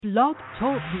Blog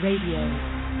Talk Radio.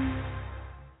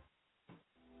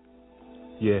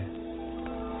 Yeah.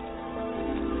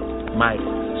 Mic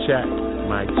check. 1,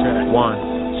 2,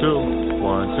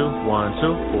 1, 2, 1,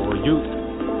 2 for you.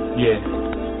 Yeah. You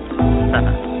know what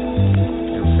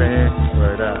I'm saying?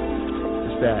 Word up.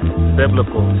 It's that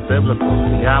biblical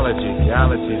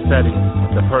theology study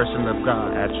of the person of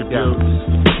God,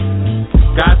 attributes.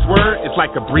 God's word is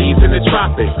like a breeze in the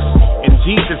tropics, and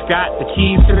Jesus got the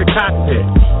keys to the cockpit.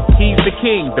 He's the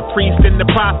king, the priest, and the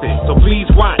prophet. So please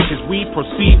watch as we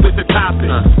proceed with the topic.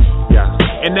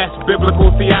 And that's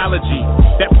biblical theology.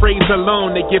 That phrase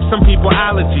alone, they give some people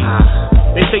allergies.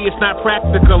 They say it's not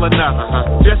practical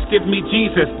enough. Just give me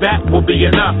Jesus, that will be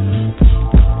enough.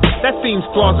 That seems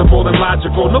plausible and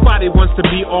logical. Nobody wants to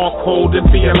be all cold and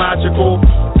theological.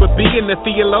 But being a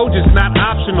theologian's not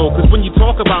optional, because when you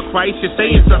talk about Christ, you're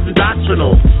saying something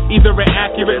doctrinal. Either it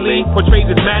accurately portrays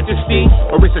his majesty,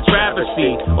 or it's a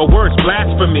travesty, or worse,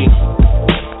 blasphemy.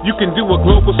 You can do a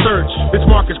global search. This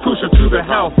mark is crucial to the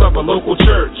health of a local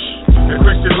church. The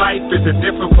Christian life is a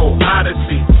difficult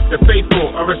odyssey. The faithful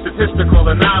are a statistical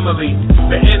anomaly.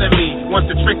 The enemy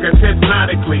wants to trick us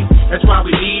hypnotically. That's why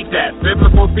we need that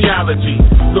biblical theology.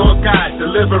 Lord God,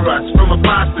 deliver us from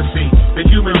apostasy. The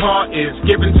human heart is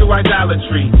given to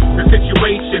idolatry. The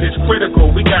situation is critical.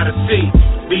 We gotta see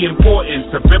the importance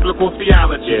of biblical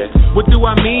theology. What do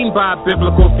I mean by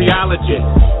biblical theology?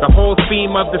 The whole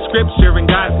theme of the scripture, and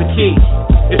God's the key.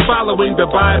 It's following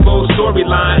the Bible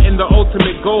storyline, and the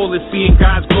ultimate goal is seeing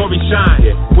God's glory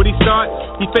shine. What he starts,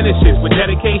 he finishes with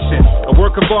dedication. A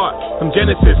work of art from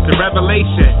Genesis to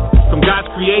Revelation, from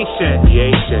God's creation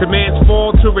to man's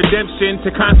fall to redemption to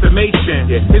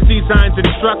consummation. His designs and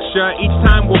structure each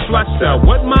time will fluster.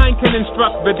 What mind can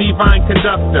instruct the divine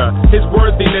conductor? His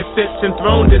worthiness sits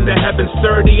enthroned in the heavens,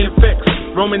 sturdy and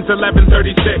fixed. Romans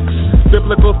 11:36.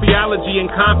 Biblical theology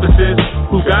encompasses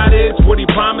who God is, what he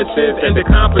promises, and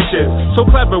accomplishes. So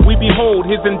clever, we behold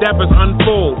his endeavors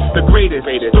unfold. The greatest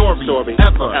story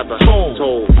ever told.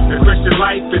 The Christian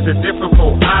life is a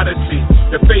difficult odyssey.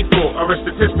 The faithful are a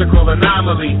statistical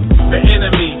anomaly. The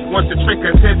enemy wants to trick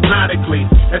us hypnotically.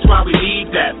 That's why we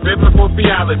need that biblical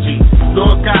theology.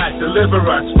 Lord God, deliver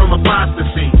us from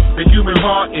apostasy. The human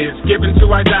heart is given to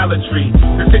idolatry.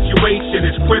 The situation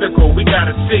is critical. We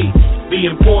gotta see the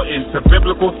importance of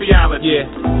biblical theology.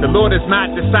 The Lord has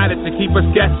not decided to keep us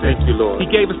guessing. Thank you, Lord. He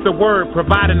gave us the word,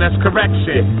 providing us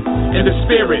correction, and the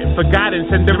spirit for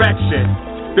guidance and direction.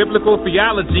 Biblical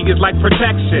theology is like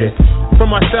protection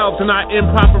from ourselves and our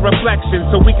improper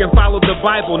reflections, so we can follow the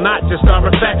Bible, not just our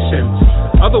affections.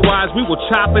 Otherwise, we will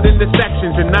chop it into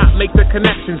sections and not make the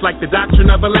connections like the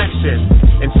doctrine of election.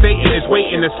 And Satan is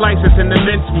waiting to slice us into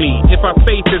mincemeat if our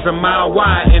faith is a mile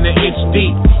wide and an inch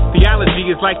deep. Theology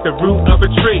is like the root of a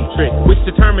tree, which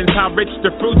determines how rich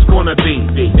the fruit's gonna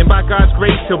be. And by God's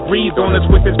grace, he'll breathe on us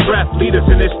with his breath, lead us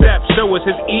in his steps, show us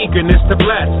his eagerness to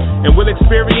bless. And we'll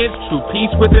experience true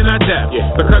peace within our depth,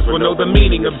 because we'll know the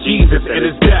meaning of Jesus and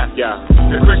his death.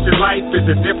 The Christian life is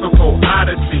a difficult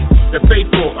odyssey. The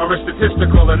faithful are a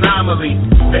statistical anomaly.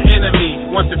 The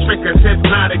enemy wants to trick us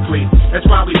hypnotically. That's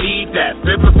why we need that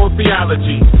biblical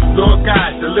theology. Lord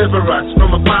God, deliver us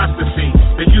from apostasy.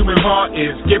 The human heart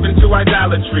is given to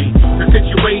idolatry. The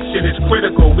situation is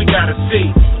critical. We gotta see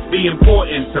the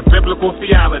importance of biblical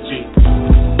theology.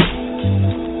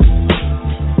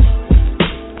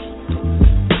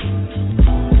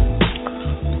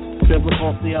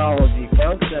 Biblical theology,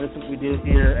 folks. That is what we do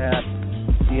here at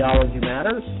Theology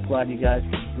Matters. Glad you guys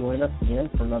could join us again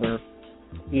for another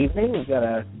evening. We've got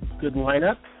a good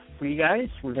lineup for you guys.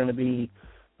 We're going to be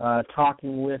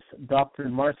talking with Dr.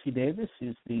 Marcie Davis,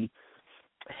 who's the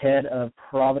head of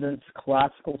Providence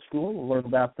Classical School. We'll learn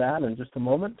about that in just a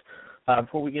moment.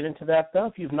 Before we get into that, though,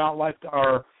 if you've not liked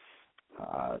our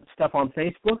stuff on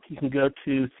Facebook, you can go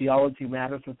to Theology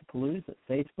Matters with the Pellews at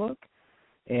Facebook.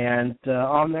 And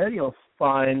on there, you'll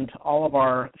find all of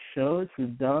our shows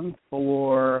we've done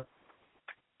for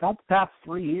about the past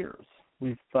 3 years.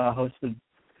 We've hosted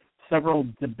several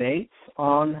debates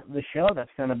on the show. That's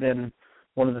kind of been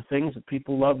one of the things that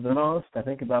people love the most, I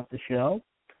think, about the show.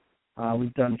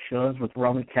 We've done shows with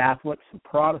Roman Catholics and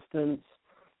Protestants,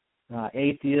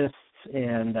 atheists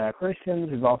and Christians.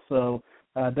 We've also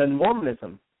done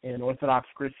Mormonism and Orthodox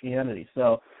Christianity.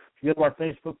 So if you go to our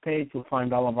Facebook page, you'll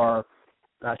find all of our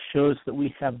shows that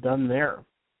we have done there.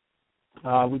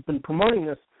 We've been promoting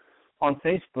this on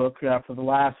Facebook for the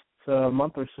last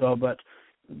month or so, but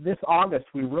this August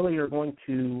we really are going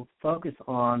to focus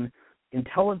on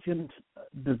intelligent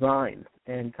design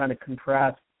and kind of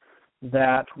contrast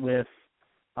that with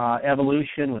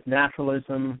evolution, with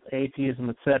naturalism, atheism,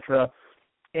 etc.,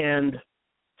 and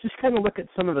just kind of look at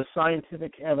some of the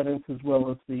scientific evidence as well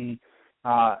as the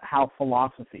how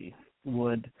philosophy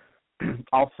would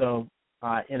also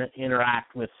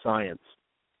interact with science.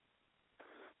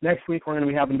 Next week, we're going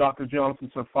to be having Dr.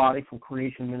 Jonathan Sarfati from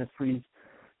Creation Ministries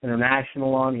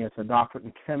International on. He has a doctorate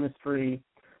in chemistry,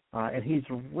 and he's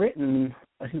written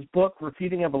his book,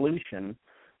 Refuting Evolution,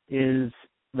 is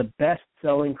the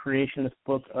best-selling creationist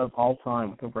book of all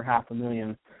time, with over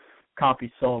 500,000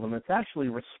 copies sold. And it's actually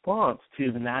a response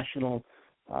to the National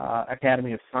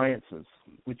Academy of Sciences,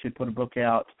 which had put a book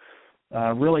out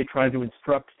really trying to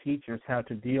instruct teachers how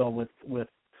to deal with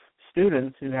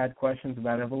students who had questions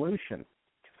about evolution.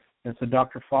 And so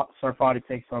Dr. Sarfati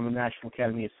takes on the National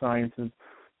Academy of Sciences.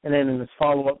 And then in this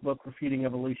follow-up book, Refuting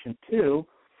Evolution 2,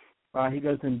 he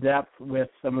goes in depth with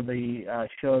some of the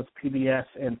shows PBS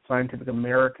and Scientific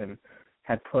American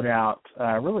had put out,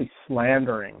 really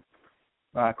slandering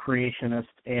creationist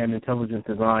and intelligent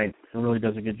design, and really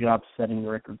does a good job setting the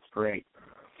record straight.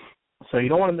 So you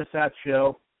don't want to miss that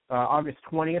show. August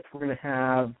 20th, we're going to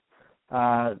have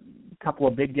a couple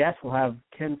of big guests. We'll have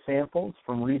Ken Samples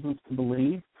from Reasons to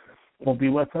Believe will be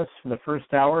with us for the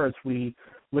first hour as we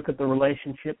look at the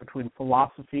relationship between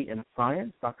philosophy and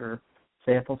science. Dr.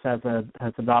 Samples has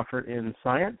a doctorate in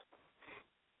science.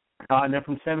 And then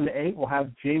from 7 to 8, we'll have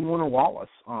J. Warner Wallace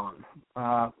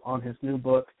on his new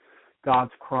book,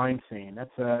 God's Crime Scene.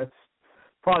 It's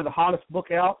probably the hottest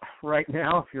book out right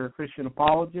now if you're a Christian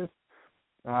apologist.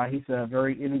 He's a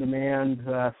very in-demand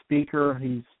speaker.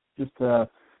 He's just an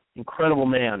incredible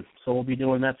man. So we'll be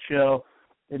doing that show.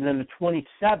 And then the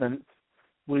 27th,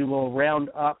 we will round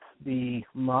up the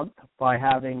month by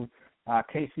having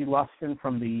Casey Luskin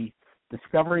from the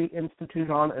Discovery Institute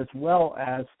on, as well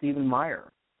as Stephen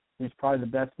Meyer, who's probably the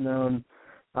best-known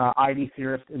ID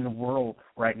theorist in the world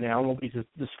right now. And we'll be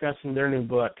discussing their new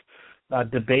book,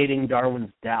 Debating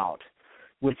Darwin's Doubt,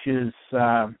 which is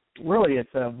really,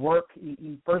 it's a work.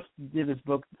 He first did his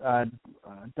book,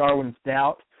 Darwin's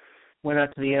Doubt, went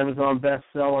out to the Amazon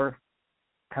bestseller,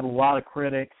 had a lot of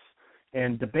critics,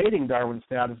 and Debating Darwin's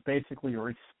Doubt is basically a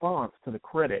response to the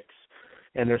critics.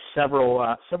 And there's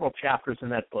several chapters in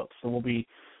that book, so we'll be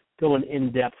going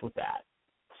in depth with that.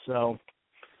 So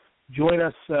join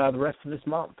us the rest of this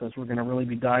month as we're going to really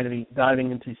be diving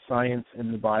into science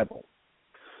and the Bible.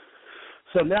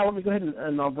 So now let me go ahead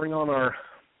and I'll bring on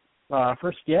our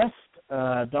first guest,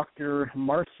 Dr.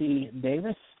 Marcie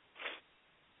Davis.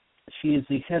 She is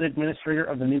the head administrator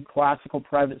of the new classical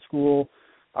private school,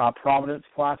 Providence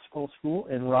Classical School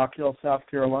in Rock Hill, South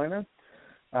Carolina.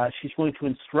 She's going to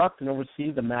instruct and oversee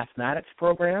the mathematics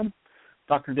program.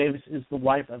 Dr. Davis is the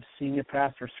wife of Senior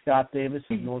Pastor Scott Davis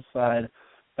of Northside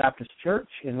Baptist Church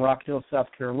in Rock Hill, South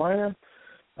Carolina.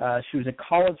 She was a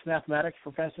college mathematics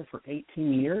professor for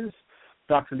 18 years.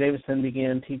 Dr. Davis then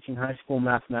began teaching high school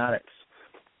mathematics.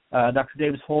 Dr.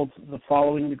 Davis holds the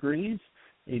following degrees: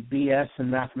 a BS in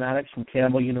mathematics from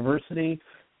Campbell University,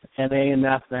 MA in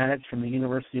mathematics from the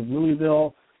University of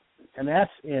Louisville, an S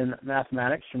in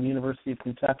mathematics from the University of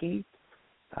Kentucky.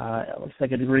 It looks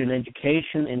like a degree in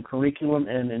education in curriculum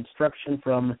and instruction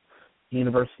from the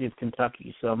University of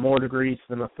Kentucky. So more degrees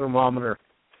than a thermometer,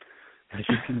 as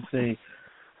you can see.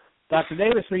 Dr.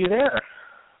 Davis, are you there?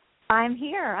 I'm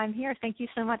here. Thank you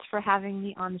so much for having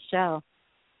me on the show.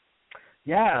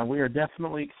 Yeah, we are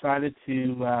definitely excited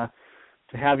to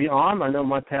have you on. I know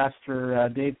my pastor,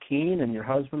 Dave Keene, and your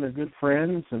husband are good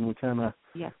friends, and we kind of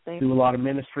do a lot of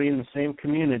ministry in the same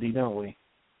community, don't we?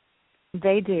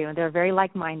 They do. They're very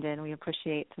like-minded. We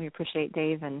appreciate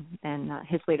Dave and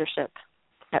his leadership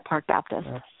at Park Baptist.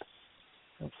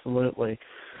 Absolutely.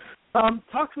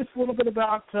 Talk to us a little bit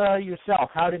about yourself.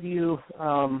 How did you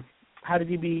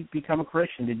become a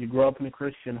Christian? Did you grow up in a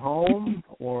Christian home,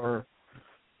 or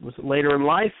was it later in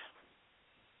life?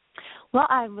 Well,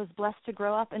 I was blessed to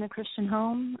grow up in a Christian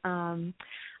home.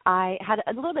 I had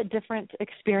a little bit different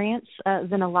experience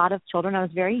than a lot of children. I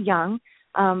was very young,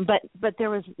 but there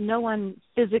was no one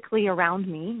physically around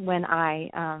me when I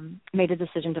made a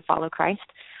decision to follow Christ.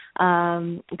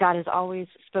 God has always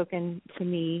spoken to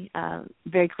me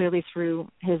very clearly through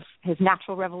his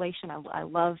natural revelation. I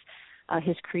love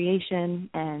his creation,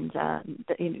 and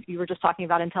you were just talking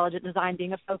about intelligent design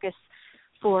being a focus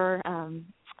for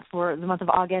the month of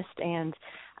August, and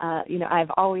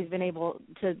I've always been able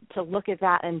to look at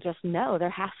that and just know there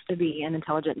has to be an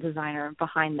intelligent designer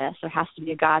behind this. There has to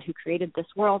be a God who created this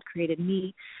world, created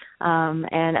me,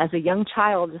 and as a young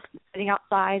child, just sitting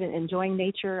outside and enjoying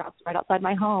nature right outside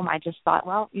my home, I just thought,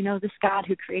 well, this God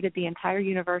who created the entire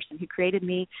universe and who created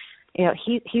me,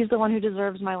 he's the one who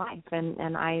deserves my life,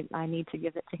 and I need to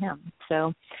give it to him.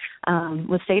 So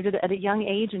was saved at a young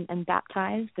age and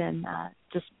baptized, and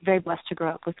just very blessed to grow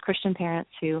up with Christian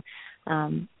parents who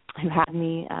had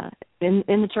me in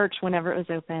the church whenever it was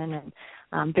open, and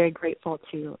I'm very grateful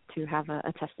to have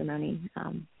a testimony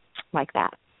like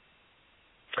that.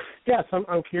 Yes,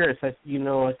 I'm curious. I see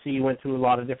you went to a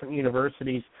lot of different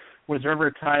universities. Was there ever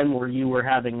a time where you were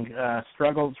having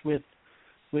struggles with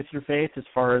your faith, as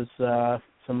far as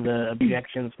some of the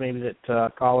objections maybe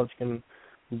that college can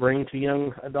bring to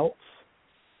young adults?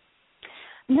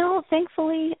 No,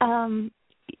 thankfully,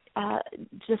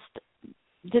 just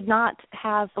did not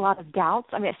have a lot of doubts.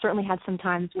 I mean, I certainly had some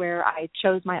times where I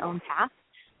chose my own path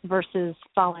versus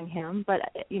following him, but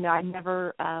I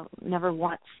never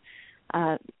once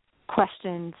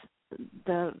questioned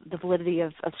the validity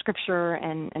of Scripture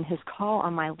and his call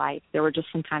on my life. There were just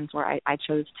some times where I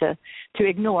chose to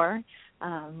ignore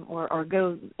or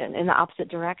go in the opposite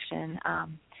direction.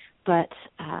 But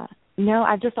no,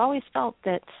 I've just always felt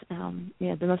that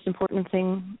the most important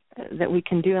thing that we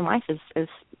can do in life is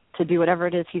to do whatever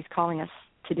it is he's calling us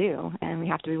to do, and we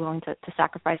have to be willing to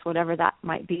sacrifice whatever that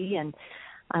might be. And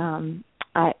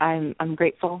I'm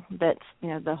grateful that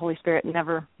the Holy Spirit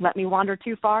never let me wander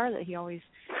too far, that he always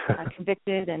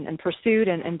convicted and pursued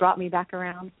and brought me back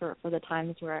around for the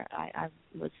times where I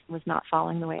was not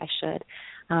following the way I should.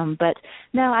 But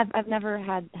no, I've never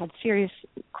had serious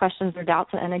questions or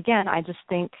doubts. And again, I just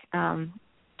think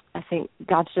I think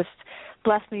God's just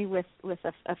blessed me with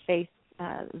a faith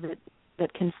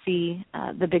that can see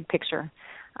the big picture.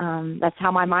 That's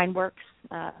how my mind works.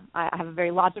 I have a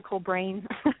very logical brain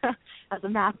as a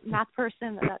math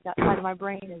person. That side of my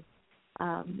brain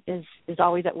is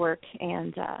always at work,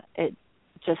 and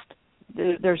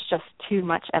there's just too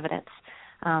much evidence,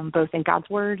 both in God's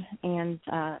Word and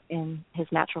in His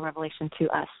natural revelation to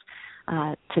us,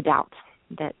 to doubt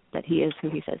that He is who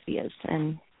He says He is,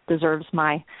 and deserves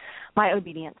my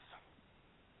obedience.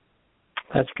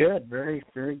 That's good. Very,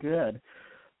 very good.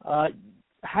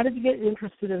 How did you get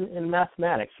interested in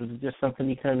mathematics? Was it just something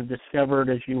you kind of discovered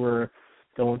as you were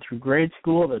going through grade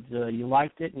school, that you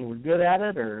liked it and you were good at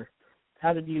it, or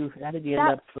how did you end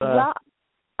up? Well,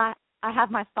 I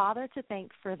have my father to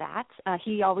thank for that.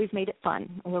 He always made it fun.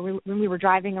 When we were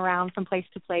driving around from place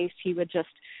to place, he would just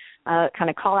kind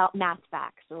of call out math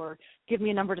facts or give me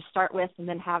a number to start with and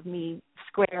then have me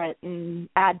square it and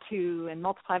add to and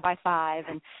multiply by 5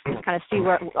 and just kind of see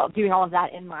where doing all of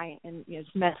that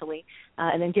just mentally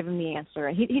and then giving me the answer.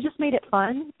 And he just made it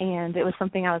fun, and it was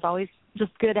something I was always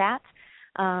just good at.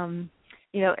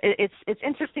 It's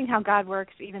interesting how God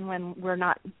works, even when we're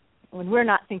not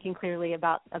thinking clearly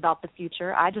about the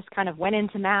future. I just kind of went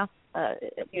into math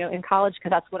in college because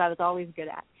that's what I was always good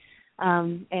at.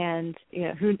 And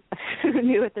who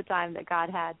knew at the time that God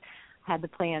had the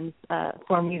plans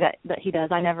for me that He does.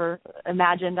 I never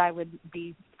imagined I would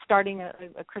be starting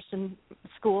a Christian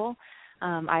school.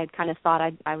 I had kind of thought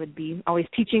I would be always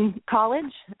teaching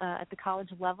college at the college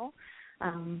level,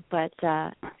 but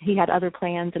He had other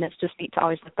plans, and it's just neat to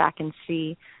always look back and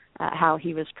see how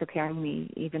He was preparing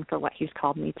me even for what He's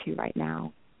called me to right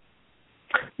now.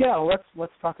 Yeah,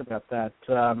 let's talk about that.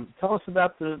 Tell us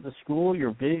about the school,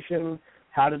 your vision.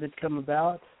 How did it come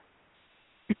about?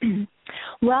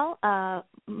 Well,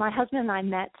 my husband and I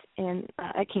met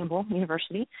at Campbell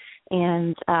University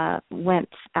and went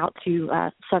out to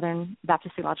Southern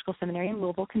Baptist Theological Seminary in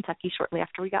Louisville, Kentucky, shortly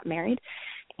after we got married.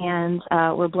 And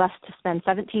we're blessed to spend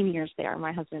 17 years there.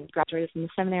 My husband graduated from the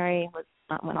seminary,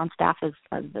 went on staff as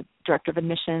the director of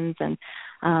admissions, and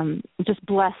just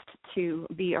blessed to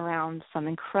be around some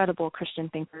incredible Christian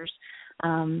thinkers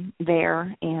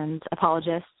there and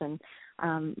apologists, and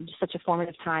just such a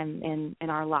formative time in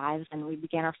our lives. And we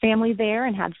began our family there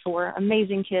and had 4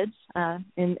 amazing kids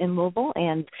in Louisville.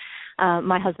 And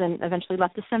my husband eventually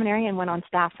left the seminary and went on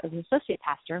staff as an associate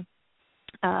pastor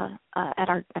at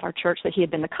our church that he had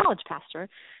been the college pastor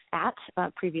at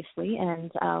previously,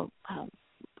 and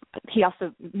he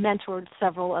also mentored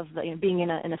several of the being in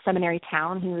a seminary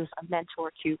town. He was a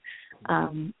mentor to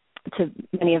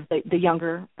many of the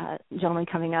younger gentlemen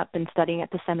coming up and studying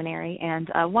at the seminary, and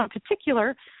one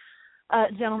particular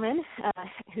gentleman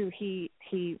who he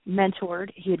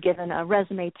mentored, he had given a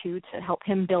resume to help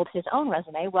him build his own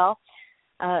resume. Well,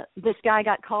 this guy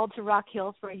got called to Rock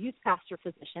Hill for a youth pastor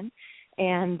position,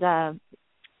 and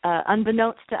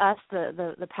unbeknownst to us,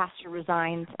 the pastor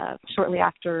resigned shortly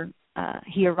after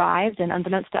he arrived, and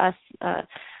unbeknownst to us,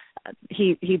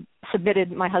 he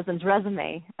submitted my husband's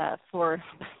resume for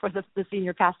the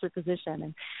senior pastor position.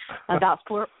 And about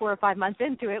 4 or 5 months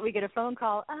into it, we get a phone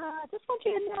call. Just want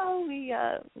you to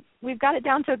know we've got it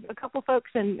down to a couple folks,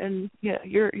 and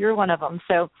you're one of them.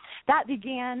 So that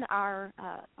began our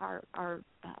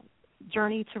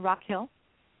journey to Rock Hill.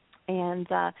 And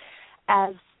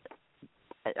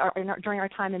during our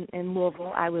time in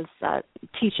Louisville, I was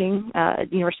teaching at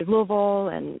the University of Louisville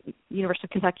and University of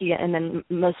Kentucky, and then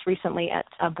most recently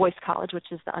at Boyce College, which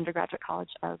is the undergraduate college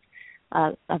of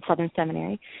Southern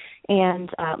Seminary. And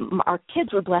our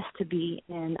kids were blessed to be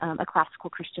in a classical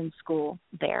Christian school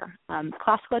there.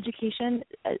 Classical education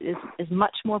is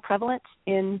much more prevalent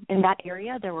in that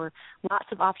area. There were lots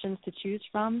of options to choose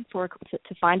from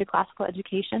to find a classical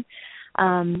education.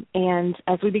 And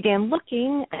as we began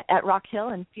looking at Rock Hill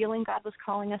and feeling God was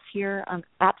calling us here,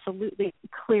 absolutely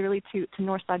clearly to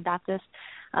Northside Baptist,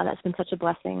 that's been such a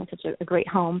blessing, such a great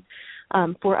home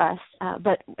for us.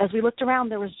 But as we looked around,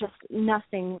 there was just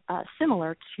nothing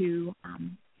similar to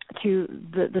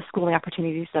the schooling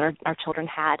opportunities that our children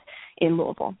had in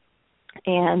Louisville.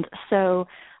 And so,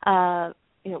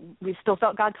 we still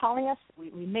felt God calling us.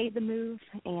 We made the move,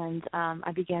 and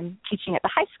I began teaching at the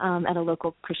high school at a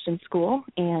local Christian school.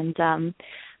 And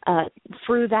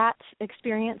through that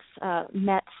experience,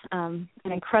 met an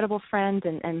incredible friend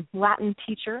and Latin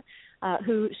teacher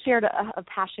who shared a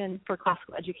passion for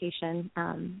classical education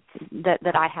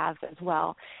that I have as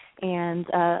well. And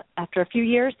after a few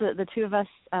years, the two of us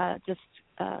just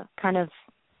kind of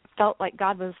felt like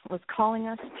God was calling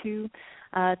us to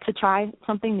try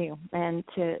something new and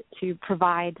to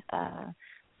provide a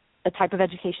type of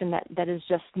education that is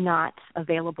just not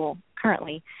available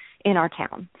currently in our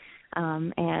town.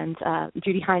 And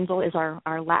Judy Heinzel is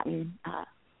our Latin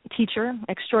teacher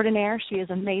extraordinaire. She is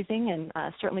amazing and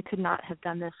certainly could not have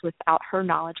done this without her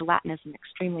knowledge. Latin is an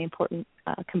extremely important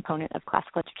component of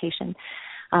classical education.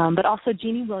 But also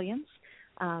Jeannie Williams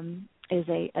is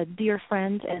a dear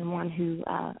friend and one who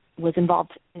was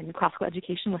involved in classical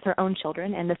education with her own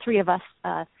children. And the three of us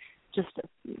just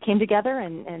came together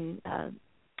and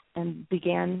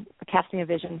began casting a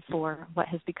vision for what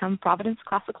has become Providence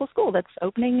Classical School that's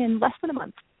opening in less than a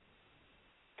month.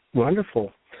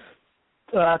 Wonderful.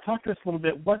 Talk to us a little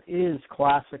bit. What is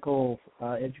classical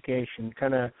education?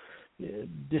 Kind of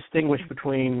distinguish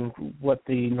between what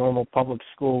the normal public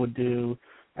school would do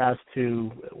as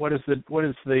to what is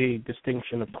the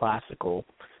distinction of classical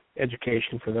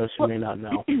education for those who may not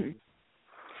know.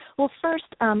 Well, first,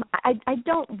 I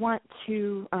don't want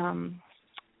to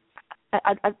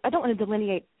I don't want to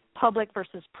delineate public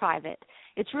versus private.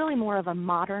 It's really more of a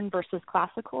modern versus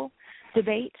classical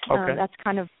debate. Okay. That's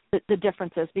kind of the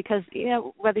differences, because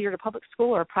whether you're at a public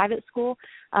school or a private school,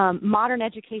 modern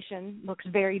education looks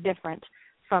very different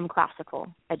from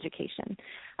classical education.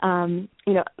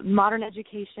 Modern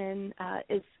education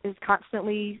is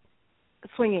constantly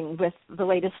swinging with the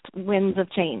latest winds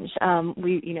of change.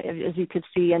 As you could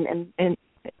see, and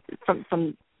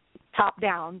from top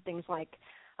down, things like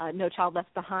No Child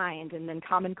Left Behind, and then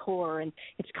Common Core, and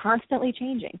it's constantly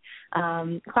changing.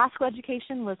 Classical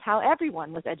education was how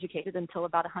everyone was educated until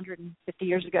about 150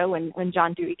 years ago when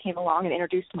John Dewey came along and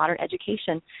introduced modern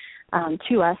education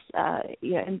to us.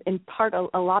 In part,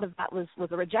 a lot of that was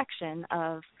a rejection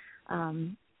of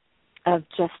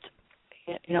just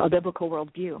a biblical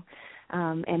worldview,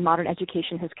 and modern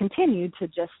education has continued to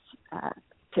just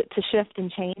to shift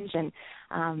and change, and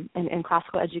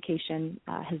classical education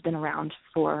has been around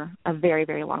for a very,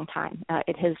 very long time.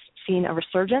 It has seen a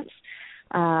resurgence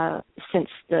since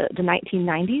the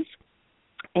 1990s,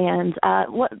 and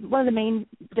one of the main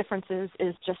differences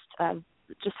is just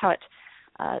how it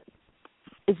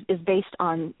is based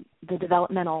on the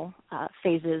developmental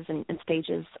phases and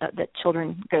stages that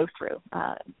children go through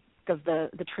of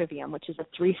the trivium, which is a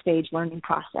 3-stage learning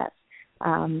process.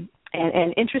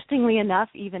 And interestingly enough,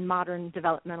 even modern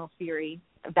developmental theory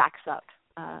backs up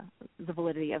the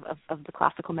validity of the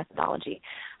classical methodology.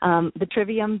 The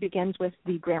trivium begins with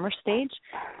the grammar stage.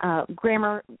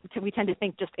 Grammar, we tend to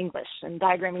think just English and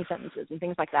diagramming sentences and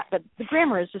things like that, but the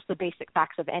grammar is just the basic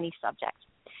facts of any subject.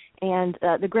 And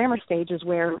the grammar stage is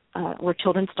where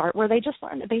children start, where they just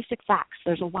learn the basic facts.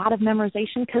 There's a lot of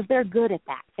memorization because they're good at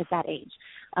that age.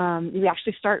 We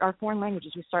actually start our foreign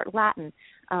languages. We start Latin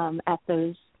at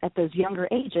those younger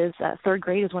ages. 3rd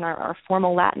grade is when our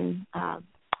formal Latin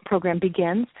program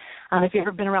begins. If you've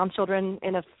ever been around children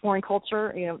in a foreign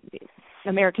culture,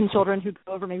 American children who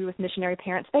go over maybe with missionary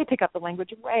parents, they pick up the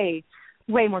language way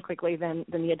more quickly than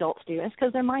the adults do. And it's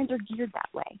because their minds are geared that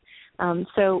way.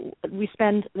 So we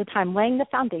spend the time laying the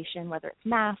foundation, whether it's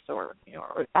math or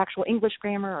actual English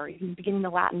grammar or even beginning the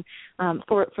Latin,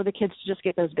 for the kids to just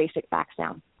get those basic facts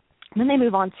down. And then they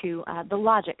move on to the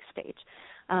logic stage,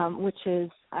 which is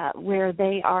where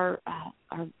they are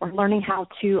learning how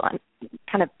to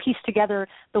kind of piece together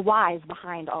the whys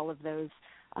behind all of those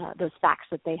facts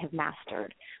that they have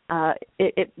mastered.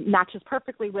 It matches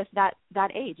perfectly with that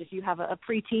age. If you have a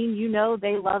preteen,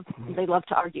 they love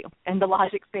to argue, and the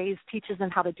logic phase teaches them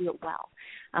how to do it well,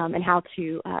 and how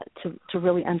to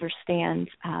really understand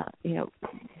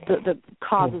the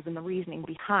causes and the reasoning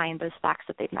behind those facts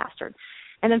that they've mastered.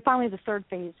 And then finally, the third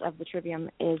phase of the trivium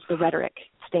is the rhetoric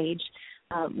stage,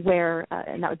 where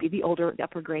and that would be the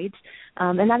upper grades,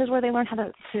 and that is where they learn how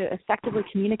to effectively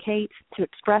communicate, to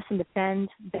express and defend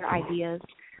their ideas,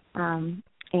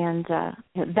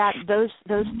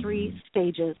 those three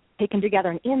stages taken together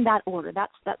and in that order.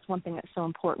 That's one thing that's so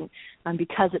important,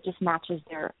 because it just matches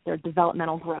their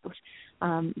developmental growth.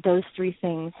 Those three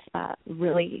things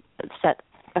really set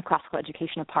a classical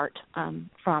education apart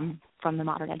from the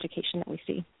modern education that we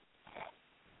see.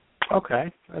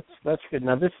 Okay, that's good.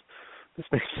 Now this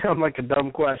may sound like a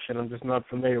dumb question. I'm just not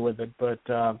familiar with it. But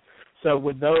so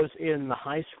with those in the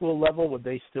high school level, would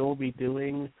they still be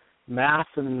doing math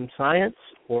and science,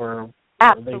 or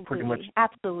absolutely, are they pretty much?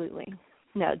 Absolutely.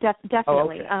 No,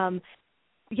 definitely. Oh, okay.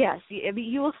 Yes,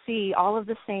 you will see all of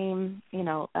the same,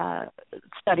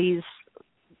 studies.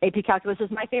 AP Calculus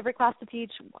is my favorite class to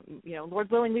teach.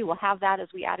 Lord willing, we will have that as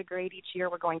we add a grade each year.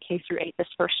 We're going K through 8 this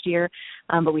first year,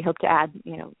 but we hope to add,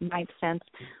 9th, 10th,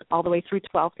 all the way through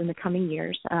 12th in the coming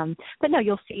years. But no,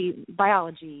 you'll see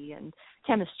biology and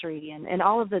chemistry and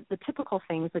all of the typical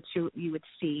things that you would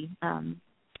see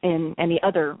in any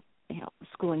other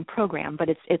schooling program. But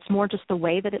it's more just the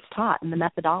way that it's taught and the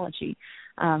methodology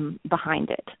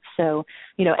behind it. So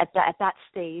at that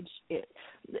stage,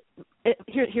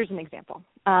 here's an example.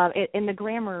 In the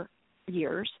grammar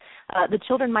years, the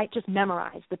children might just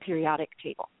memorize the periodic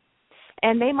table,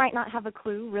 and they might not have a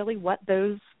clue really what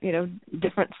those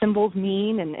different symbols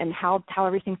mean and how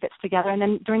everything fits together. And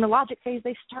then during the logic phase,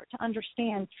 they start to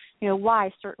understand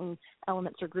why certain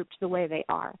elements are grouped the way they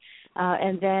are.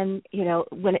 And then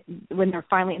when they're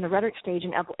finally in the rhetoric stage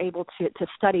and able to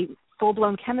study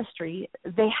full-blown chemistry,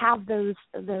 they have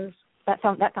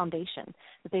that foundation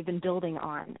that they've been building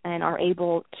on and are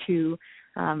able to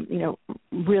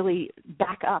really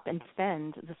back up and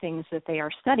defend the things that they are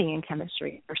studying in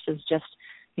chemistry versus just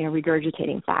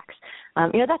regurgitating facts.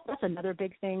 That's another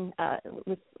big thing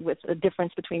with a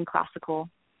difference between classical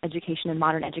education and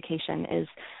modern education is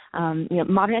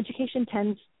modern education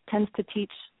tends to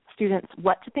teach students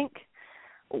what to think,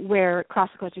 where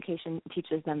classical education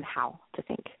teaches them how to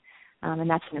think, and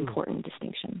that's an important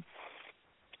distinction.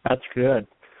 That's good.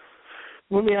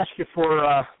 Let me ask you,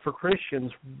 for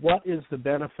Christians, what is the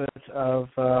benefit of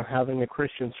having a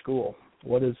Christian school?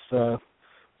 What are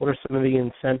some of the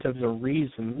incentives or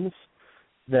reasons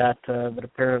that a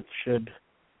parent should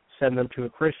send them to a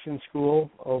Christian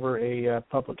school over a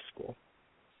public school?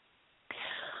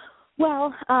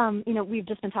 Well, we've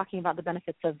just been talking about the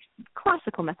benefits of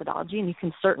classical methodology, and you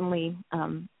can certainly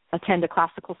attend a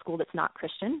classical school that's not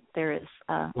Christian. There is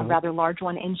a rather large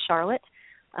one in Charlotte,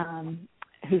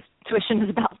 whose tuition is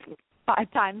about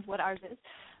 5 times what ours is.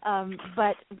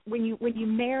 But when you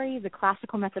marry the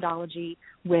classical methodology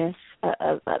with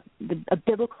a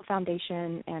biblical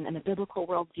foundation and a biblical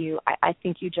worldview, I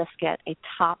think you just get a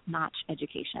top-notch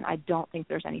education. I don't think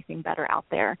there's anything better out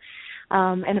there.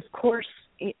 And of course,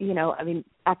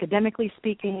 academically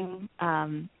speaking,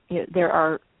 there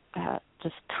are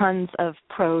just tons of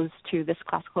pros to this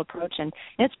classical approach, and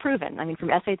it's proven. From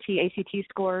SAT, ACT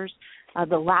scores,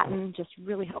 the Latin just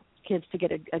really helps kids to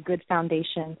get a good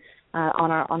foundation on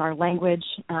our language.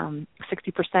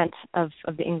 60% of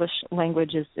the English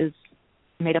language is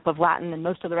made up of Latin, and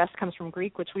most of the rest comes from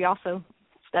Greek, which we also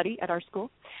study at our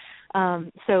school.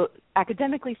 So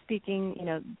academically speaking,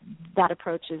 that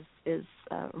approach is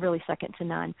really second to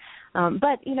none.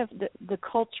 But the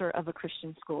culture of a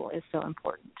Christian school is so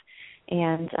important,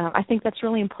 and I think that's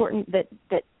really important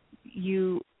that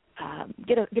you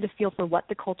get a feel for what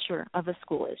the culture of a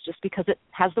school is. Just because it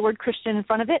has the word Christian in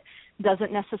front of it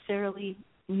doesn't necessarily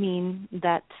mean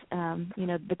that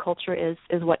the culture is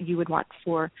what you would want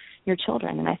for your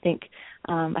children. And I think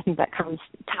that comes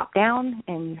top down,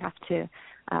 and you have to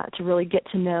really get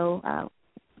to know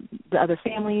the other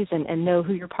families and know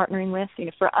who you're partnering with.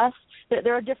 For us,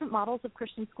 there are different models of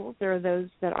Christian schools. There are those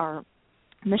that are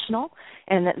missional,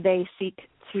 and that they seek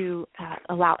to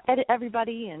allow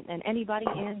everybody and anybody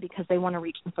in because they want to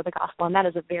reach them for the gospel, and that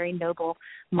is a very noble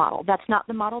model. That's not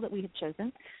the model that we have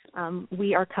chosen.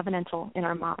 We are covenantal in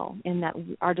our model, in that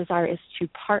our desire is to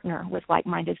partner with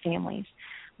like-minded families,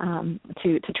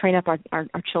 to train up our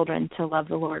children to love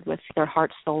the Lord with their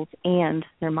hearts, souls, and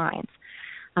their minds.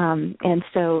 And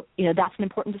so, that's an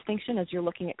important distinction as you're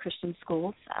looking at Christian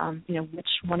schools, which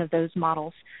one of those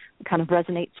models kind of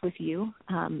resonates with you.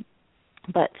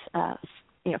 But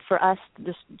for us,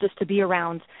 just to be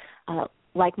around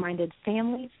like-minded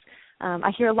families.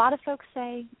 I hear a lot of folks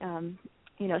say,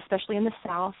 especially in the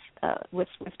South, with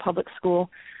public school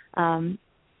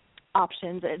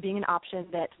options, being an option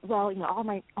that, all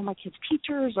my kids'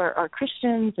 teachers are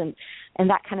Christians and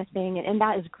that kind of thing, and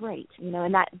that is great,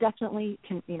 and that definitely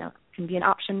can be an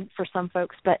option for some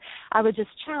folks. But I would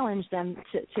just challenge them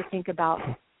to think about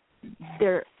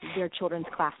their children's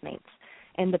classmates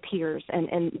and the peers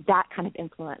and that kind of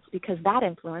influence, because that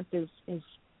influence is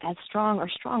as strong or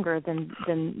stronger than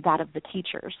that of the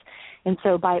teachers. And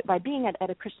so by being at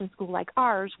a Christian school like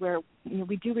ours, where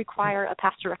we do require a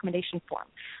pastor recommendation form,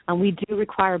 we do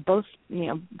require both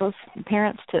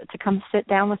parents to come sit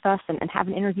down with us and have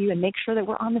an interview and make sure that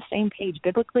we're on the same page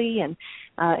biblically and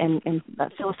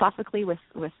philosophically with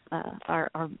our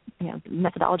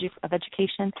methodology of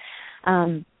education.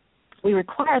 We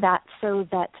require that so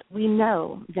that we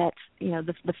know that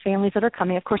the families that are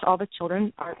coming. Of course, all the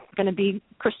children aren't going to be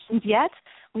Christians yet.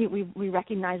 We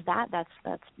recognize that. That's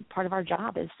part of our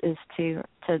job is to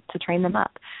train them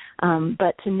up.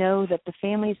 But to know that the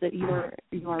families that you are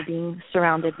being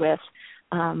surrounded with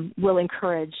will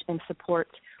encourage and support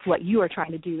what you are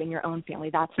trying to do in your own family.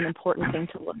 That's an important thing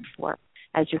to look for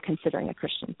as you're considering a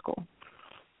Christian school.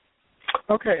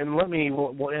 Okay, and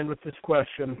we'll end with this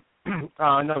question.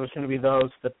 I know there's going to be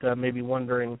those that may be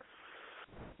wondering,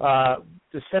 does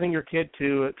sending your kid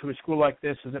to a school like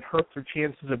this, does it hurt their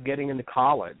chances of getting into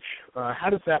college? How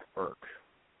does that work?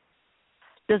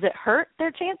 Does it hurt their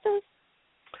chances?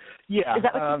 Yeah. Is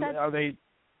that what you said? Are they?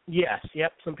 Yes.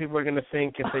 Yep. Some people are going to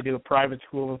think if they do a private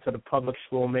school instead of public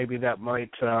school, maybe that might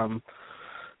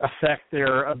affect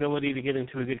their ability to get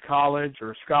into a good college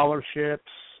or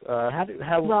scholarships. How do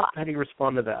you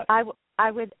respond to that? I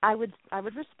would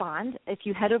respond. If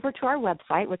you head over to our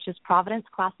website, which is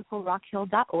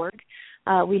providenceclassicalrockhill.org,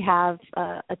 we have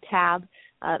a tab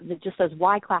that just says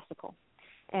Why Classical.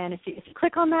 And if you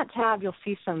click on that tab, you'll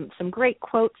see some great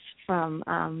quotes from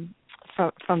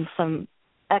some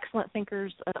excellent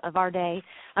thinkers of our day.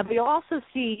 But you'll also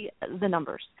see the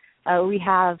numbers. We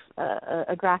have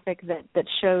a graphic that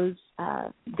shows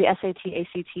the SAT,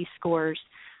 ACT scores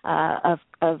of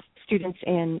students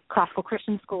in classical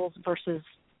Christian schools versus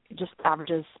just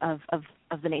averages of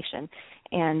the nation,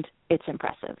 and it's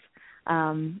impressive.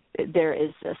 There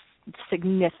is a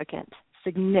significant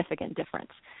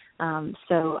difference.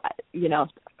 So,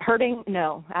 hurting?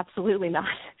 No, absolutely not.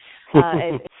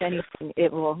 If anything,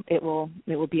 it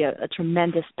will be a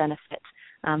tremendous benefit.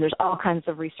 There's all kinds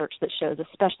of research that shows,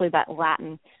 especially that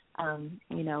Latin,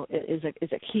 is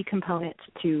a key component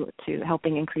to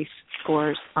helping increase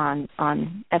scores on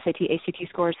SAT, ACT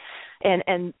scores.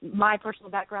 And my personal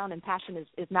background and passion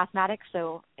is mathematics,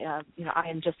 so I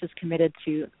am just as committed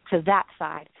to that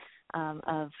side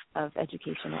of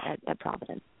education at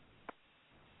Providence.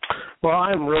 Well,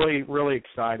 I'm really, really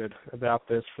excited about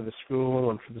this for the school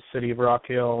and for the city of Rock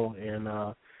Hill, and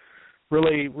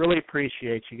really, really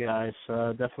appreciate you guys.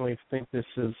 Definitely think this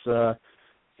is,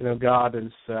 God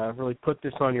has really put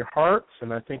this on your hearts,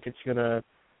 and I think it's gonna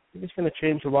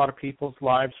change a lot of people's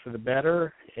lives for the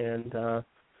better. And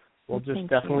we'll just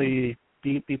definitely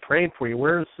be praying for you.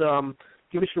 Where's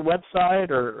give us your website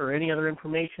or any other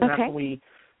information after we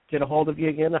get a hold of you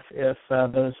again, if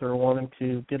those are wanting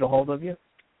to get a hold of you.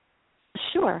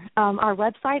 Sure. Our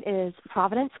website is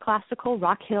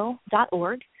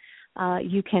providenceclassicalrockhill.org.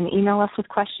 You can email us with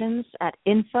questions at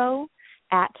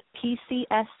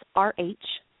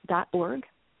info@pcsrh.org.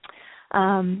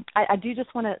 I do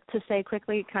just want to say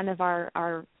quickly, kind of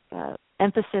our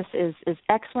emphasis is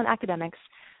excellent academics,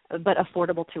 but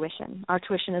affordable tuition. Our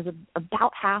tuition is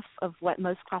about half of what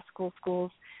most classical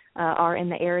schools are in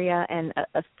the area, and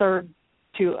a third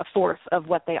to a fourth of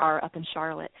what they are up in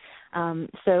Charlotte.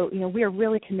 So we are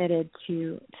really committed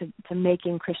to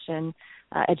making Christian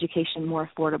education more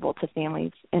affordable to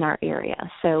families in our area.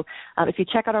 So if you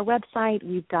check out our website,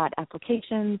 we've got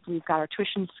applications, we've got our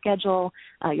tuition schedule,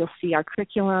 you'll see our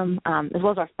curriculum, as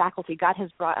well as our faculty. God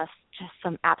has brought us just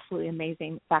some absolutely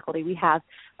amazing faculty. We have,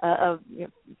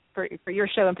 for your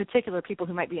show in particular, people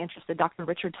who might be interested, Dr.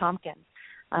 Richard Tompkins,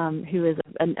 who is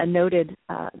a noted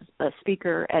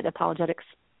speaker at apologetics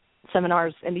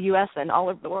seminars in the U.S. and all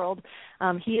over the world.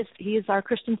 He is our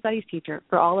Christian studies teacher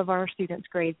for all of our students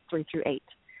grades 3 through 8.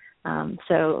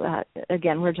 So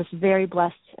again, we're just very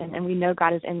blessed, and we know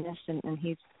God is in this, and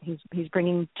He's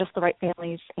bringing just the right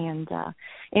families and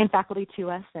faculty to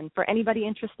us. And for anybody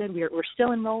interested, we're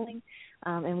still enrolling,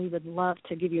 and we would love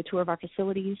to give you a tour of our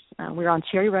facilities. We're on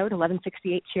Cherry Road,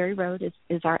 1168 Cherry Road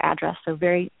is our address, so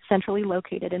very centrally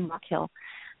located in Rock Hill.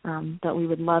 But we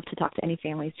would love to talk to any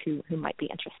families who might be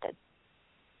interested.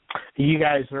 You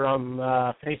guys are on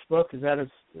Facebook, is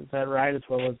that right? As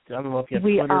well as, I don't know if you have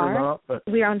Twitter or not, but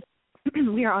we are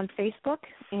on Facebook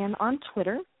and on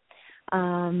Twitter.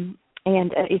 And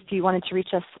if you wanted to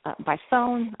reach us by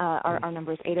phone, our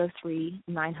number is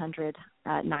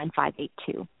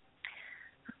 803-900-9582.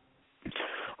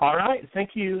 All right.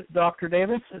 Thank you, Dr.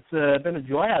 Davis. It's been a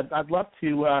joy. I'd love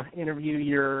to interview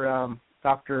your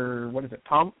Dr. What is it?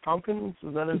 Tompkins?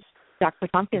 Is that his? Dr.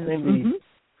 Tompkins. Mm-hmm.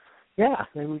 Yeah,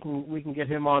 maybe we can get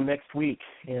him on next week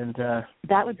and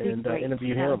that would be great.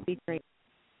 Interview him. That would be great.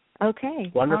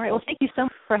 Okay. Wonderful. All right. Well, thank you so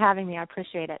much for having me. I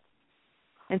appreciate it.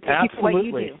 And thank you for what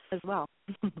you do as well.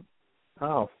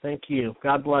 Oh, thank you.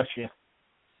 God bless you.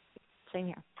 Same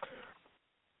here.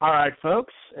 All right,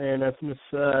 folks, and that's Miss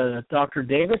Dr.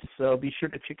 Davis, so be sure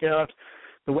to check out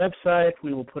the website.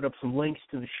 We will put up some links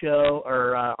to the show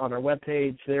or on our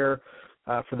webpage there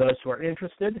for those who are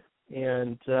interested,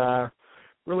 and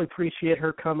really appreciate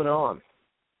her coming on.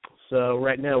 So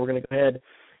right now we're going to go ahead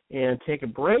and take a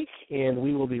break, and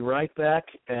we will be right back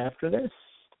after this.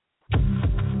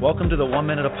 Welcome to the 1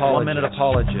 Minute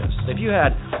Apologist. If you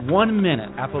had 1 minute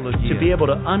to be able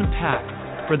to unpack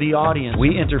for the audience,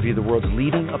 we interview the world's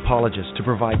leading apologists to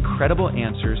provide credible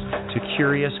answers to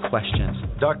curious questions.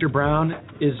 Dr. Brown,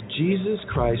 is Jesus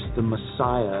Christ the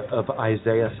Messiah of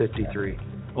Isaiah 53?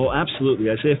 Oh, absolutely.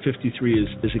 Isaiah 53 is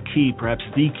a key, perhaps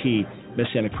the key,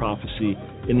 messianic prophecy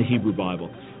in the Hebrew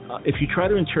Bible. If you try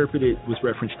to interpret it with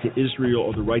reference to Israel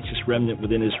or the righteous remnant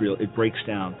within Israel, it breaks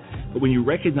down. But when you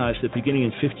recognize that beginning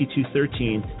in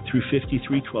 52:13 through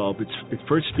 53:12, it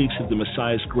first speaks of the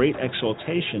Messiah's great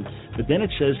exaltation, but then it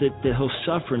says that he'll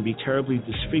suffer and be terribly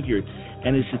disfigured.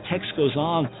 And as the text goes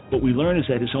on, what we learn is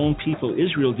that his own people,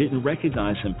 Israel, didn't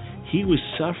recognize him. He was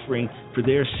suffering for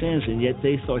their sins, and yet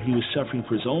they thought he was suffering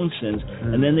for his own sins.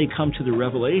 And then they come to the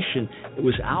revelation, it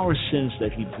was our sins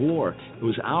that he bore. It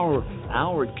was our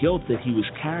guilt that he was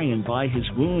carrying, and by his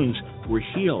wounds we're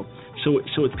healed. So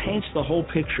it paints the whole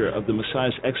picture of the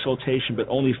Messiah's exaltation, but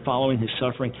only following his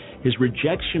suffering, his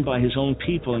rejection by his own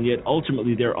people, and yet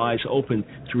ultimately their eyes open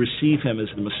to receive him as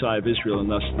the Messiah of Israel and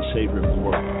thus the Savior of the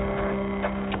world.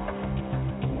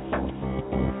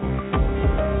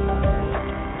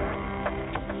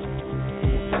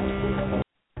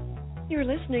 You're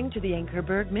listening to the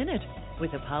Ankerberg Minute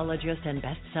with apologist and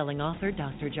best-selling author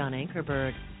Dr. John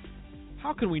Ankerberg.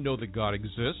 How can we know that God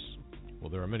exists? Well,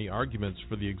 there are many arguments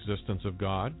for the existence of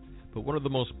God, but one of the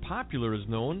most popular is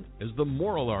known as the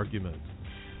moral argument.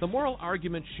 The moral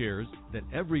argument shares that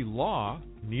every law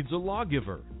needs a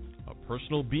lawgiver, a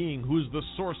personal being who is the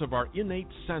source of our innate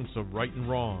sense of right and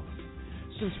wrong.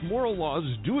 Since moral laws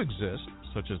do exist,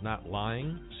 such as not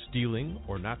lying, stealing,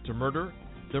 or not to murder,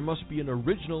 there must be an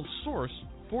original source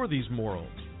for these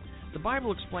morals. The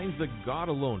Bible explains that God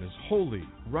alone is holy,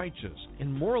 righteous,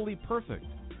 and morally perfect,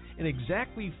 and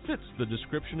exactly fits the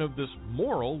description of this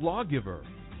moral lawgiver.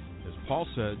 As Paul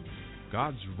said,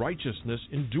 God's righteousness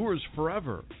endures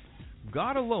forever.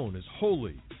 God alone is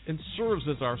holy and serves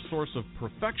as our source of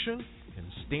perfection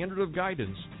and standard of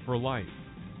guidance for life.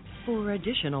 For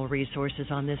additional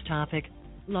resources on this topic,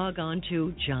 log on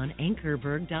to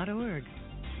johnankerberg.org.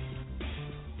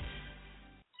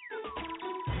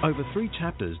 Over 3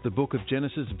 chapters, the book of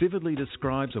Genesis vividly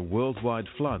describes a worldwide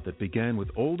flood that began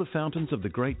with all the fountains of the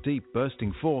great deep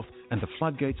bursting forth and the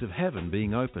floodgates of heaven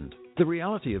being opened. The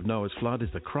reality of Noah's flood is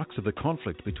the crux of the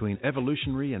conflict between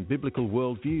evolutionary and biblical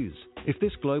worldviews. If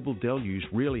this global deluge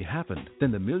really happened,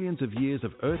 then the millions of years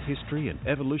of Earth history and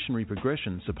evolutionary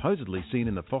progression supposedly seen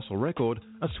in the fossil record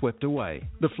are swept away.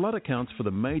 The flood accounts for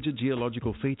the major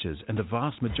geological features and the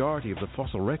vast majority of the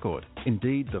fossil record.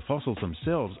 Indeed, the fossils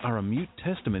themselves are a mute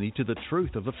testimony to the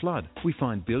truth of the flood. We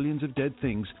find billions of dead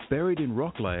things buried in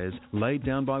rock layers laid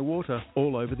down by water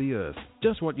all over the earth.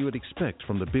 Just what you would expect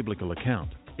from the biblical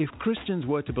account. If Christians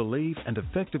were to believe and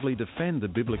effectively defend the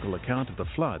biblical account of the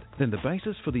flood, then the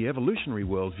basis for the evolutionary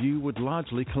worldview would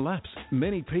largely collapse.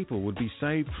 Many people would be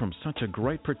saved from such a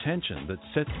great pretension that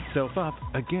sets itself up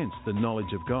against the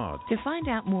knowledge of God. To find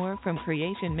out more from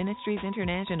Creation Ministries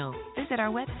International, visit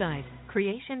our website,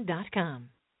 creation.com.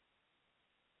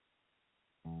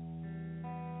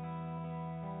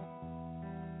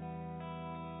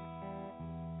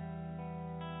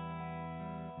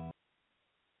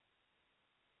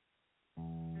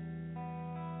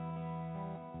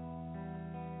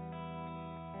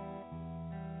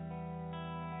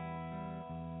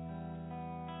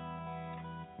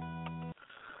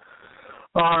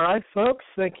 All right, folks,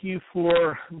 thank you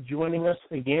for joining us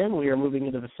again. We are moving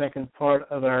into the second part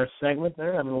of our segment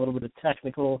there, having a little bit of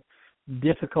technical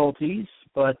difficulties,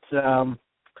 but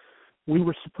We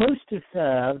were supposed to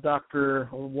have Dr.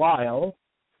 Wile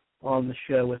on the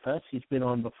show with us. He's been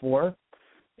on before,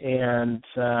 and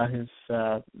he's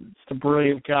a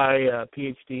brilliant guy,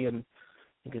 Ph.D. in,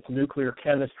 I think it's nuclear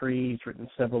chemistry. He's written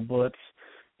several books,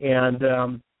 and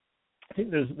I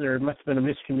think there must have been a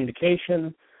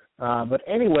miscommunication. But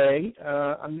anyway,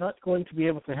 I'm not going to be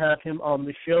able to have him on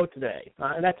the show today,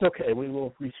 and that's okay. We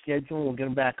will reschedule. We'll get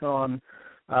him back on.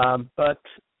 But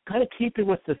kind of keeping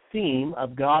with the theme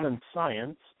of God and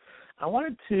science, I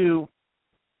wanted to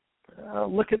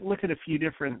look at a few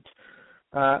different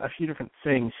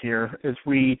things here as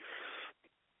we,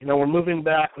 we're moving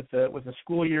back with the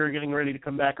school year getting ready to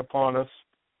come back upon us.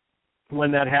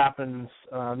 When that happens,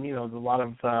 a lot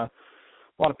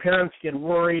of parents get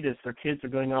worried as their kids are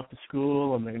going off to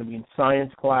school and they're going to be in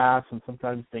science class, and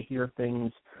sometimes they hear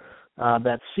things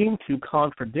that seem to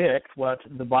contradict what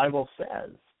the Bible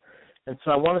says. And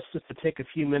so I want us just to take a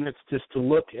few minutes just to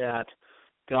look at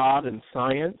God and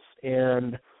science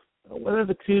and whether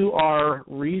the two are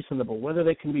reasonable, whether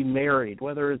they can be married,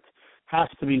 whether it has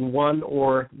to be one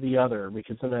or the other.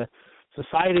 Because in a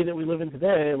society that we live in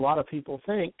today, a lot of people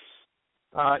think,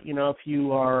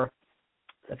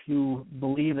 if you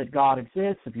believe that God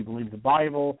exists, if you believe the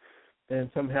Bible,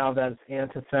 then somehow that is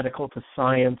antithetical to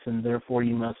science, and therefore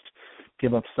you must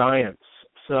give up science.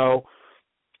 So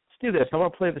let's do this. I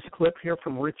want to play this clip here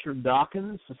from Richard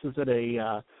Dawkins. This is at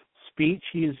a speech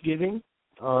he is giving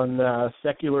on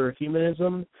secular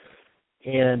humanism,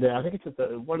 and I think it's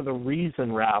at one of the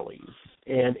Reason rallies.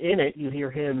 And in it, you hear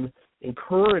him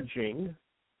encouraging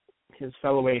his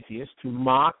fellow atheists to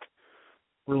mock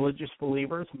religious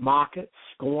believers, mock it,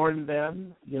 scorn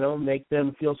them, make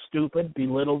them feel stupid,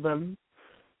 belittle them.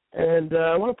 And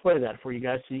I want to play that for you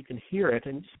guys so you can hear it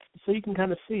and so you can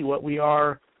kind of see what we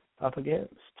are up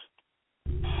against.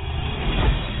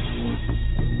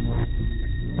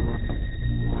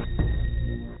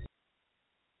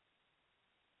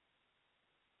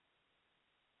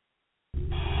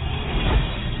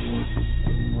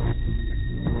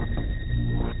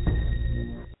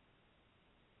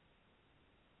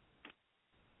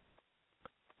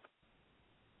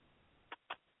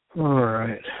 All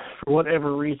right. For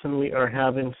whatever reason, we are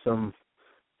having some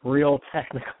real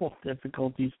technical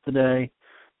difficulties today.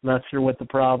 Not sure what the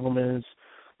problem is.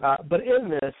 But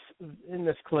in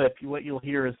this clip, what you'll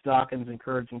hear is Dawkins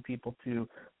encouraging people to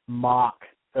mock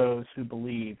those who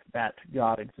believe that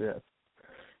God exists.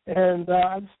 And,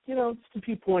 just a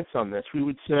few points on this. We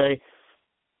would say,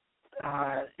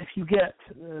 if you get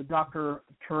Dr.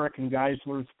 Turek and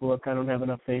Geisler's book, I Don't Have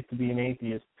Enough Faith to Be an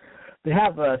Atheist, they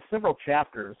have several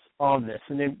chapters on this,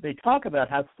 and they talk about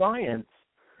how science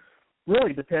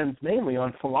really depends mainly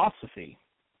on philosophy.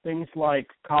 Things like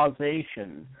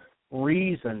causation,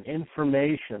 reason,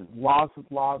 information, laws of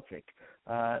logic,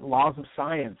 laws of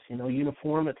science,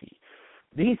 uniformity.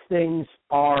 These things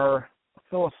are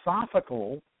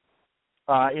philosophical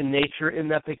in nature in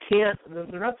that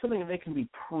they're not something that they can be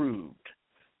proved,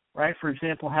 right? For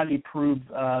example, how do you prove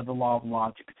the law of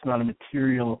logic? It's not a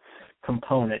material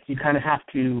component. You kind of have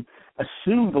to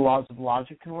assume the laws of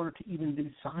logic in order to even do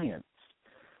science.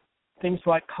 Things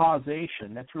like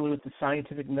causation, that's really what the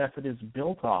scientific method is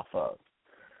built off of.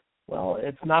 Well,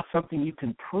 it's not something you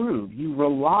can prove. You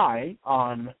rely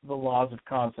on the laws of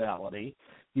causality.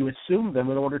 You assume them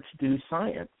in order to do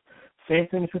science. Same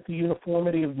things with the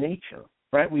uniformity of nature,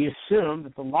 right? We assume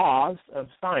that the laws of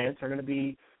science are going to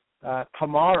be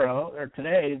tomorrow or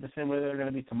today the same way they're going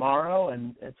to be tomorrow,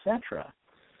 and et cetera.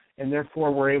 And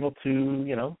therefore we're able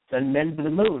to, send men to the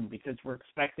moon because we're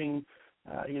expecting,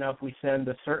 if we send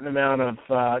a certain amount of,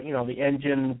 the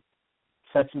engine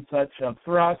such and such of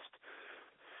thrust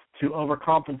to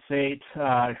overcompensate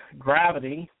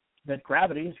gravity, that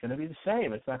gravity is going to be the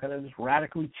same. It's not going to just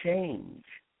radically change.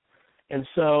 And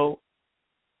so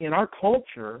in our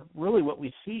culture, really what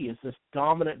we see is this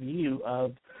dominant view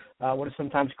of what is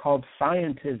sometimes called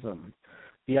scientism,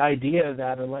 the idea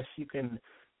that unless you can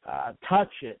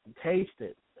touch it, taste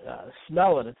it,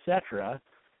 smell it, etc.,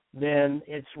 then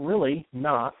it's really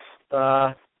not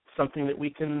something that we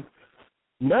can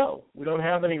know. We don't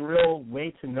have any real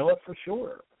way to know it for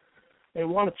sure. And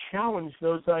we want to challenge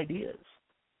those ideas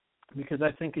because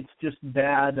I think it's just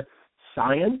bad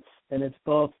science and it's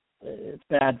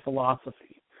bad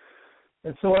philosophy.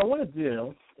 And so what I want to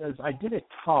do is I did a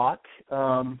talk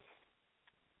a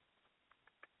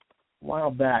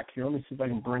while back here. Let me see if I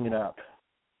can bring it up.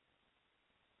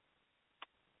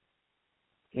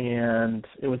 And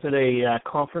it was at a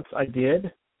conference I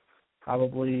did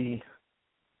probably,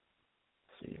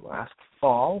 last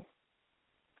fall.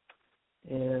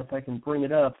 And if I can bring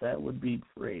it up, that would be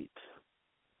great.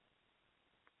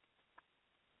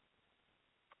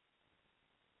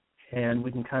 and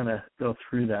we can kind of go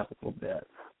through that a little bit.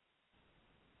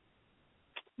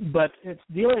 But it's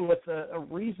dealing with a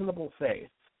reasonable faith,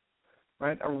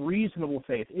 right? A reasonable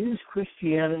faith. Is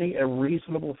Christianity a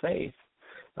reasonable faith?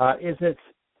 Is it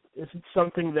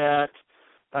something that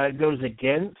goes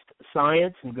against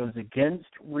science and goes against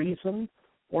reason,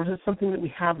 or is it something that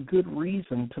we have good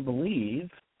reason to believe?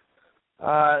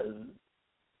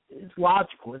 It's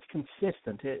logical. It's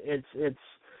consistent.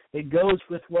 It goes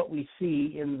with what we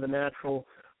see in the natural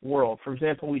world. For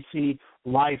example, we see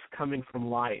life coming from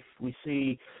life. We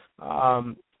see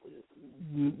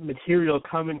material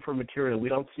coming from material. We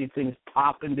don't see things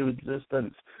pop into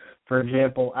existence, for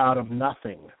example, out of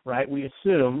nothing, right? We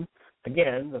assume,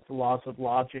 again, that the laws of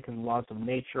logic and the laws of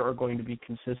nature are going to be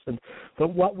consistent.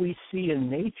 But what we see in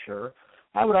nature,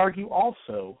 I would argue,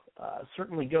 also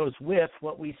certainly goes with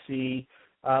what we see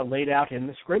laid out in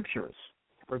the Scriptures.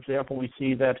 For example, we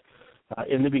see that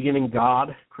in the beginning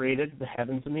God created the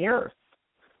heavens and the earth.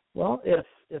 Well, if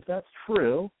that's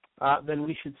true, then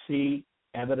we should see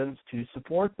evidence to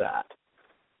support that.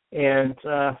 And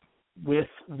with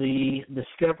the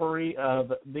discovery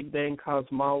of Big Bang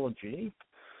cosmology,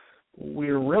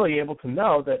 we're really able to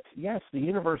know that, yes, the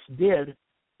universe did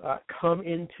come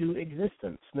into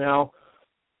existence. Now,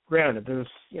 granted, there's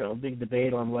a big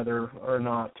debate on whether or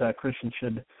not Christians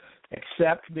should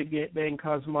accept Big Bang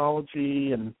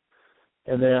cosmology, and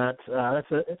that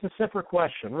it's a separate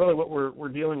question. Really, what we're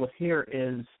dealing with here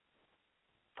is,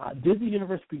 did the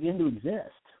universe begin to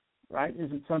exist? Right?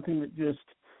 Is it something that just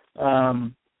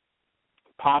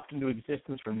popped into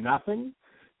existence from nothing?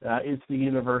 Is the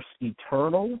universe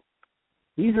eternal?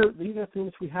 These are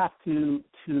things we have to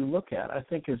look at. I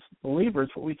think as believers,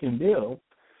 what we can do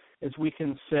is we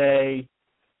can say,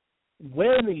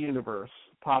 when the universe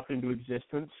popped into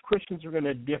existence, Christians are going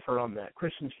to differ on that.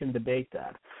 Christians can debate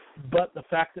that. But the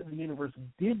fact that the universe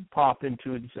did pop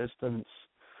into existence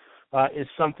is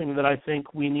something that I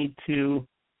think we need to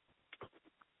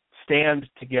stand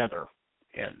together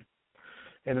in.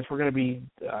 And as we're going to be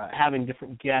having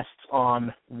different guests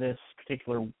on this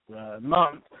particular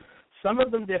month, some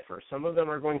of them differ. Some of them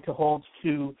are going to hold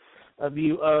to a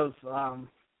view of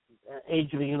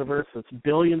age of the universe that's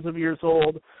billions of years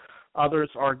old. Others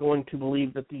are going to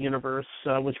believe that the universe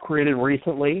was created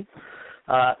recently,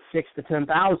 6,000 to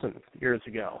 10,000 years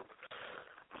ago.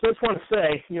 So I just want to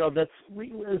say,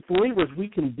 as believers, we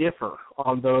can differ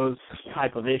on those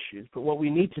type of issues. But what we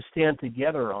need to stand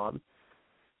together on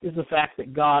is the fact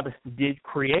that God did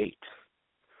create.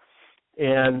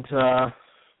 And,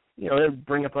 it'll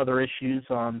bring up other issues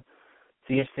on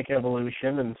theistic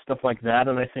evolution and stuff like that.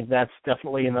 And I think that's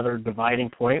definitely another dividing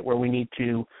point where we need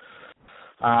to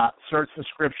search the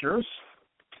Scriptures,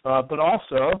 but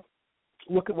also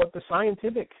look at what the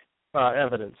scientific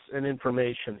evidence and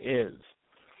information is.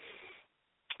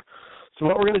 So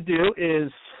what we're going to do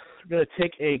is we're going to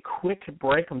take a quick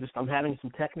break. I'm having some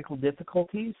technical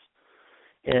difficulties,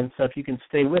 and so if you can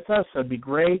stay with us, that'd be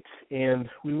great, and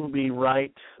we will be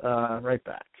right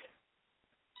back.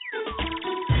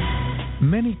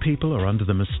 Many people are under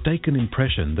the mistaken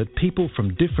impression that people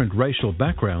from different racial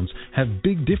backgrounds have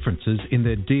big differences in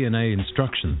their DNA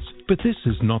instructions. But this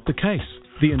is not the case.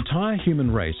 The entire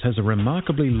human race has a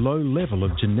remarkably low level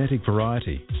of genetic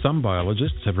variety. Some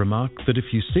biologists have remarked that if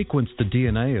you sequence the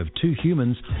DNA of two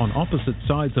humans on opposite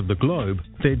sides of the globe,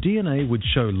 their DNA would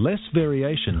show less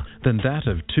variation than that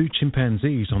of two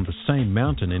chimpanzees on the same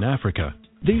mountain in Africa.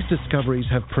 These discoveries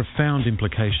have profound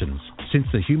implications. Since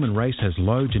the human race has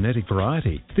low genetic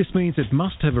variety, this means it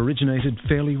must have originated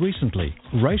fairly recently.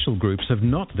 Racial groups have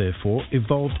not, therefore,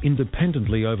 evolved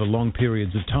independently over long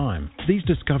periods of time. These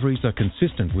discoveries are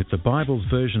consistent with the Bible's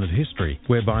version of history,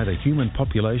 whereby the human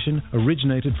population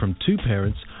originated from two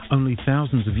parents only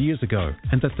thousands of years ago,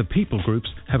 and that the people groups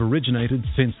have originated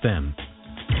since then.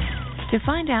 To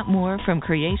find out more from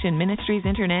Creation Ministries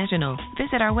International,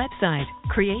 visit our website,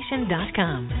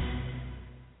 creation.com.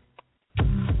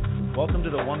 Welcome to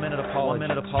the 1 Minute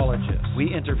Apologist.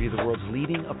 We interview the world's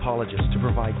leading apologists to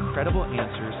provide credible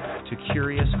answers to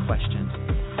curious questions.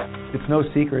 It's no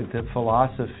secret that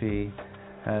philosophy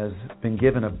has been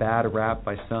given a bad rap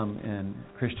by some in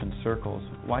Christian circles.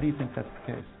 Why do you think that's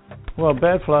the case? Well,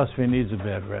 bad philosophy needs a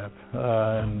bad rap,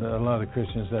 and a lot of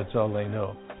Christians, that's all they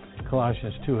know.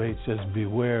 Colossians 2:8 says,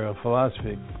 beware of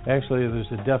philosophy. Actually,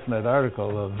 there's a definite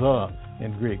article of the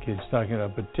in Greek. It's talking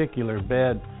about a particular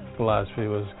bad philosophy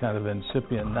was kind of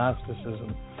incipient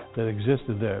Gnosticism that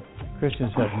existed there.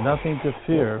 Christians have nothing to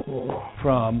fear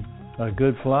from a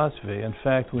good philosophy. In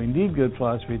fact, we need good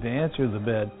philosophy to answer the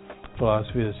bad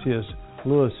philosophy, as C.S.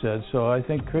 Lewis said. So I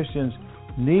think Christians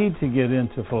need to get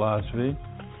into philosophy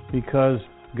because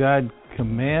God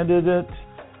commanded it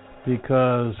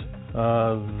because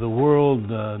the world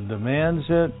demands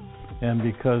it, and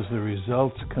because the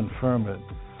results confirm it.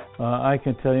 I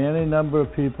can tell you any number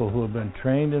of people who have been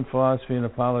trained in philosophy and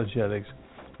apologetics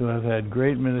who have had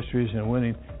great ministries and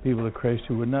winning people to Christ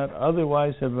who would not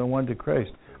otherwise have been won to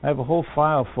Christ. I have a whole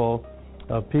file full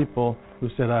of people who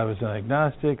said, I was an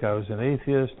agnostic, I was an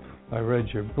atheist, I read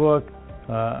your book,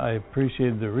 I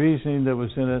appreciated the reasoning that was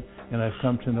in it, and I've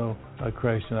come to know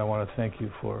Christ, and I want to thank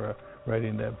you for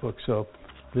writing that book. So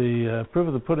the proof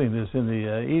of the pudding is in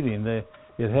the eating.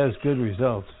 It has good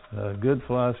results. Good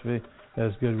philosophy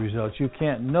has good results. You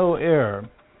can't know error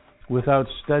without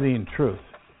studying truth,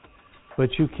 but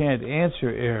you can't answer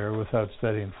error without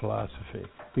studying philosophy,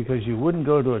 because you wouldn't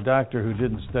go to a doctor who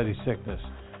didn't study sickness.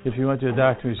 If you went to a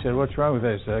doctor who said, what's wrong with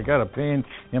that? He said, I got a pain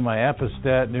in my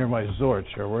apostat near my zorch,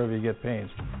 or wherever you get pains.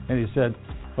 And he said,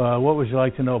 what would you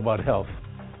like to know about health?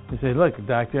 He said, look,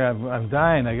 doctor, I'm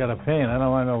dying. I got a pain. I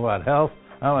don't want to know about health.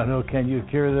 I want to know, can you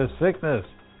cure this sickness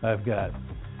I've got?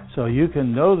 So you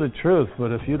can know the truth,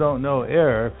 but if you don't know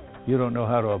error, you don't know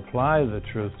how to apply the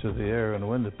truth to the error and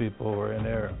win the people who are in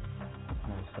error.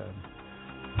 Well said.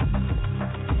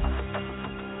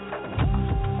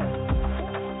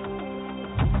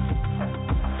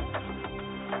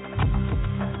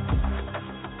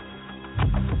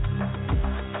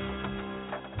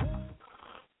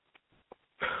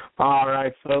 All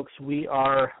right, folks, we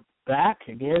are back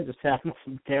again, just having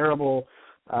some terrible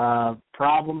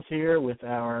problems here with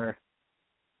our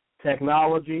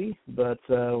technology, but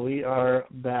we are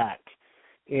back.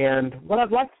 And what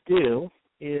I'd like to do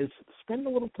is spend a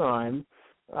little time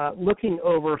looking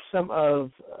over some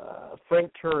of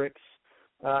Frank Turek's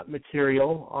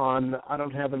material on I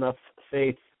Don't Have Enough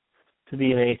Faith to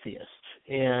Be an Atheist.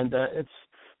 And it's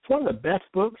one of the best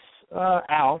books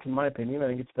out, in my opinion. I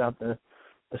think it's about the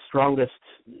strongest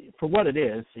for what it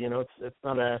is. You know,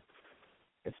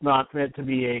 it's not meant to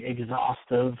be an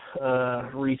exhaustive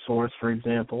resource, for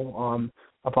example, on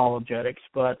apologetics,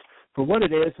 but for what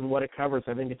it is and what it covers,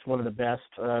 I think it's one of the best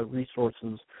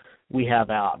resources we have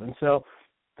out. And so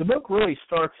the book really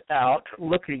starts out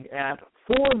looking at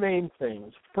four main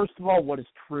things. First of all, what is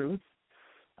truth?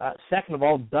 Second of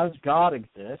all, does God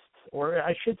exist? Or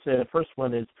I should say the first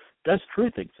one is, does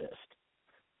truth exist?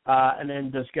 And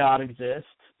then, does God exist?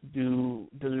 Do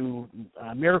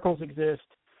miracles exist?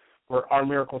 Or are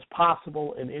miracles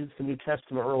possible? And is the New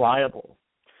Testament reliable?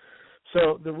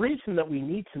 So the reason that we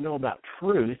need to know about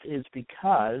truth is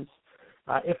because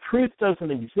if truth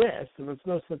doesn't exist, and there's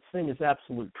no such thing as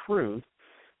absolute truth,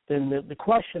 then the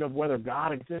question of whether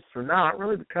God exists or not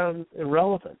really becomes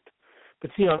irrelevant.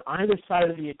 But see, on either side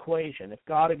of the equation, if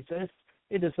God exists,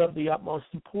 it is of the utmost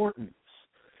importance.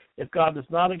 If God does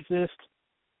not exist,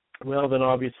 well, then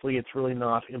obviously it's really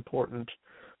not important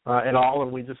at all,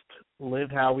 and we just live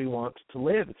how we want to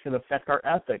live. It's going to affect our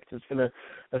ethics. It's going to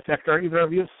affect even our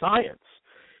view of science.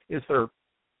 Is there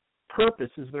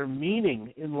purpose? Is there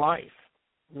meaning in life?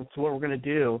 And so what we're going to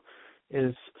do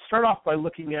is start off by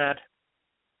looking at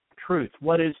truth.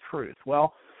 What is truth?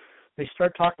 Well, they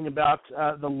start talking about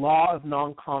the law of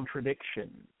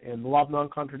non-contradiction. And the law of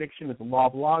non-contradiction is the law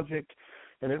of logic,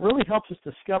 and it really helps us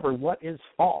discover what is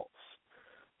false.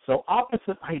 So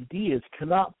opposite ideas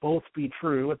cannot both be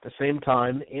true at the same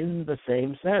time in the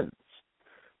same sense.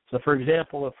 So, for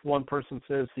example, if one person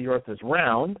says the earth is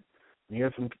round, and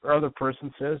the other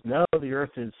person says, no, the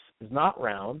earth is not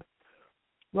round,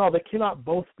 well, they cannot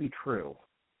both be true,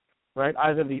 right?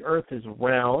 Either the earth is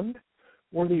round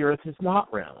or the earth is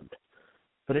not round.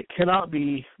 But it cannot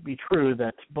be true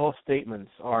that both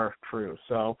statements are true.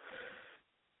 So,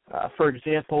 for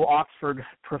example, Oxford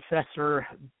professor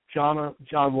John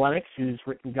Lennox, who's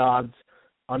written God's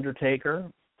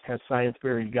Undertaker, has science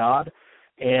buried God,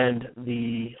 and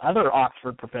the other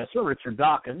Oxford professor, Richard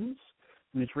Dawkins,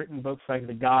 who's written books like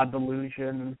The God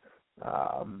Delusion,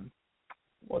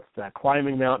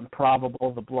 Climbing Mount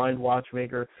Improbable, The Blind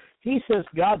Watchmaker, he says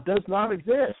God does not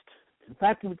exist. In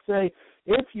fact, he would say,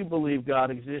 if you believe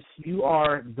God exists, you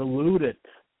are deluded.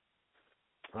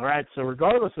 All right, so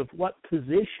regardless of what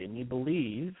position you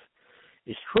believe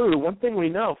is true, one thing we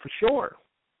know for sure,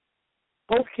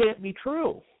 both can't be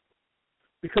true,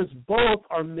 because both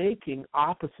are making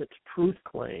opposite truth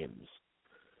claims.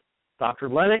 Dr.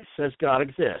 Lennox says God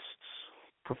exists.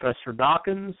 Professor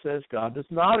Dawkins says God does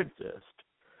not exist.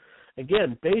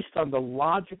 Again, based on the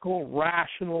logical,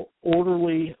 rational,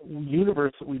 orderly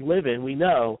universe that we live in, we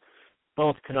know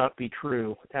both cannot be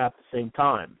true at the same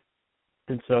time.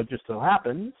 And so it just so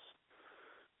happens,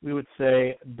 we would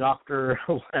say Dr.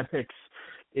 Lennox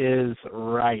is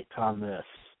right on this.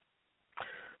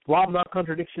 The law of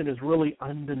non-contradiction is really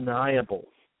undeniable,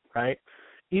 right?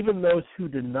 Even those who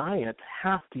deny it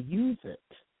have to use it.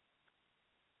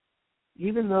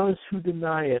 Even those who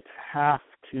deny it have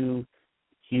to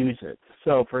use it.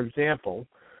 So, for example,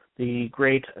 the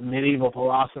great medieval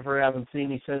philosopher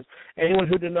Avancini says, anyone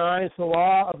who denies the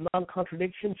law of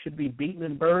non-contradiction should be beaten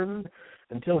and burned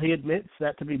until he admits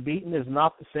that to be beaten is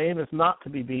not the same as not to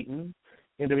be beaten,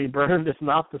 and to be burned is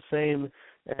not the same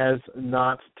as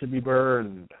not to be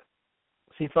burned.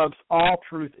 See, folks, all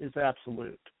truth is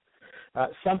absolute.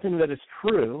 Something that is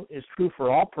true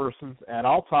for all persons at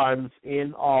all times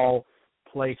in all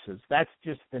places. That's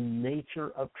just the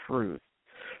nature of truth.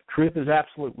 Truth is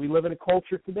absolute. We live in a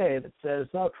culture today that says,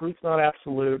 oh, truth's not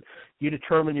absolute. You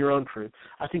determine your own truth.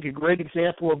 I think a great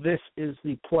example of this is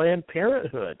the Planned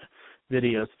Parenthood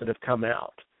videos that have come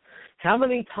out. How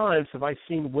many times have I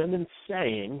seen women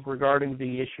saying regarding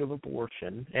the issue of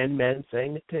abortion, and men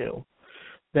saying it too,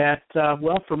 that,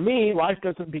 well, for me, life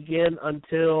doesn't begin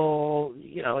until,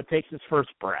 it takes its first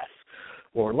breath.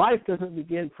 Or life doesn't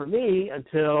begin for me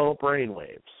until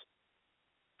brainwaves.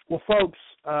 Well, folks,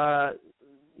 the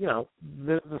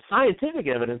scientific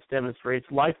evidence demonstrates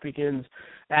life begins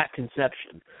at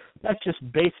conception. That's just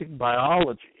basic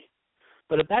biology.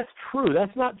 But if that's true,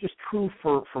 that's not just true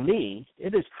for me.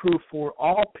 It is true for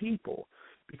all people,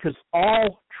 because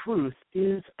all truth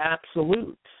is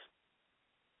absolute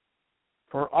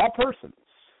for all persons,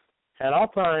 at all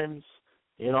times,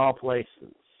 in all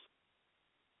places.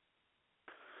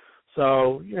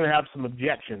 So you're going to have some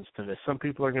objections to this. Some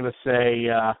people are going to say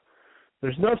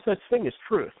there's no such thing as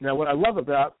truth. Now, what I love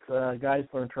about Guys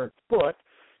Learn Chart's book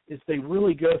is they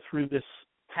really go through this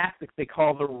tactic they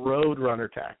call the Roadrunner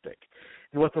tactic.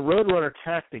 And what the Roadrunner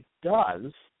tactic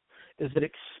does is it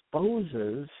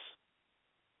exposes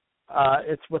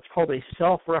it's what's called a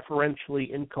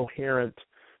self-referentially incoherent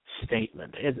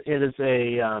statement. It is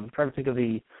a I'm trying to think of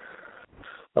the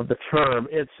term.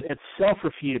 It's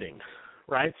self-refuting,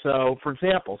 right? So, for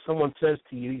example, someone says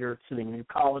to you, you're sitting in your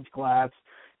college class,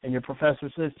 and your professor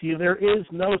says to you, there is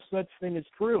no such thing as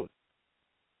truth.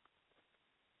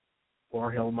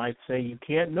 Or he might say you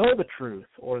can't know the truth,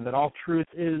 or that all truth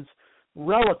is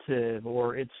relative,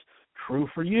 or it's true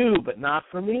for you but not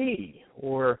for me,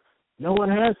 or no one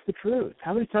has the truth.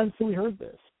 How many times have we heard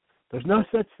this? There's no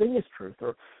such thing as truth,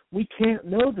 or we can't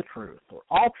know the truth, or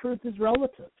all truth is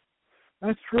relative.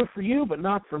 That's true for you but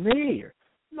not for me, or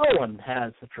no one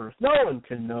has the truth. No one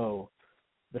can know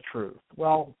the truth.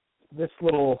 Well, this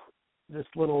little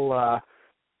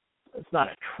it's not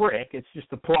a trick, it's just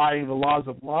applying the laws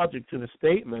of logic to the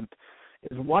statement,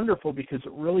 is wonderful because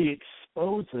it really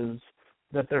exposes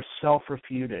that they're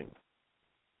self-refuting.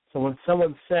 So when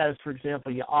someone says, for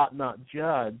example, you ought not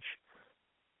judge,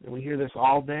 and we hear this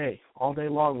all day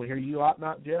long, we hear you ought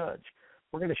not judge.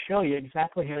 We're going to show you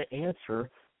exactly how to answer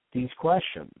these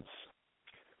questions.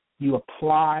 You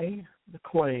apply the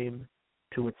claim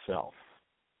to itself.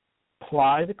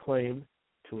 Apply the claim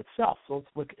to itself. So let's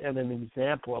look at an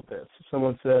example of this.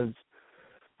 Someone says,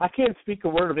 I can't speak a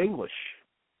word of English.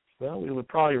 Well, we would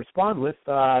probably respond with,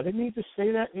 didn't you just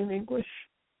say that in English?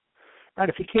 Right,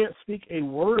 if you can't speak a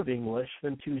word of English,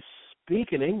 then to speak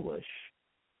in English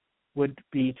would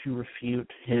be to refute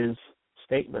his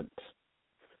statement.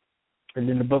 And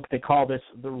in the book they call this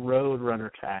the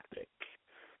Roadrunner tactic,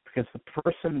 because the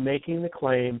person making the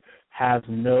claim has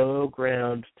no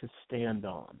ground to stand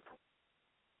on.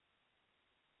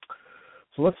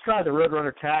 So let's try the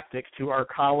Roadrunner tactic to our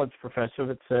college professor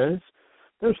that says,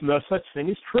 there's no such thing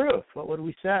as truth. What would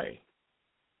we say?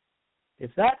 Is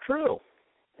that true?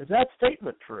 Is that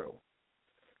statement true?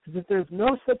 Because if there's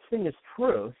no such thing as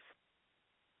truth,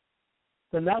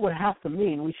 then that would have to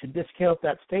mean we should discount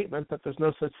that statement that there's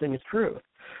no such thing as truth.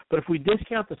 But if we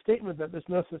discount the statement that there's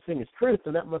no such thing as truth,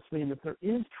 then that must mean that there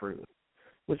is truth,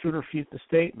 which would refute the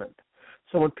statement.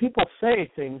 So when people say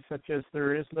things such as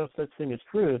there is no such thing as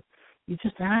truth, you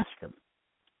just ask them,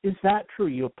 is that true?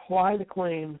 You apply the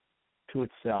claim to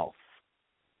itself.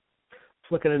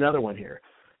 Let's look at another one here.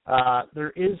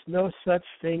 There is no such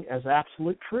thing as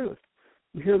absolute truth.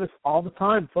 We hear this all the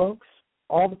time, folks,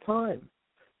 all the time.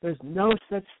 There's no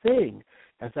such thing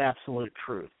as absolute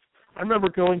truth. I remember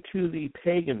going to the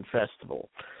Pagan Festival.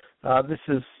 This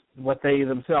is what they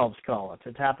themselves call it.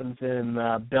 It happens in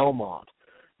Belmont,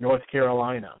 North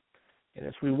Carolina. And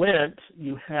as we went,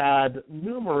 you had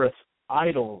numerous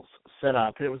idols set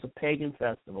up. It was a pagan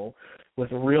festival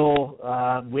with real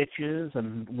witches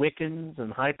and Wiccans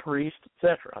and high priests,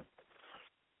 etc.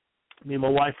 Me and my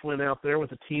wife went out there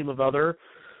with a team of other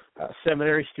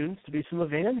seminary students to do some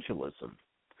evangelism.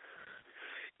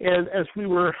 And as we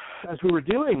were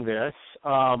doing this,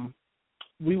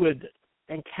 we would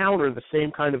encounter the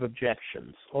same kind of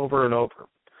objections over and over.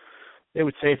 They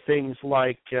would say things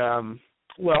like,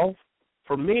 well,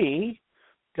 for me,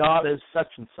 God is such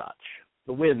and such,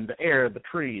 the wind, the air, the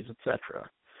trees, etc.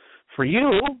 For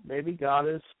you, maybe God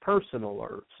is personal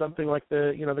or something like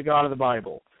the God of the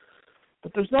Bible.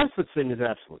 But there's no such thing as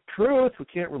absolute truth. We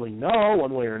can't really know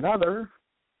one way or another.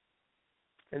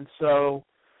 And so,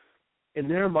 in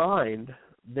their mind,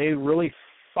 they really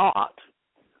thought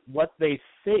what they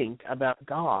think about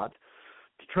God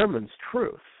determines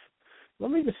truth.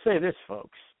 Let me just say this,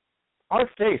 folks. Our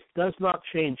faith does not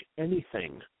change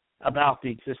anything about the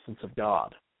existence of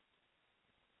God.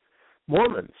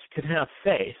 Mormons can have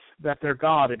faith that their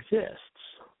God exists,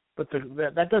 but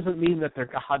that doesn't mean that their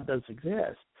God does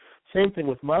exist. Same thing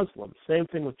with Muslims. Same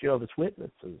thing with Jehovah's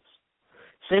Witnesses.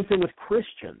 Same thing with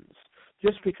Christians.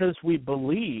 Just because we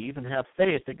believe and have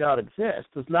faith that God exists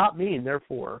does not mean,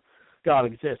 therefore, God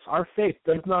exists. Our faith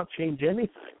does not change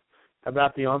anything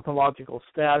about the ontological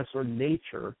status or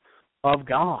nature of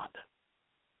God.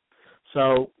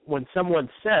 So when someone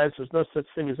says there's no such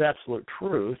thing as absolute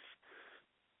truth,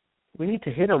 we need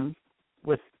to hit them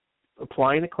with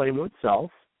applying a claim to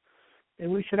itself,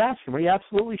 and we should ask them, are you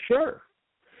absolutely sure?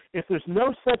 If there's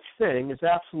no such thing as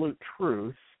absolute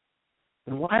truth,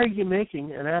 then why are you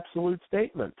making an absolute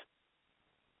statement?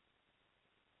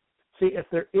 See, if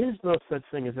there is no such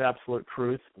thing as absolute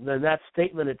truth, then that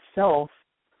statement itself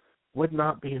would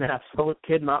not be an absolute,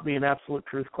 could not be an absolute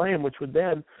truth claim, which would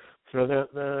then throw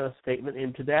the statement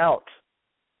into doubt.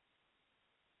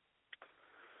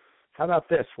 How about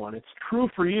this one? It's true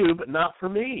for you, but not for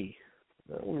me.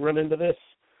 We run into this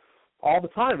all the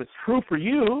time. It's true for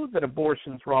you that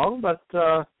abortion's wrong, but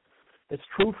it's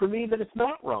true for me that it's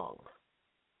not wrong.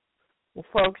 Well,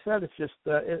 folks, that is just,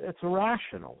 it's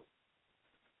irrational.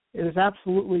 It is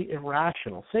absolutely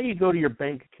irrational. Say you go to your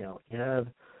bank account. You have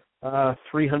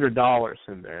 $300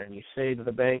 in there, and you say to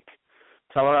the bank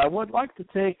teller, I would like to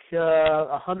take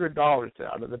 $100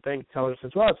 out. And the bank teller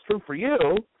says, well, it's true for you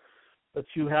that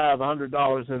you have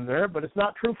 $100 in there, but it's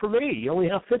not true for me. You only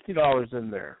have $50 in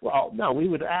there. Well, no, we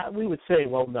would say,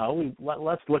 well, no,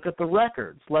 let's look at the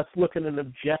records. Let's look at an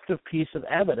objective piece of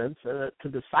evidence to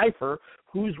decipher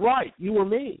who's right, you or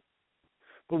me.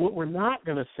 But what we're not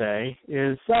going to say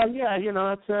is,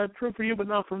 that's true for you, but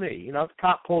not for me. If the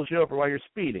cop pulls you over while you're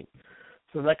speeding,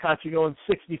 so that caught you going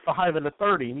 65 and a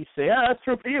 30, and you say, that's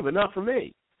true for you, but not for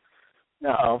me.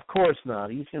 No, of course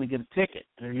not. He's going to get a ticket,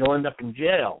 and you'll end up in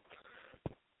jail.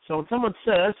 So when someone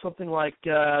says something like,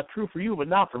 true for you, but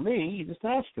not for me, you just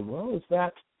ask them, well, is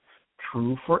that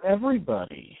true for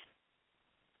everybody?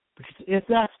 Because if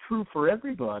that's true for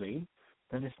everybody,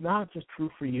 then it's not just true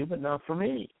for you, but not for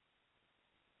me.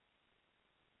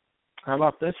 How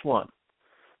about this one?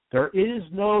 There is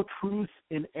no truth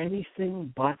in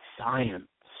anything but science.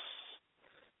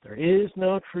 There is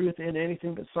no truth in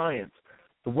anything but science.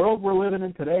 The world we're living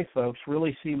in today, folks,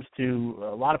 really seems to,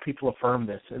 a lot of people affirm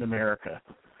this in America,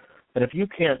 that if you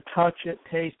can't touch it,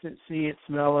 taste it, see it,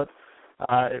 smell it,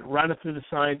 run it through the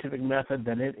scientific method,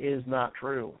 then it is not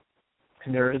true.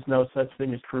 And there is no such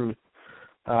thing as truth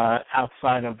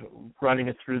outside of running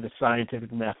it through the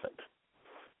scientific method.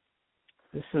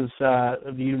 This is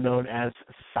a view known as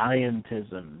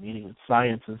scientism, meaning that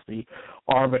science is the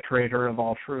arbitrator of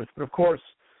all truth. But of course,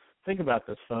 think about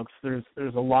this, folks. There's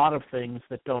a lot of things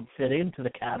that don't fit into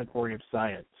the category of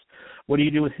science. What do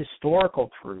you do with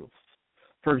historical truths?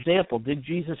 For example, did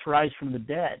Jesus rise from the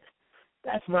dead?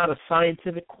 That's not a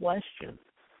scientific question.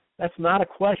 That's not a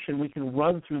question we can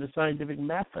run through the scientific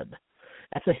method.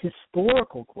 That's a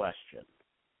historical question.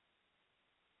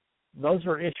 Those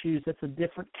are issues that's a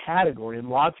different category. In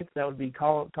logic, that would be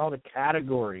called a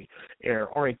category error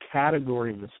or a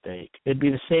category mistake. It'd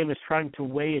be the same as trying to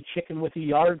weigh a chicken with a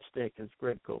yardstick, as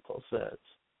Greg Coco says.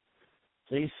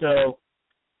 See, so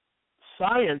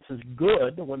science is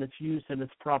good when it's used in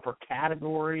its proper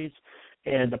categories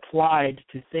and applied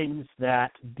to things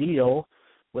that deal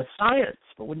with science.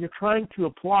 But when you're trying to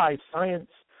apply science,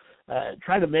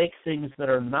 try to make things that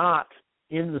are not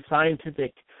in the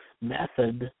scientific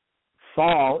method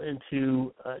fall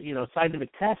into, scientific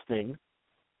testing,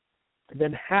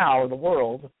 then how in the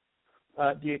world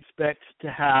do you expect to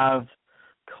have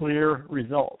clear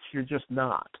results? You're just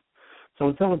not. So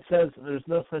when someone says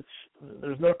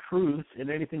there's no truth in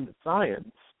anything but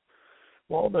science,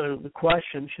 well, the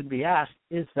question should be asked,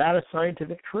 is that a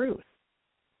scientific truth?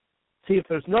 See, if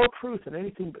there's no truth in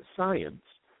anything but science,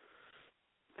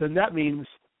 then that means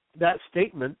that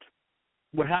statement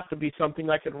would have to be something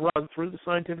that could run through the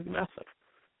scientific method.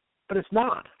 But it's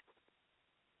not.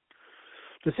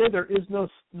 To say there is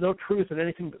no truth in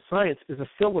anything but science is a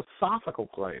philosophical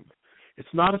claim.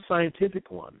 It's not a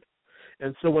scientific one.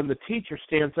 And so when the teacher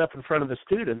stands up in front of the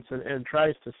students and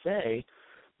tries to say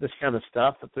this kind of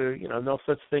stuff, that there, no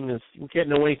such thing as, you can't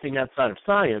know anything outside of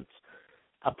science,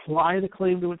 apply the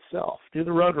claim to itself. Do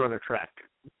the Roadrunner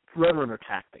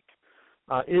tactic.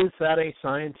 Is that a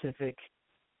scientific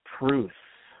truth?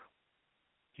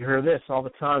 You hear this all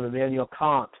the time. Immanuel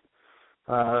Kant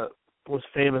was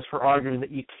famous for arguing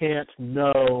that you can't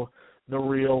know the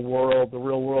real world. The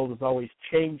real world is always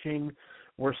changing.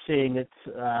 We're seeing it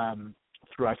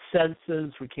through our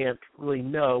senses. We can't really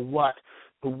know what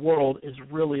the world is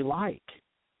really like.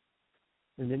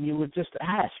 And then you would just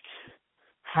ask,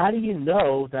 how do you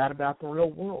know that about the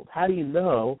real world? How do you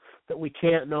know that we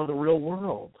can't know the real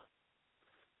world?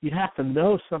 You'd have to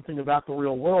know something about the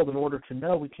real world in order to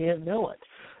know we can't know it.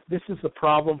 This is the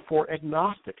problem for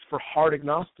agnostics, for hard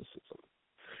agnosticism.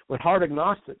 When hard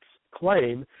agnostics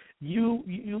claim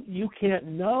you can't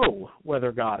know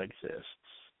whether God exists.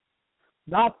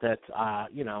 Not that,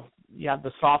 you have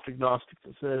the soft agnostic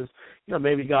that says,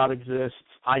 maybe God exists,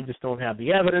 I just don't have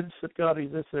the evidence that God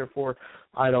exists, therefore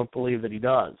I don't believe that he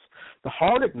does. The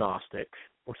hard agnostic,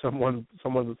 or someone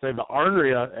would say the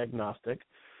ornery agnostic,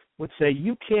 would say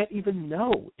you can't even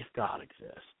know if God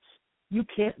exists. You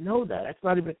can't know that. That's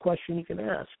not even a question you can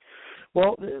ask.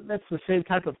 Well, that's the same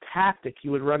type of tactic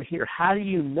you would run here. How do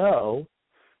you know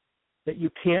that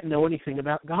you can't know anything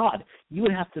about God? You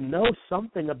would have to know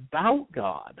something about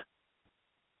God,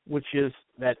 which is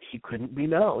that he couldn't be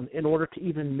known in order to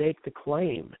even make the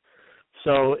claim.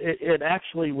 So it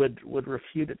actually would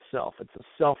refute itself. It's a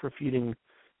self-refuting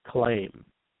claim.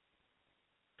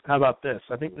 How about this?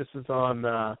 I think this is on,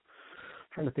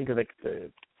 trying to think of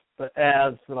the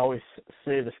ads that always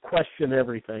say this, question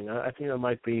everything. I think it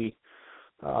might be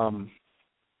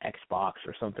Xbox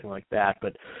or something like that.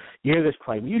 But you hear this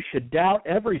claim, you should doubt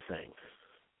everything.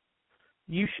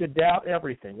 You should doubt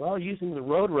everything. Well, using the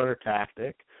Roadrunner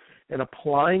tactic and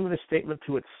applying the statement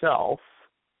to itself,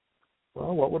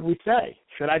 well, what would we say?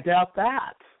 Should I doubt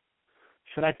that?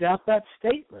 Should I doubt that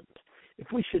statement? If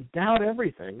we should doubt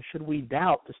everything, should we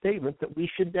doubt the statement that we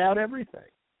should doubt everything?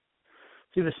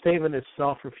 See, the statement is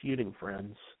self-refuting,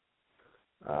 friends.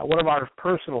 One of our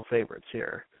personal favorites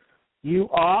here. You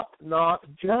ought not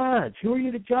judge. Who are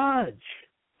you to judge?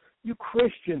 You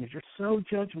Christians, you're so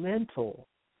judgmental.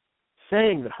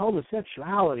 Saying that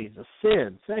homosexuality is a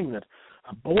sin. Saying that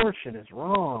abortion is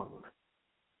wrong.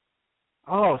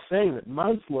 Oh, saying that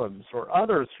Muslims or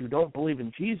others who don't believe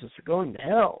in Jesus are going to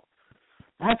hell.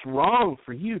 That's wrong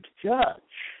for you to judge.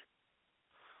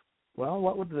 Well,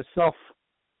 what would the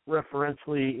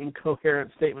self-referentially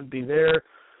incoherent statement be there?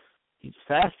 You just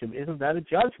ask him, isn't that a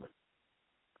judgment?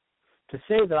 To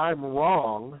say that I'm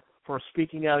wrong for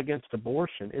speaking out against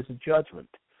abortion is a judgment.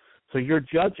 So you're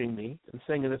judging me and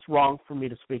saying that it's wrong for me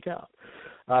to speak out.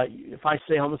 If I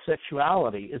say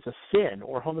homosexuality is a sin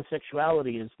or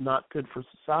homosexuality is not good for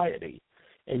society,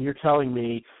 and you're telling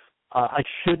me I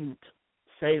shouldn't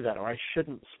say that or I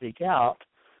shouldn't speak out,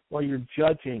 well, you're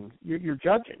judging. You're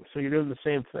judging, so you're doing the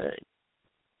same thing.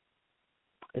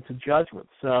 It's a judgment.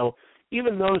 So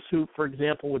even those who, for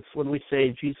example, when we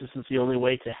say Jesus is the only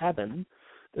way to heaven,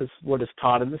 is what is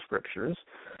taught in the Scriptures,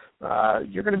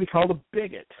 you're going to be called a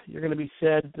bigot. You're going to be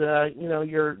said,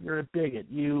 you're a bigot.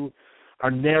 You are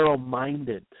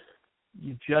narrow-minded.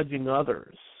 You're judging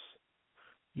others.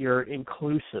 You're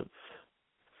inclusive.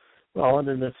 Well, and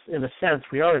in a sense,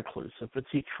 we are inclusive. But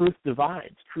see, truth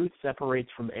divides. Truth separates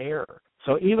from error.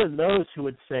 So even those who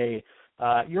would say,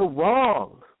 you're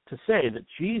wrong to say that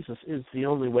Jesus is the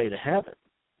only way to heaven,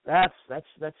 that's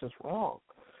just wrong.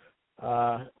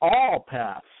 All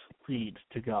paths lead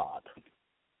to God.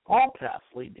 All paths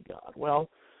lead to God. Well,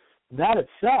 that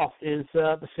itself is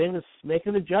the same as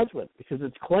making a judgment, because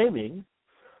it's claiming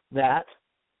that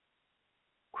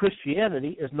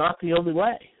Christianity is not the only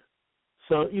way.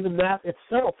 So even that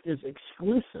itself is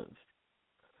exclusive.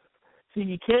 See,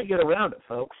 you can't get around it,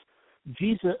 folks.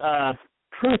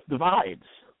 Truth divides.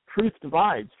 Truth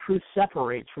divides. Truth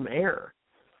separates from error.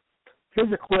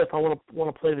 Here's a clip. I want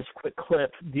to play this quick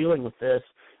clip dealing with this.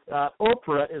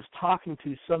 Oprah is talking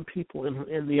to some people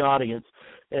in the audience,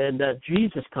 and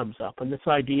Jesus comes up, and this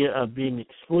idea of being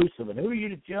exclusive and who are you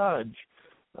to judge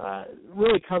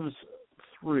really comes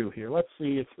through here. Let's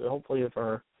see hopefully if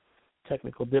our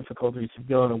technical difficulties have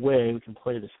gone away, we can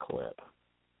play this clip.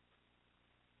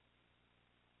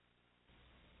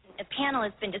 The panel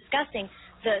has been discussing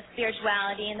the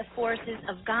spirituality and the forces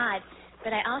of God,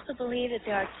 but I also believe that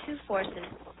there are two forces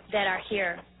that are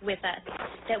here with us,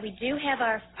 that we do have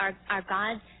our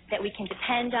God that we can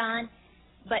depend on,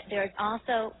 but there's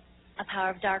also a power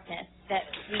of darkness that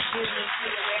we do need to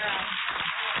be aware of.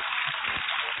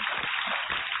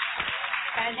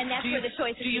 And that's where the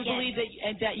choices begin. Do you believe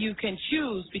that you can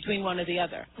choose between one or the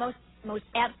other? Most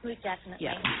absolute, definitely.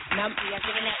 Yeah. Now,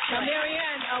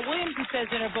 Marianne Williamson says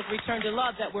in her book, Return to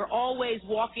Love, that we're always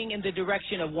walking in the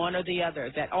direction of one or the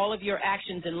other, that all of your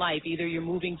actions in life, either you're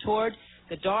moving toward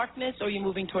the darkness or you're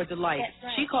moving toward the light. That's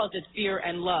right. She calls it fear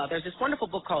and love. There's this wonderful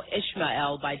book called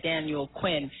Ishmael by Daniel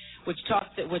Quinn, which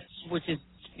is,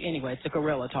 anyway, it's a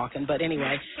gorilla talking, but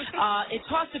anyway. It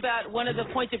talks about, one of the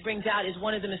points it brings out is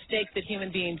one of the mistakes that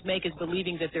human beings make is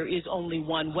believing that there is only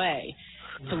one way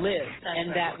to live, and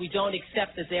that we don't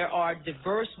accept that there are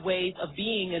diverse ways of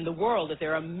being in the world, that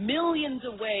there are millions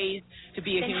of ways to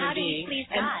be a human being,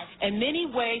 and many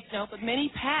ways, but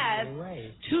many paths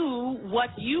to what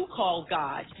you call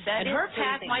God. And her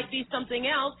path might be something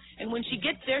else, and when she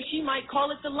gets there, she might call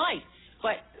it the light.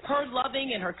 But her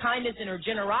loving and her kindness and her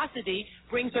generosity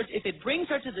if it brings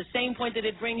her to the same point that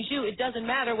it brings you, it doesn't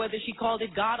matter whether she called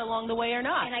it God along the way or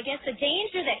not. And I guess the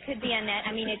danger that could be on that,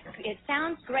 I mean, it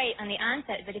sounds great on the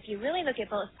onset, but if you really look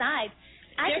at both sides,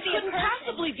 there couldn't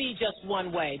possibly be just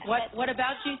one way. What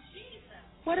about Jesus?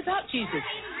 What about Jesus?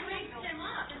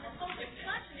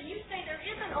 You say there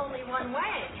isn't only one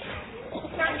way.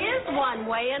 There is one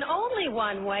way and only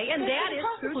one way, and that is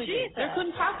through Jesus. There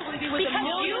couldn't possibly be with because a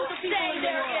million you of people say in the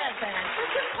there world. isn't.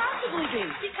 There couldn't possibly be.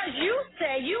 Because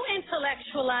you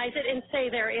intellectualize it and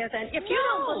say there isn't. If you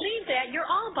don't believe that, you're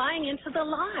all buying into the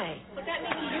lie. But that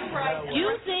means you're right. You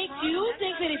think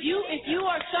that if you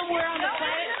are somewhere on the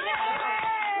planet,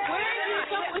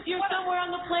 if you're somewhere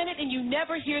on the planet and you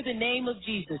never hear the name of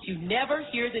Jesus, you never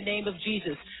hear the name of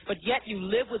Jesus, but yet you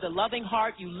live with a loving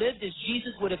heart, you lived as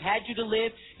Jesus would have had you to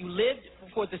live, you lived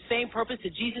for the same purpose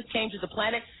that Jesus came to the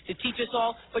planet to teach us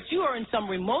all, but you are in some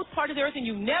remote part of the earth and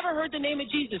you never heard the name of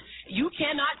Jesus. You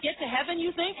cannot get to heaven,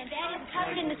 you think? And that is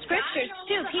covered in the scriptures,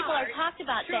 too. People are talked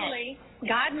about Truly, that.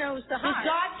 God knows the heart. Does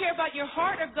God care about your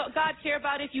heart, or does God care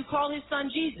about if you call his son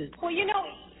Jesus? Well,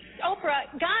 Oprah,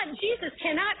 Jesus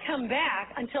cannot come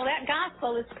back until that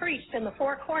gospel is preached in the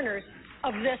four corners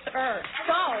of this earth.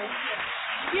 So,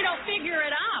 figure it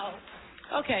out.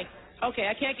 Okay,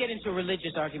 I can't get into a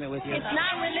religious argument with you. It's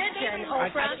not religion,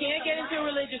 Oprah. I can't get into a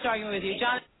religious argument with you,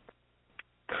 John.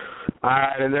 All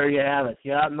right, and there you have it.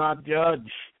 You ought not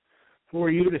judge for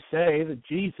you to say that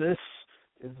Jesus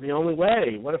is the only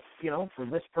way. What if, for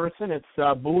this person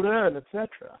it's Buddha and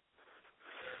etc.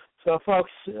 So, folks,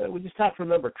 we just have to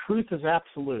remember, truth is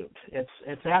absolute.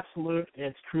 It's absolute.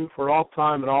 It's true for all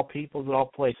time and all peoples and all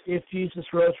places. If Jesus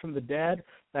rose from the dead,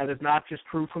 that is not just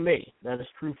true for me. That is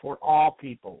true for all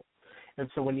people. And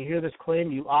so when you hear this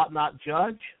claim, you ought not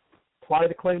judge, apply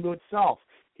the claim to itself.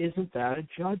 Isn't that a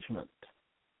judgment?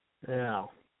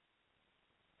 Now,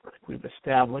 we've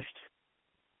established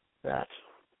that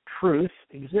truth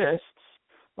exists.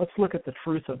 Let's look at the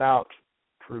truth about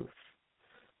truth.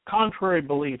 Contrary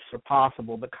beliefs are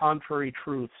possible, but contrary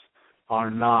truths are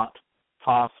not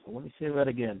possible. Let me say that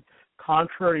again.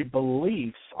 Contrary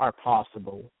beliefs are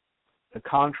possible, but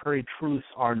contrary truths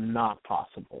are not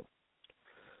possible.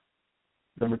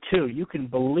 Number two, you can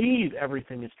believe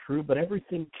everything is true, but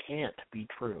everything can't be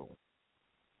true.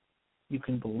 You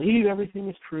can believe everything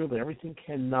is true, but everything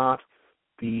cannot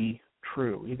be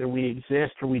true. Either we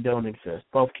exist or we don't exist.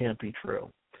 Both can't be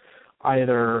true.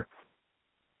 Either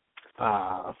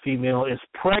a female is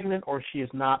pregnant or she is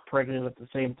not pregnant at the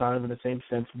same time in the same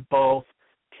sense. Both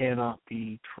cannot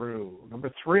be true. Number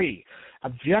three,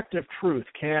 objective truth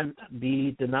can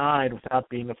be denied without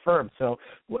being affirmed. So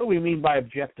what do we mean by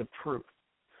objective truth?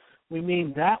 We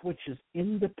mean that which is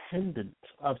independent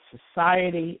of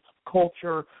society, of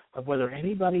culture, of whether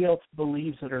anybody else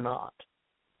believes it or not.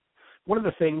 One of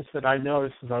the things that I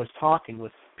noticed as I was talking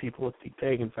with people at the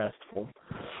Pagan Festival,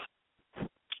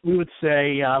 we would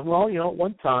say, at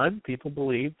one time people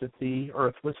believed that the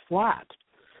earth was flat.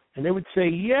 And they would say,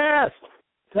 yes,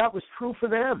 that was true for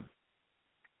them.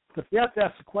 But we have to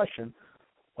ask the question,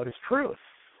 what is truth?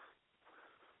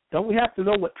 Don't we have to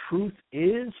know what truth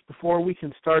is before we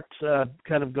can start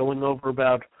kind of going over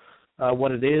about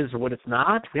what it is or what it's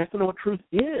not? We have to know what truth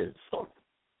is.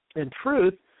 And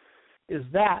truth is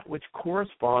that which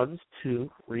corresponds to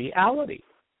reality.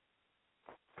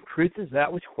 Truth is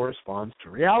that which corresponds to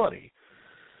reality.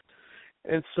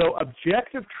 And so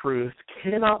objective truth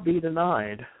cannot be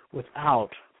denied without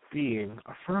being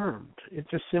affirmed. It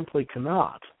just simply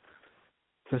cannot.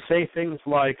 To say things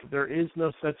like there is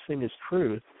no such thing as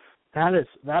truth, that is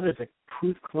a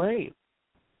truth claim.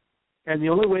 And the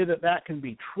only way that can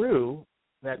be true,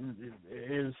 that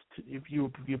is if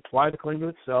you apply the claim to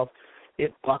itself,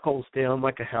 it buckles down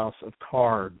like a house of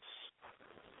cards.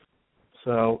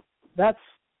 So that's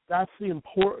the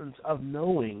importance of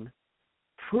knowing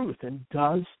truth. And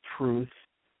does truth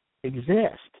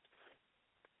exist?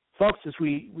 Folks, as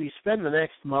we spend the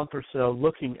next month or so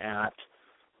looking at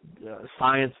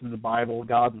science and the Bible,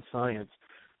 God and science,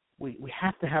 we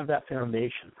have to have that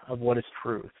foundation of what is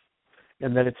truth,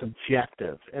 and that it's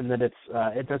objective, and that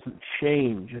it doesn't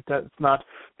change. It's not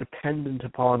dependent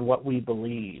upon what we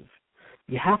believe.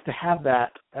 You have to have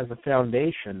that as a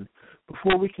foundation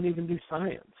before we can even do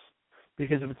science.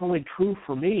 Because if it's only true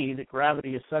for me that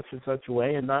gravity is such and such a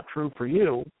way and not true for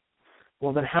you,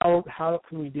 well, then how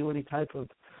can we do any type of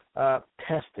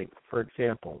testing, for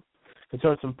example? And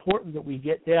so it's important that we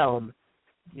get down,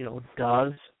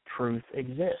 does truth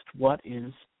exist? What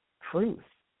is truth?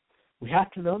 We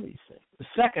have to know these things. The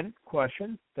second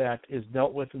question that is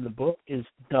dealt with in the book is,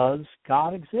 does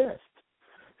God exist?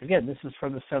 Again, this is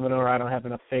from the seminar, I Don't Have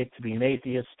Enough Faith to Be an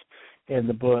Atheist, in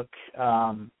the book.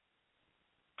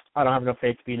 I Don't Have Enough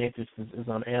Faith to Be an Atheist is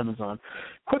on Amazon.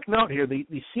 Quick note here, the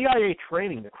CIA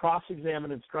training, the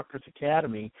Cross-Examine Instructors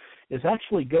Academy, is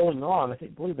actually going on, I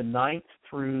believe the 9th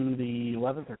through the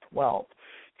 11th or 12th,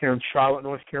 here in Charlotte,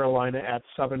 North Carolina at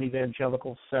Southern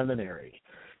Evangelical Seminary.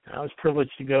 And I was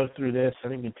privileged to go through this, I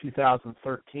think, in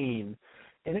 2013,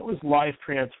 and it was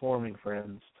life-transforming,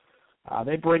 friends.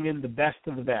 They bring in the best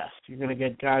of the best. You're going to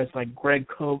get guys like Greg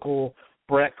Koukl,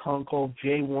 Brett Kunkle,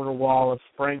 J. Warner Wallace,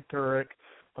 Frank Turek.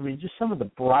 I mean, just some of the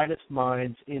brightest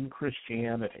minds in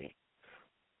Christianity.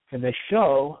 And they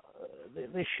show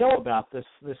about this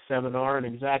seminar and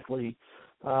exactly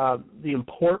the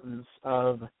importance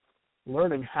of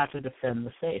learning how to defend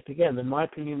the faith. Again, in my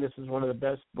opinion, this is one of the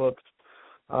best books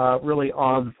really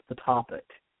on the topic.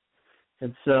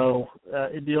 And so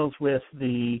it deals with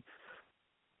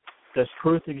does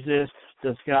truth exist?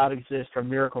 Does God exist? Are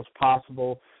miracles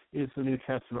possible? Is the New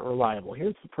Testament reliable?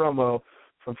 Here's the promo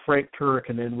from Frank Turek,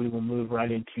 and then we will move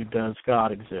right into Does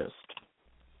God Exist?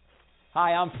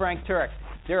 Hi, I'm Frank Turek.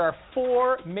 There are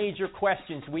 4 major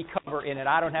questions we cover in it.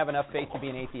 I Don't Have Enough Faith to Be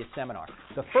an Atheist seminar.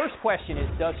 The first question is,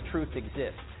 does truth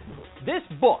exist? This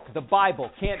book, the Bible,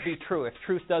 can't be true if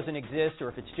truth doesn't exist, or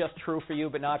if it's just true for you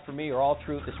but not for me, or all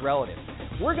truth is relative.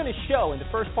 We're going to show in the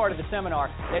first part of the seminar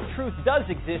that truth does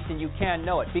exist and you can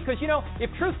know it. Because, if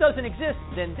truth doesn't exist,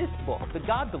 then this book, The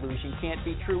God Delusion, can't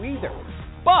be true either.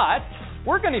 But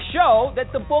we're going to show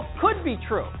that the book could be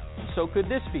true. So could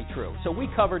this be true? So we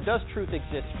cover, does truth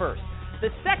exist first? The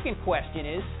second question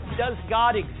is, does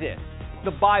God exist?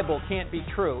 The Bible can't be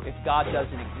true if God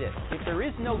doesn't exist. If there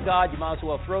is no God, you might as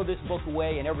well throw this book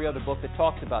away and every other book that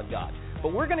talks about God.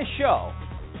 But we're going to show,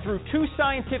 through 2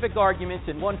 scientific arguments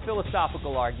and 1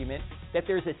 philosophical argument, that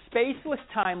there's a spaceless,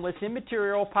 timeless,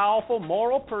 immaterial, powerful,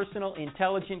 moral, personal,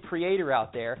 intelligent creator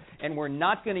out there, and we're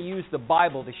not going to use the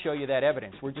Bible to show you that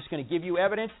evidence. We're just going to give you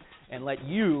evidence and let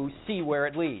you see where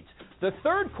it leads. The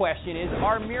third question is,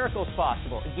 are miracles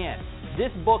possible? Again,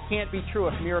 this book can't be true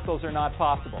if miracles are not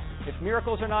possible. If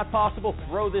miracles are not possible,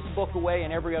 throw this book away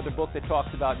and every other book that talks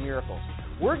about miracles.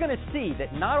 We're going to see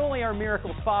that not only are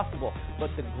miracles possible, but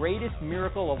the greatest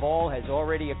miracle of all has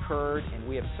already occurred, and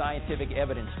we have scientific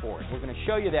evidence for it. We're going to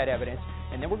show you that evidence,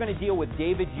 and then we're going to deal with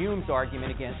David Hume's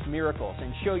argument against miracles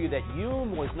and show you that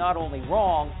Hume was not only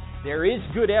wrong, there is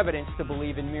good evidence to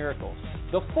believe in miracles.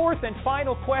 The fourth and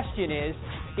final question is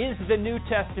the New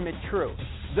Testament true?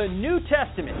 The New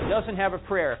Testament doesn't have a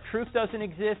prayer. If truth doesn't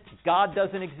exist, God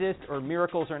doesn't exist, or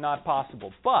miracles are not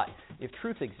possible. But if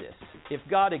truth exists, if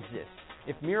God exists,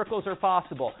 if miracles are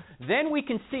possible, then we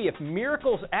can see if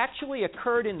miracles actually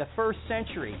occurred in the first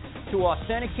century to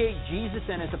authenticate Jesus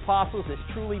and his apostles as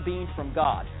truly being from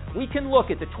God. We can look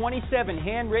at the 27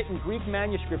 handwritten Greek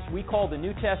manuscripts we call the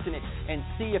New Testament and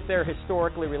see if they're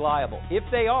historically reliable. If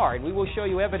they are, and we will show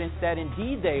you evidence that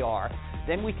indeed they are,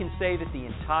 then we can say that the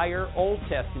entire Old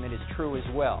Testament is true as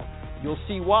well. You'll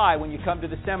see why when you come to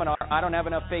the seminar, I Don't Have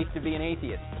Enough Faith to Be an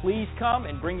Atheist. Please come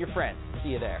and bring your friends. See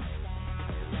you there.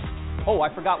 Oh,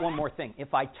 I forgot one more thing.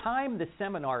 If I time the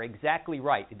seminar exactly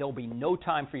right, there'll be no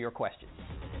time for your questions.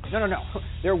 No.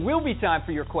 There will be time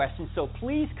for your questions, so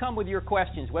please come with your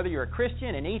questions, whether you're a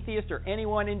Christian, an atheist, or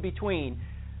anyone in between.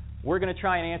 We're going to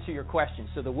try and answer your questions,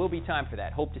 so there will be time for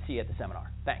that. Hope to see you at the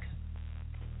seminar. Thanks.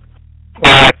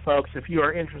 All right, folks, if you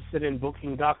are interested in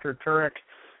booking Dr. Turek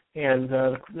and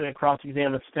the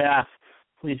Cross-Examine staff,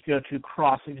 please go to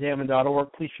crossexamine.org.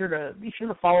 Be sure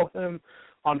to follow them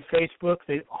on Facebook.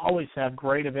 They always have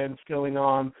great events going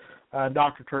on.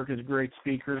 Dr. Turek is a great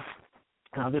speaker.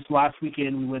 This last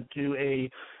weekend we went to a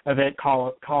event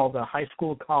called the High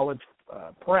School College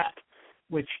Prep,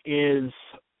 which is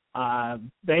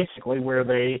basically where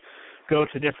they go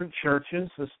to different churches.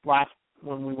 This last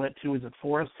one we went to was at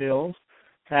Forest Hills.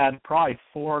 Had probably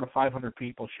 400 to 500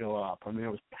 people show up. I mean, it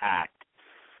was packed.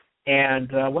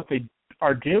 And what they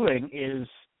are doing is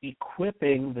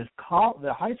equipping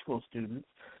the high school students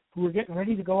who were getting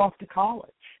ready to go off to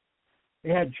college. They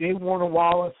had J. Warner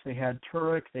Wallace, they had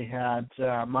Turek, they had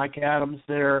Mike Adams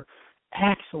there.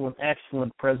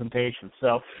 Excellent presentation.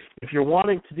 So if you're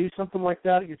wanting to do something like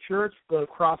that at your church, go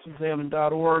to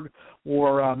crossexamine.org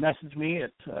or message me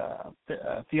at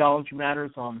Theology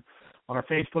Matters on our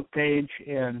Facebook page,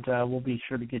 and we'll be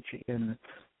sure to get you in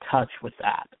touch with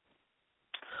that.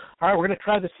 All right, we're going to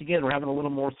try this again. We're having a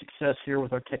little more success here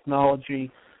with our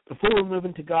technology. Before we move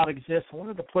into God Exists, I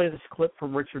wanted to play this clip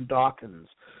from Richard Dawkins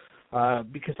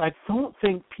because I don't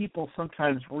think people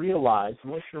sometimes realize,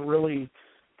 unless you're really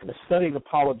studying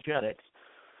apologetics,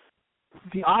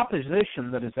 the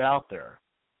opposition that is out there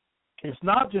is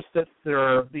not just that there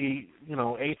are the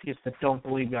atheists that don't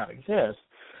believe God exists.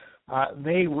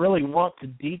 They really want to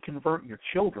deconvert your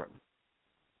children.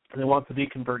 They want to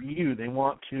deconvert you. They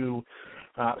want to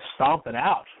stomp it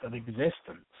out of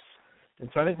existence. And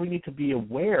so I think we need to be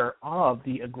aware of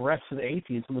the aggressive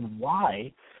atheism and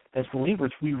why, as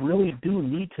believers, we really do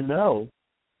need to know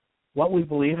what we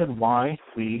believe and why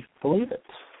we believe it.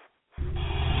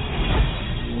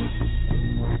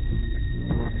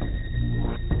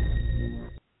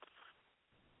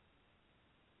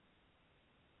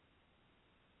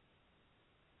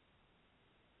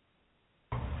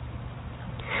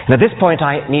 And at this point,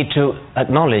 I need to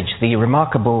acknowledge the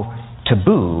remarkable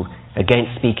taboo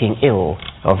against speaking ill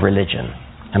of religion.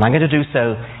 And I'm going to do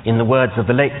so in the words of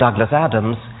the late Douglas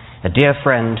Adams, a dear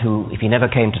friend who, if he never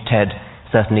came to TED,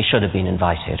 certainly should have been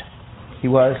invited. He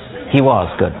was? He was,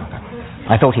 good.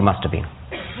 I thought he must have been.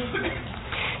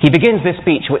 He begins this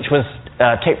speech, which was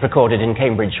tape-recorded in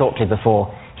Cambridge shortly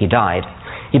before he died.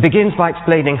 He begins by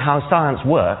explaining how science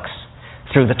works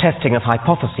through the testing of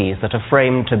hypotheses that are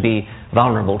framed to be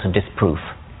vulnerable to disproof.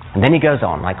 And then he goes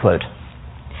on, I quote,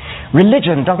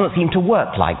 "Religion doesn't seem to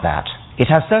work like that. It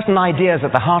has certain ideas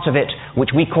at the heart of it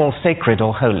which we call sacred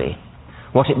or holy.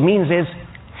 What it means is,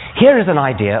 here is an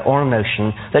idea or a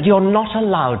notion that you're not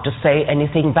allowed to say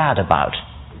anything bad about.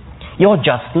 You're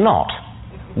just not.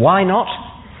 Why not?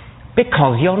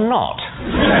 Because you're not.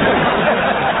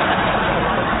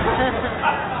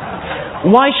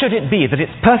 Why should it be that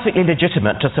it's perfectly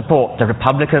legitimate to support the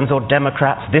Republicans or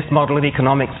Democrats, this model of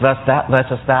economics versus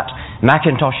that,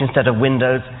 Macintosh instead of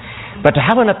Windows, but to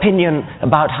have an opinion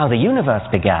about how the universe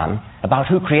began, about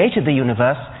who created the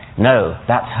universe? No,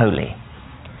 that's holy."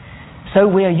 So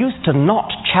we are used to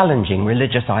not challenging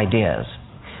religious ideas.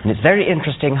 And it's very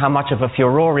interesting how much of a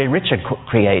furore Richard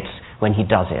creates when he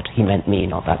does it. He meant me,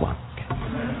 not that one.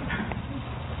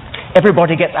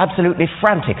 Everybody gets absolutely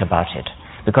frantic about it,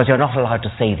 because you're not allowed to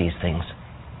say these things.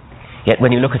 Yet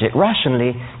when you look at it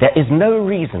rationally, there is no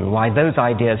reason why those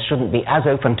ideas shouldn't be as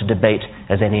open to debate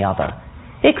as any other,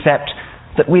 except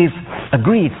that we've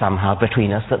agreed somehow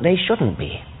between us that they shouldn't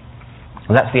be.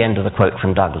 And that's the end of the quote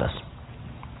from Douglas.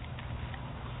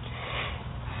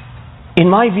 In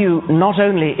my view, not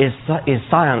only is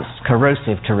science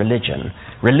corrosive to religion,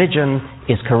 religion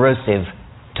is corrosive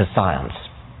to science.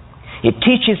 It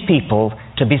teaches people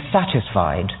to be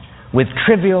satisfied with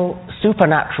trivial,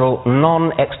 supernatural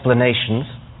non-explanations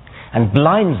and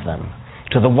blinds them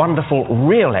to the wonderful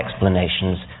real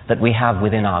explanations that we have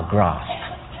within our grasp.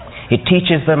 It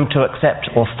teaches them to accept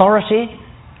authority,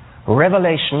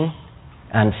 revelation,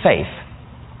 and faith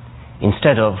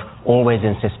instead of always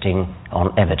insisting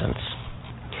on evidence.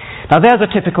 Now there's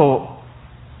a typical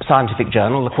scientific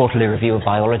journal, the Quarterly Review of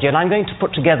Biology, and I'm going to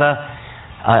put together,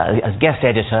 as guest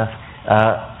editor,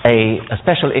 a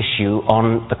special issue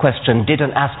on the question, did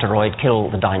an asteroid kill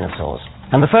the dinosaurs?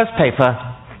 And the first paper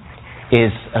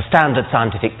is a standard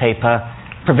scientific paper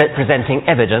presenting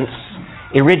evidence.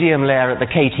 Iridium layer at the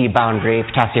KT boundary,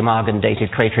 potassium-argon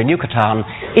dated crater in Yucatan,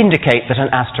 indicate that an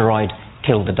asteroid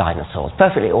killed the dinosaurs.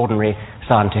 Perfectly ordinary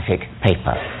scientific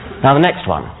paper. Now the next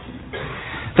one.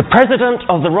 The President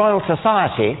of the Royal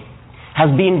Society has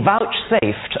been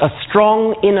vouchsafed a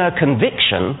strong inner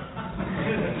conviction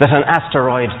that an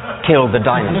asteroid killed the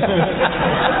dinosaurs.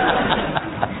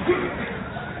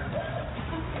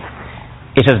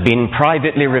 It has been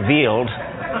privately revealed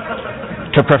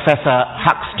to Professor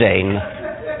Huxtane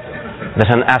that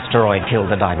an asteroid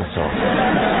killed the dinosaurs.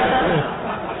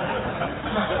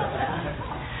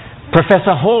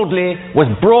 Professor Haldley was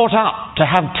brought up to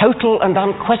have total and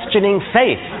unquestioning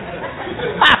faith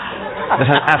that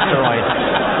an asteroid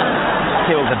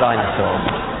killed the dinosaurs.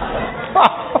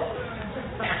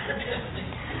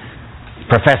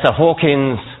 Professor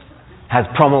Hawkins has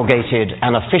promulgated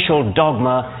an official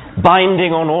dogma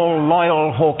binding on all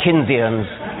loyal Hawkinsians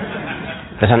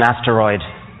that an asteroid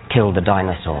killed the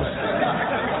dinosaurs.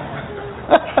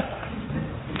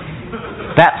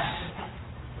 That's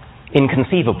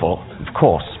inconceivable, of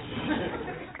course.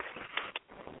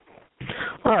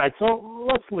 All right, so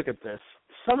let's look at this.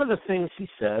 Some of the things he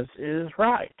says is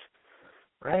right?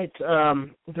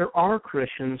 There are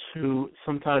Christians who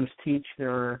sometimes teach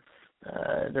their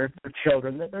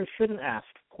children that they shouldn't ask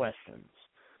questions,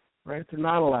 right? They're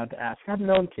not allowed to ask. I've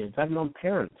known kids, I've known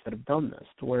parents that have done this,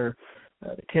 to where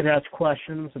the kid asks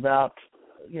questions about,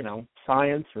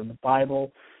 science or the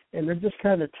Bible, and they're just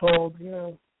kind of told,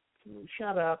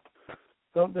 shut up,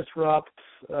 don't disrupt,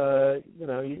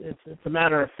 it's a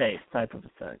matter of faith type of a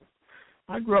thing.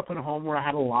 I grew up in a home where I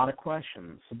had a lot of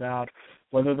questions about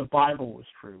whether the Bible was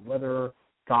true, whether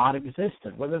God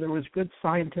existed, whether there was good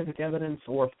scientific evidence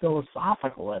or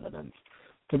philosophical evidence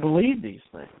to believe these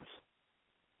things.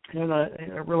 And I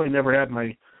really never had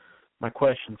my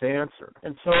questions answered.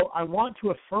 And so I want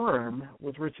to affirm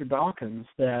with Richard Dawkins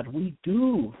that we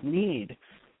do need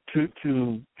to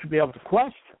be able to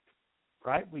question,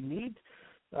 right? We need,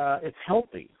 it's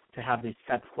healthy to have these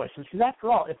types of questions. Because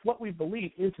after all, if what we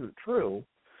believe isn't true,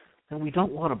 then we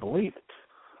don't want to believe it.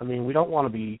 I mean, we don't want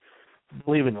to be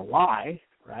believing a lie,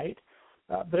 right?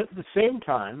 But at the same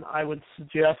time, I would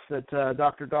suggest that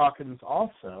Dr. Dawkins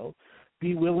also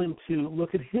be willing to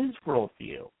look at his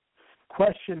worldview,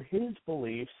 question his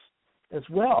beliefs as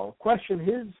well, question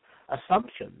his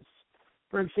assumptions.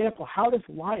 For example, how does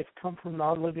life come from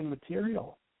non-living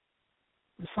material?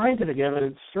 The scientific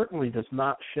evidence certainly does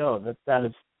not show that that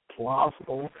is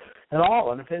plausible at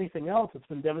all, and if anything else, it's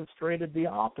been demonstrated the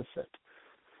opposite.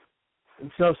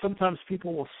 And so sometimes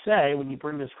people will say, when you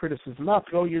bring this criticism up,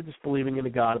 oh, you're just believing in a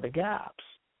God of the gaps.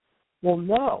 Well,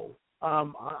 no.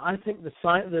 I think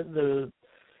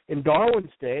in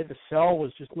Darwin's day, the cell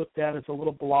was just looked at as a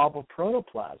little blob of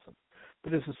protoplasm.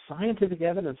 But as the scientific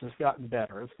evidence has gotten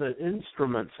better, as the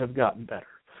instruments have gotten better,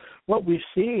 what we've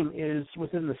seen is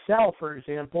within the cell, for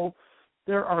example,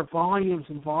 there are volumes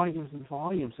and volumes and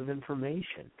volumes of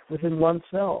information within one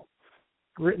cell,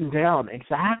 written down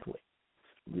exactly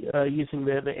using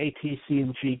the A, T, C,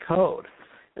 and G code.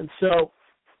 And so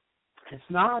it's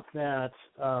not that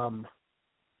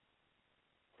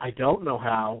I don't know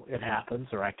how it happens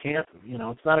or I can't,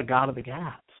 it's not a God of the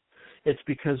gaps. It's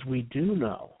because we do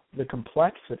know the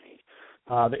complexity,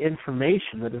 the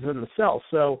information that is in the cell.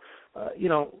 So,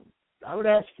 I would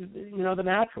ask you, the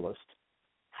naturalist,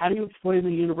 how do you explain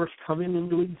the universe coming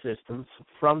into existence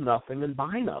from nothing and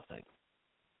by nothing?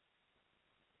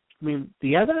 I mean,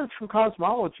 the evidence from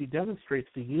cosmology demonstrates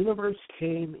the universe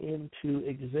came into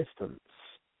existence.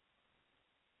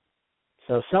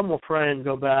 So some will try and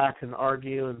go back and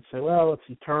argue and say, well, it's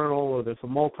eternal, or there's a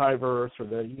multiverse, or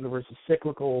the universe is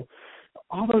cyclical.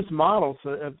 All those models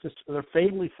they're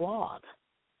fatally flawed,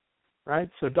 right?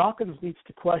 So Dawkins needs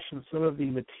to question some of the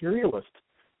materialist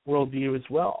worldview as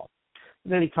well.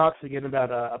 And then he talks again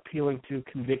about appealing to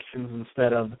convictions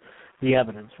instead of the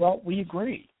evidence. Well, we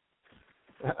agree.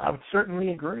 I would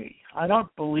certainly agree. I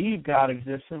don't believe God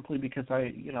exists simply because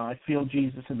I feel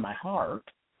Jesus in my heart.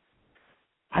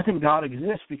 I think God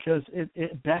exists because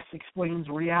it best explains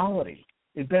reality.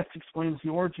 It best explains the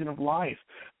origin of life,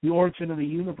 the origin of the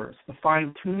universe, the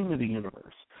fine-tuning of the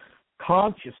universe,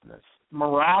 consciousness,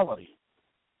 morality,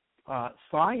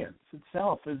 science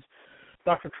itself, as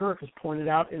Dr. Turk has pointed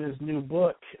out in his new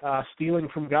book, Stealing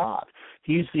from God.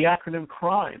 He used the acronym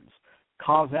CRIMES,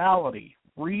 causality,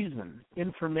 reason,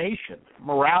 information,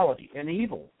 morality, and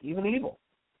evil, even evil,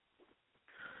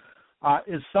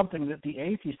 is something that the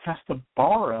atheist has to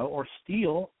borrow or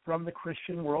steal from the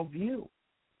Christian worldview.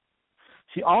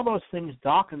 See, all those things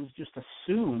Dawkins just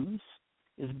assumes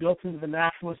is built into the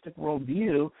naturalistic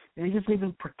worldview, and he doesn't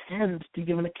even pretend to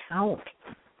give an account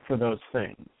for those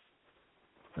things.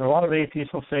 And a lot of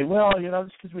atheists will say, well,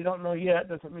 just because we don't know yet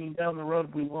doesn't mean down the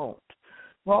road we won't.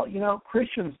 Well,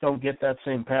 Christians don't get that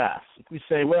same pass. If we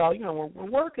say, well, we're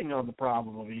working on the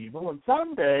problem of evil, and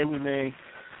someday we may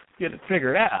get it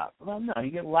figured out. Well, no, you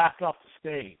get laughed off the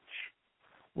stage.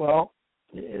 Well,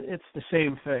 it's the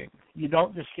same thing. You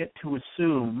don't just get to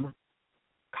assume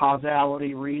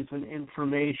causality, reason,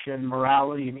 information,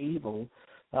 morality, and evil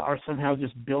are somehow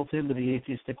just built into the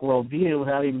atheistic worldview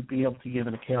without even being able to give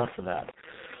an account for that.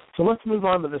 So let's move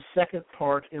on to the second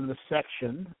part in the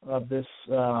section of this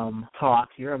talk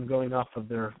here. I'm going off of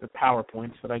the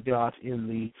PowerPoints that I got in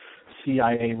the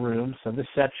CIA room. So this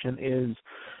section is,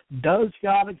 does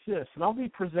God exist? And I'll be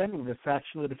presenting this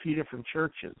actually at a few different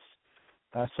churches.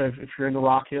 So if you're in the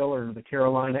Rock Hill or the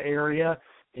Carolina area,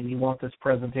 and you want this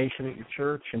presentation at your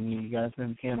church, and you guys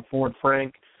maybe can't afford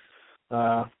Frank,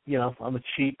 I'm a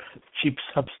cheap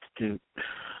substitute.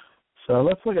 So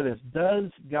let's look at this. Does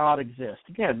God exist?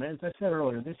 Again, as I said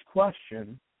earlier, this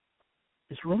question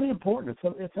is really important.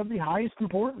 It's of the highest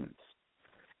importance.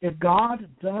 If God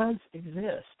does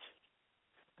exist,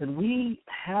 then we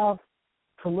have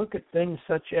to look at things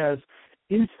such as,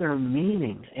 is there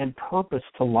meaning and purpose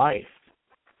to life?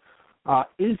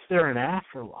 Is there an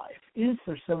afterlife? Is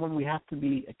there someone we have to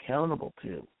be accountable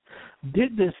to?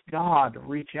 Did this God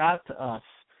reach out to us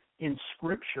in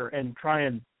Scripture and try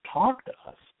and talk to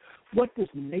us? What does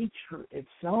nature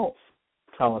itself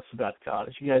tell us about God?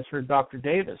 As you guys heard Dr.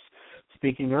 Davis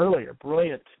speaking earlier,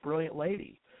 brilliant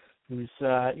lady who's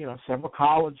several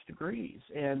college degrees,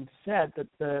 and said that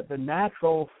the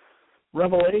natural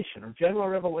revelation or general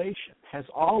revelation has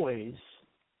always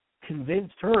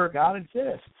convinced her God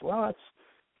exists. Well, that's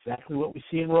exactly what we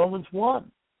see in Romans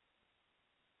 1:18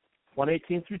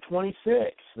 through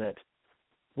 26, that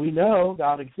we know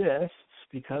God exists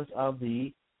because of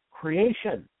the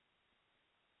creation.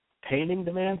 Painting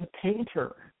demands a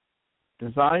painter.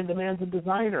 Design demands a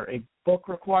designer. A book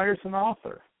requires an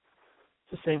author.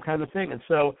 It's the same kind of thing. And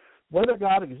so whether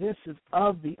God exists is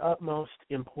of the utmost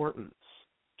importance.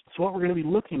 So what we're going to be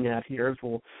looking at here is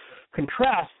we'll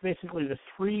contrast basically the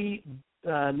three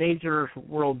major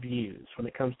worldviews when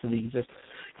it comes to the existence.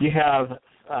 You have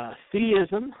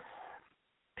theism,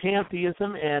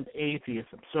 pantheism, and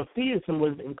atheism. So theism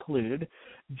would include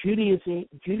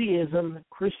Judaism,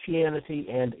 Christianity,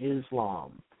 and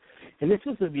Islam. And this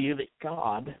is the view that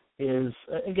God is,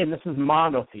 again, this is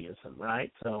monotheism,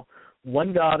 right? So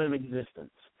one God in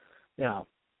existence. Now,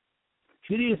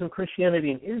 Judaism,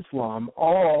 Christianity, and Islam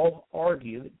all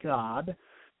argue that God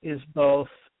is both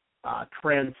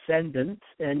transcendent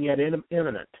and yet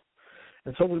immanent.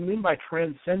 And so what we mean by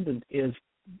transcendent is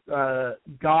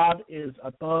God is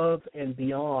above and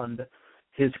beyond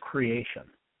his creation.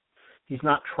 He's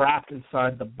not trapped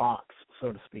inside the box,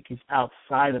 so to speak. He's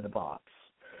outside of the box.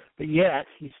 But yet,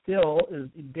 he still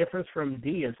differs from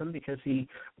deism because he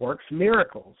works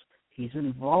miracles. He's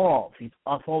involved. He's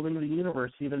upholding the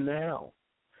universe even now.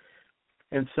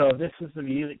 And so this is the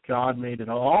view that God made it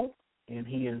all, and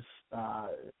he is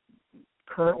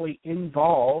currently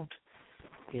involved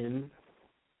in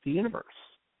the universe.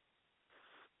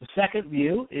 The second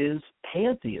view is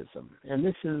pantheism, and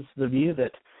this is the view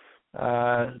that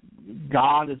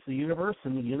God is the universe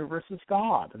and the universe is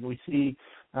God. And we see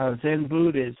Zen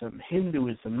Buddhism,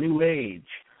 Hinduism, New Age,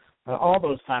 all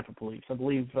those type of beliefs. I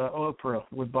believe Oprah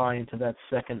would buy into that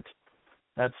second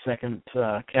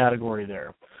category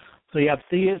there. So you have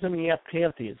theism and you have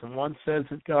pantheism. One says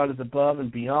that God is above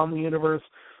and beyond the universe.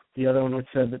 The other one would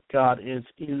say that God is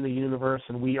in the universe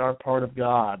and we are part of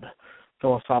God.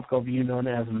 Philosophical view known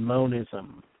as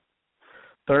monism.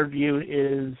 Third view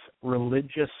is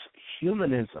religious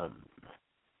humanism.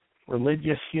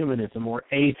 Religious humanism or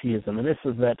atheism. And this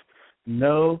is that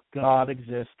no God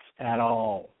exists at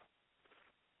all.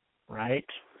 Right?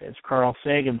 As Carl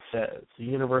Sagan says, the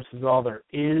universe is all there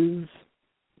is,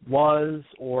 was,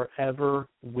 or ever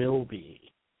will be.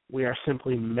 We are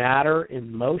simply matter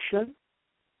in motion,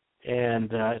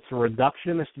 and it's a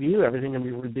reductionist view. Everything can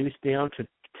be reduced down to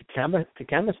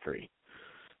chemistry,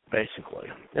 basically.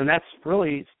 And that's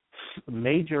really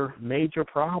major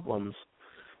problems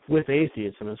with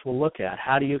atheism, as we'll look at.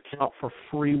 How do you account for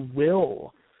free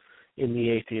will in the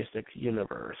atheistic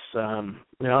universe?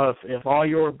 If all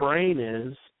your brain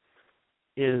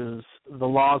is the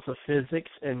laws of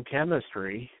physics and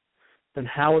chemistry, then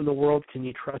how in the world can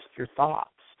you trust your thoughts?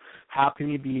 How can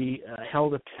you be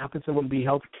how can someone be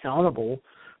held accountable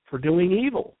for doing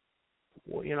evil?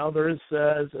 Well, there's,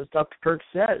 as Dr. Kirk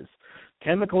says,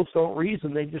 chemicals don't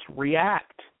reason, they just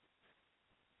react.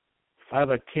 If I have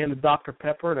a can of Dr.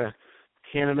 Pepper and a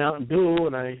can of Mountain Dew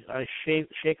and I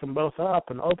shake them both up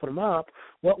and open them up,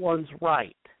 what one's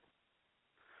right?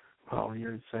 Well,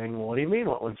 you're saying, well, what do you mean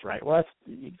what one's right? Well,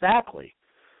 that's exactly.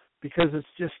 Because it's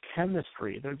just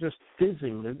chemistry. They're just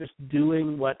fizzing. They're just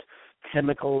doing what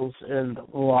chemicals and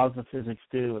the laws of physics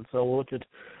do. And so we'll look at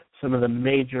some of the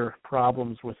major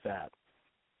problems with that.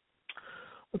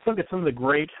 Let's look at some of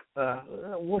the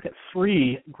we'll look at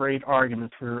three great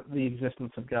arguments for the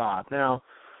existence of God. Now,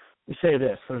 we say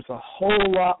this, there's a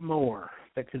whole lot more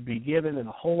that could be given and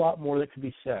a whole lot more that could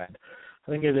be said.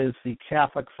 I think it is the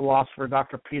Catholic philosopher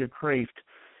Dr. Peter Kreeft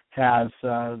has,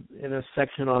 in a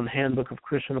section on Handbook of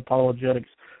Christian Apologetics,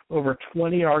 over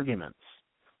 20 arguments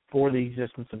for the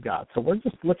existence of God. So we're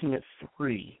just looking at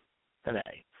three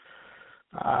today.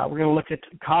 We're going to look at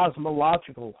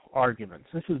cosmological arguments.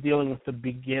 This is dealing with the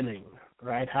beginning,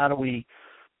 right? How do we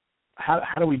how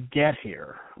do we get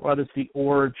here? What is the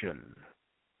origin?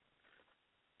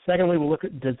 Secondly, we'll look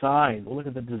at design. We'll look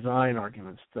at the design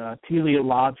arguments, the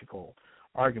teleological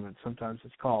arguments, sometimes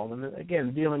it's called. And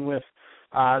again, dealing with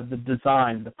the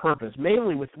design, the purpose.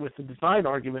 Mainly with the design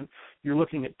argument, you're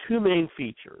looking at two main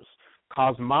features,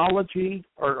 cosmology,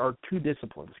 or two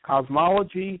disciplines,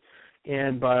 cosmology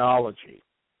and biology.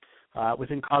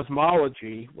 Within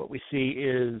cosmology, what we see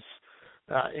is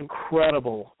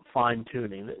incredible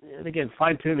fine-tuning. And again,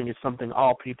 fine-tuning is something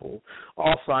all people,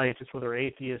 all scientists, whether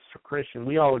atheists or Christian,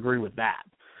 we all agree with that.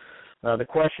 The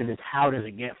question is, how does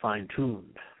it get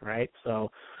fine-tuned, right? So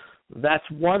that's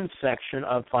one section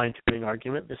of fine-tuning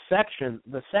argument. The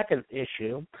second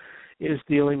issue is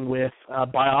dealing with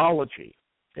biology.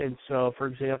 And so, for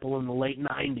example, in the late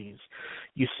 90s,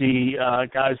 you see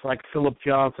guys like Philip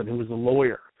Johnson, who was a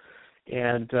lawyer,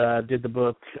 and did the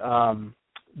book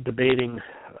debating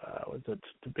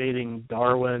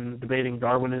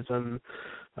Darwinism,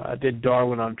 did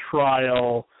Darwin on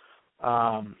Trial,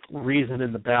 Reason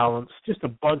in the Balance, just a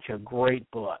bunch of great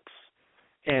books.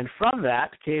 And from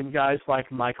that came guys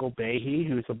like Michael Behe,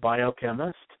 who's a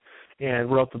biochemist,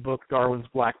 and wrote the book Darwin's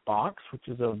Black Box, which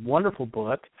is a wonderful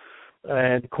book,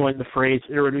 and coined the phrase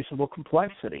irreducible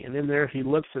complexity. And in there he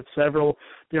looks at several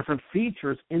different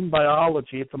features in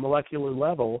biology at the molecular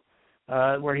level,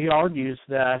 where he argues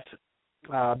that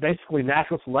basically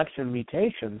natural selection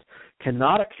mutations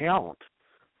cannot account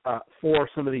for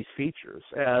some of these features,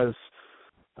 as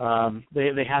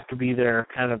they have to be there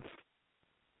kind of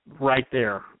right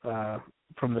there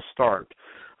from the start.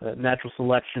 Natural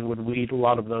selection would weed a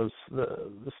lot of the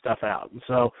stuff out. And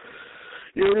so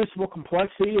irreducible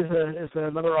complexity is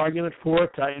another argument for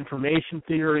it. Information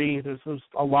theory, there's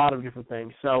a lot of different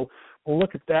things. So we'll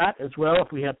look at that as well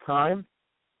if we have time.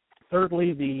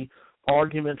 Thirdly, the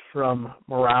argument from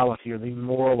morality, or the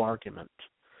moral argument.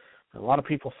 A lot of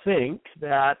people think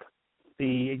that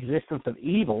the existence of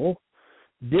evil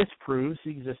disproves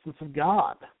the existence of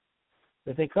God.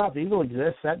 They think, if evil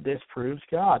exists, that disproves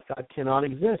God. God cannot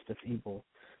exist if evil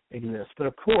exists. But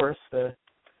of course, the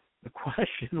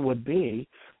question would be,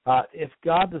 if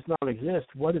God does not exist,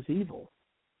 what is evil?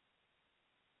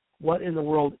 What in the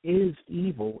world is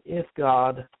evil if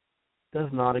God does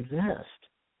not exist?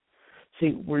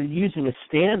 See, we're using a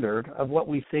standard of what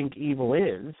we think evil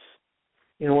is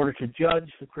in order to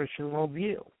judge the Christian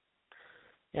worldview.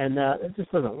 And it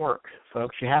just doesn't work,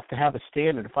 folks. You have to have a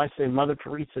standard. If I say Mother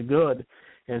Teresa good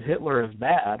and Hitler is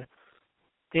bad,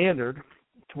 standard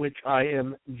to which I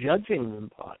am judging them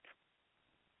by.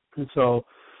 And so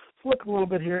let's look a little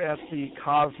bit here at the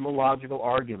cosmological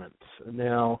arguments.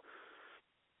 Now,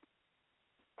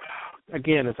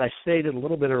 again, as I stated a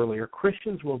little bit earlier,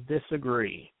 Christians will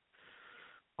disagree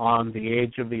on the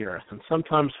age of the earth. And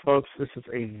sometimes, folks, this is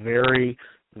a very,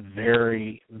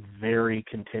 very, very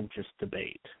contentious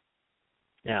debate.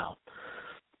 Now,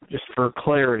 just for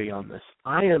clarity on this,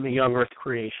 I am a young earth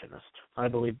creationist. I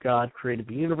believe God created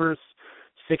the universe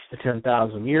 6,000 to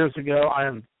 10,000 years ago. I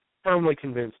am firmly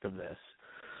convinced of this.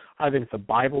 I think the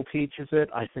Bible teaches it.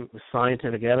 I think the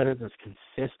scientific evidence is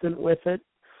consistent with it.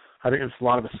 I think there's a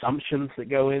lot of assumptions that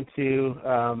go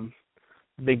into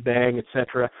Big Bang,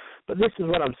 etc. But this is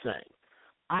what I'm saying.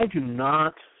 I do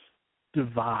not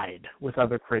divide with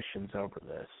other Christians over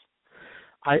this.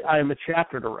 I am a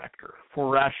chapter director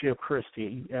for Ratio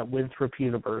Christi at Winthrop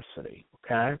University,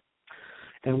 okay?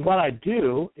 And what I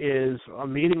do is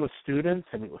I'm meeting with students,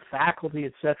 I meet with faculty,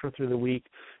 etc. through the week.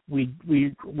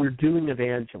 We're doing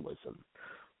evangelism.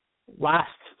 Last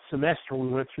semester we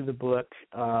went through the book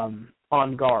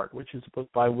On Guard, which is a book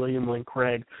by William Lane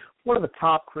Craig, one of the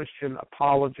top Christian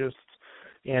apologists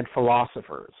and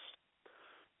philosophers.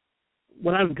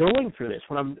 When I'm going through this,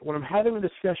 when I'm having a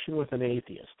discussion with an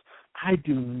atheist, I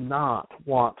do not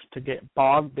want to get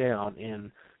bogged down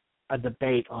in a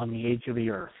debate on the age of the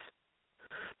earth,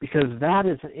 because that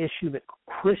is an issue that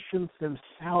Christians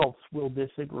themselves will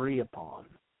disagree upon.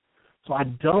 So I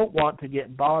don't want to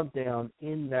get bogged down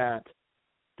in that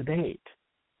debate.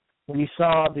 When you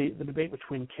saw the debate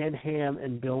between Ken Ham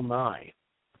and Bill Nye,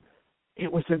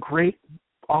 it was a great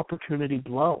opportunity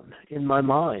blown in my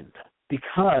mind,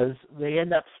 because they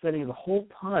end up spending the whole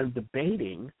time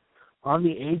debating on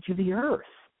the age of the earth.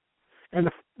 And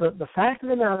the fact of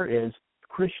the matter is,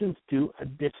 Christians do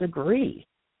disagree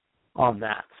on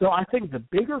that. So I think the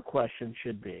bigger question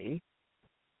should be,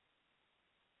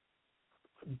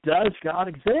 does God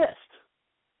exist?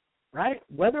 Right?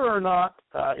 Whether or not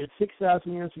it's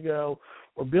 6,000 years ago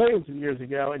or billions of years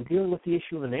ago, and dealing with the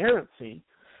issue of inerrancy,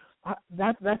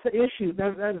 that's an issue.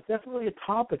 That is definitely a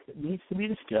topic that needs to be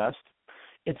discussed.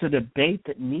 It's a debate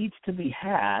that needs to be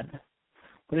had.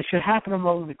 but it should happen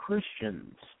among the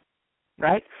Christians,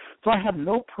 right? So I have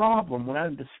no problem when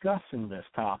I'm discussing this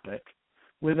topic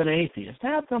with an atheist. I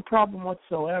have no problem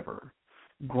whatsoever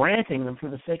granting them, for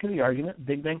the sake of the argument,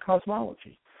 Big Bang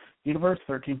cosmology. Universe,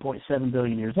 13.7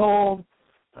 billion years old.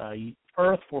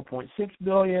 Earth, 4.6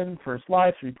 billion. First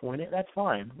life, 3.8. That's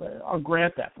fine. I'll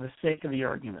grant that for the sake of the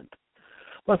argument.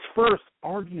 Let's first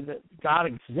argue that God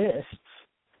exists,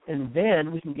 and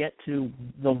then we can get to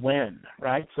the when,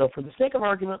 right? So for the sake of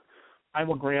argument, I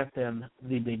will grant them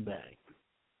the Big Bang.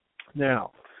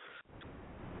 Now,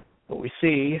 what we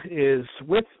see is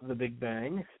with the Big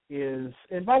Bang is,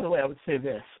 and by the way, I would say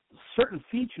this, certain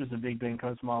features of Big Bang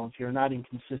cosmology are not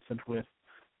inconsistent with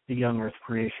the young Earth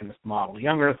creationist model.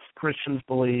 Young Earth Christians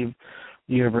believe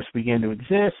the universe began to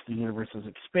exist, the universe is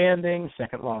expanding,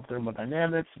 second law of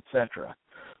thermodynamics, etc.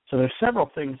 So there's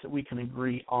several things that we can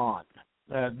agree on.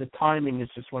 The timing is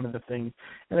just one of the things.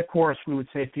 And, of course, we would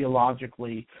say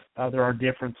theologically there are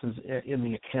differences in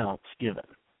the accounts given.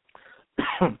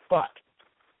 But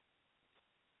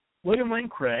William Lane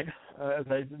Craig, as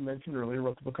I mentioned earlier,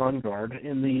 wrote the book On Guard.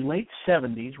 In the late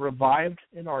 70s, revived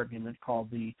an argument called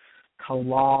the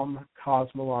Kalam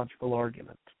cosmological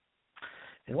argument.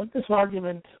 And what this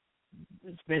argument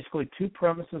is basically two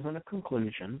premises and a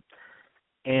conclusion.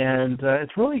 And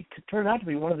it's really turned out to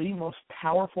be one of the most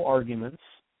powerful arguments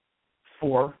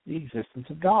for the existence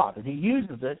of God. And he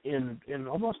uses it in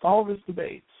almost all of his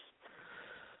debates.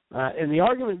 And the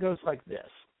argument goes like this.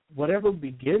 Whatever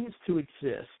begins to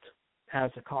exist has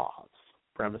a cause.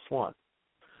 Premise one.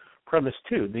 Premise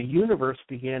two, the universe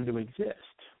began to exist.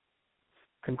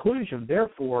 Conclusion,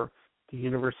 therefore, the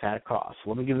universe had a cause.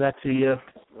 Let me give that to you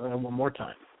one more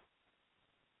time.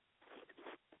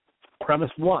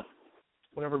 Premise one,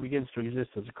 whatever begins to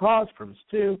exist has a cause. Premise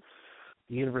two,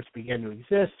 the universe began to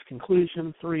exist.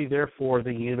 Conclusion three, therefore,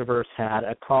 the universe had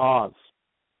a cause.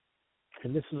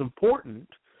 And this is important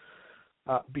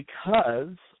because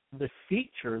the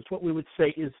features, what we would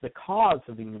say is the cause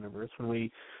of the universe, when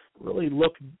we really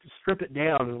strip it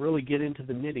down and really get into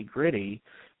the nitty-gritty,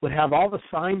 would have all the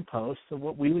signposts of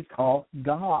what we would call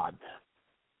God.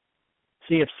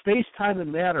 See, if space, time,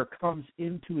 and matter comes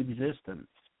into existence,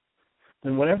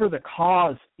 then whatever the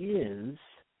cause is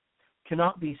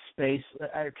cannot be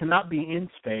in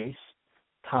space,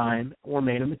 time, or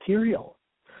made of material,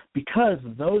 because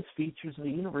those features of the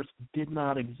universe did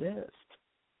not exist.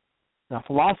 Now,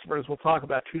 philosophers will talk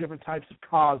about two different types of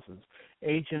causes: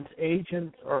 agent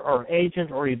or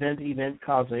event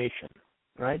causation.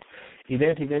 Right?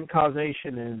 Event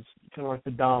causation is kind of like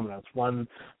the dominoes. One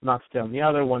knocks down the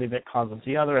other. One event causes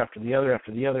the other after the other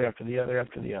after the other after the other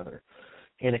after the other,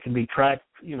 and it can be tracked.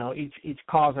 Each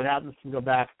cause that happens can go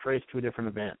back traced to a different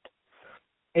event.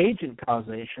 Agent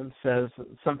causation says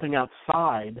something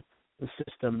outside the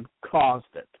system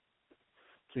caused it.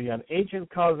 So you have agent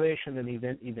causation and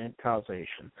event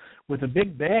causation. With a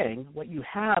Big Bang, what you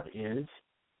have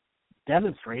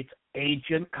demonstrates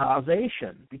agent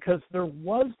causation, because there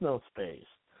was no space,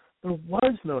 there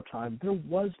was no time, there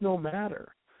was no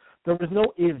matter. There was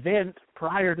no event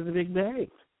prior to the Big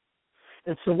Bang.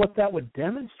 And so what that would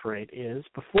demonstrate is,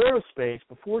 before space,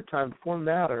 before time, before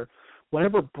matter,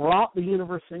 whatever brought the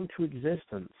universe into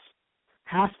existence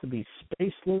has to be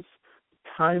spaceless,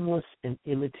 timeless, and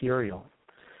immaterial.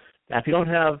 Now, if you don't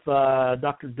have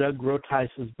Dr. Doug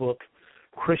Groteis's book,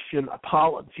 Christian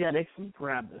Apologetics, let me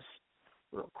grab this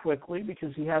real quickly,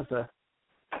 because he has a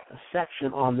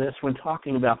section on this when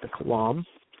talking about the Kalam.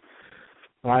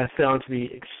 I found to be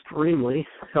extremely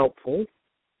helpful.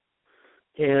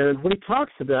 And what he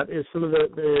talks about is some of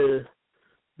the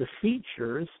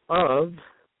features of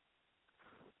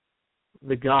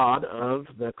the God of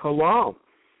the Kalam.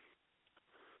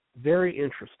 Very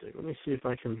interesting. Let me see if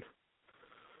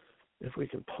we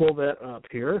can pull that up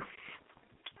here.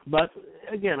 But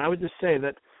again, I would just say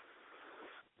that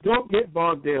don't get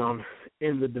bogged down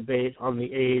in the debate on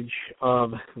the age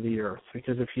of the Earth,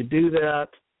 because if you do that,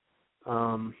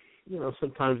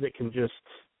 sometimes it can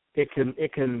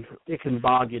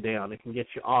bog you down. It can get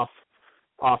you off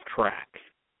track.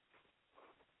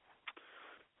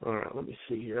 All right, let me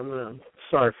see here.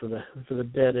 Sorry for the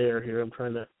dead air here. I'm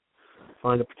trying to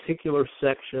find a particular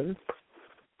section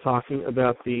talking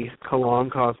about the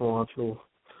Kalam cosmological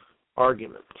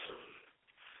argument.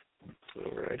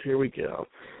 All right, here we go.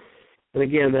 And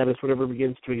again, that is whatever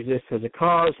begins to exist has a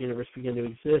cause. The universe began to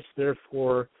exist,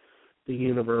 therefore the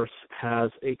universe has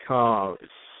a cause.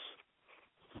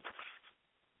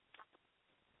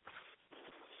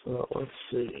 So let's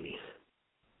see.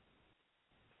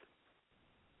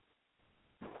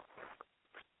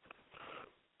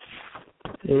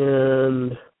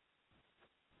 And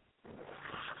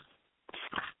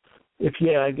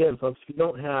Again, folks, if you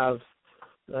don't have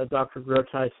Dr.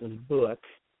 Groteis's book,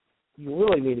 you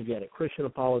really need to get it, Christian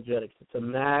Apologetics.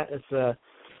 It's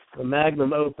a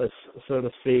magnum opus, so to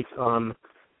speak, on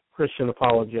Christian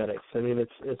apologetics. I mean,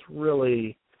 it's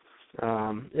really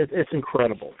it's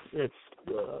incredible. It's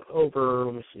over,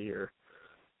 let me see here,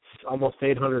 almost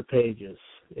 800 pages,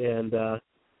 and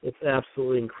it's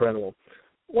absolutely incredible.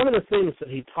 One of the things that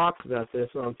he talks about this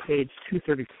on page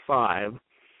 235.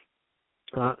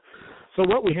 So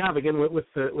what we have, again, with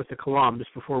the Kalam,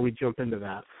 just before we jump into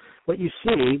that, what you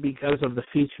see, because of the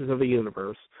features of the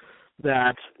universe,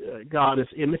 that God is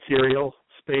immaterial,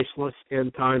 spaceless,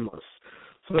 and timeless.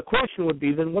 So the question would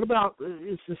be, then, what about,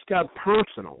 is this God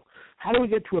personal? How do we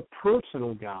get to a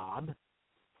personal God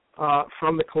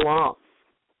from the Kalam?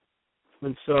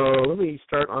 And so let me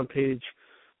start on page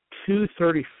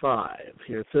 235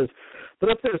 here. It says, but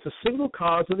if there is a single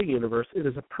cause of the universe, it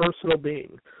is a personal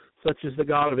being, such as the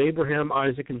God of Abraham,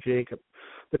 Isaac, and Jacob.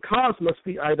 The cause must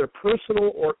be either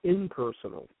personal or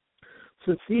impersonal.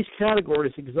 Since these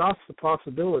categories exhaust the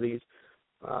possibilities,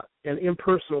 an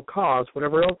impersonal cause,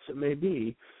 whatever else it may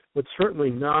be, would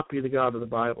certainly not be the God of the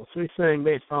Bible. So he's saying,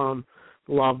 based on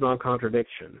the law of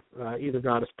non-contradiction, either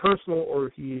God is personal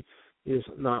or he is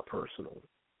not personal.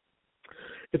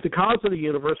 If the cause of the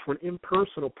universe were an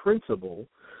impersonal principle,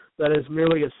 that is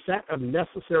merely a set of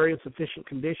necessary and sufficient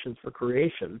conditions for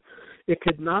creation, it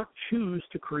could not choose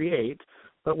to create,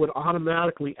 but would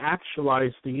automatically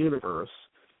actualize the universe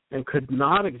and could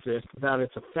not exist without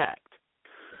its effect.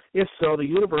 If so, the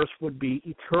universe would be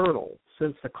eternal,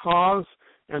 since the cause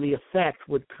and the effect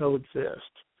would coexist.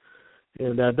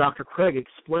 And Dr. Craig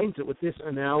explains it with this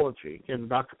analogy. And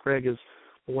Dr. Craig is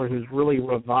the one who's really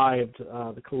revived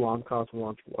the Kalam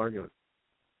cosmological argument.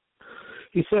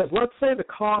 He says, let's say the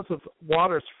cause of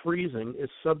water's freezing is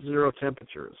sub-zero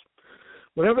temperatures.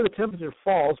 Whenever the temperature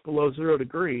falls below 0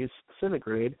 degrees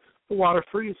centigrade, the water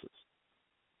freezes.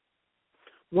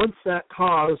 Once that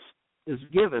cause is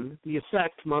given, the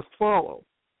effect must follow.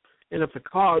 And if the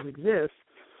cause exists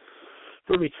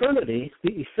from eternity,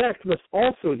 the effect must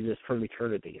also exist from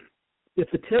eternity. If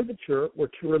the temperature were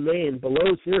to remain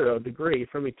below 0 degree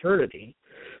from eternity,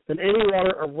 then any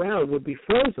water around would be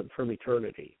frozen from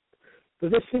eternity. But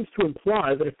this seems to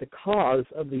imply that if the cause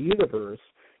of the universe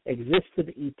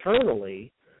existed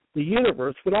eternally, the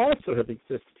universe would also have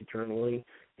existed eternally,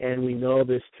 and we know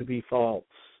this to be false.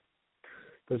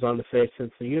 Goes on to say,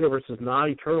 since the universe is not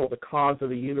eternal, the cause of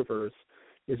the universe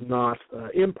is not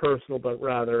impersonal, but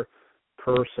rather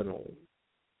personal.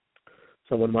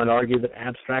 Someone might argue that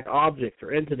abstract objects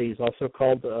or entities, also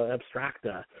called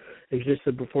abstracta,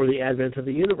 existed before the advent of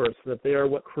the universe, that they are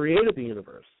what created the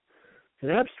universe. An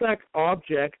abstract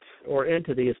object or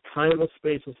entity is timeless,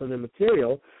 spaceless, and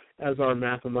immaterial, as are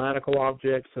mathematical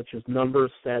objects such as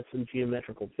numbers, sets, and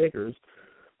geometrical figures,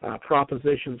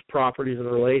 propositions, properties,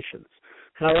 and relations.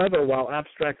 However, while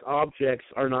abstract objects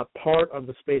are not part of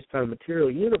the space-time material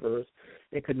universe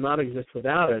and could not exist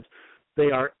without it,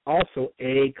 they are also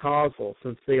acausal,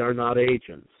 since they are not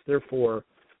agents. Therefore,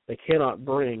 they cannot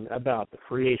bring about the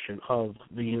creation of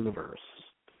the universe.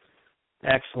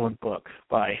 Excellent book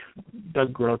by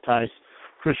Doug Groteis,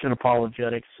 Christian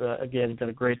Apologetics. Again, got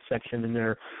a great section in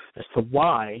there as to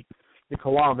why the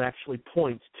Kalam actually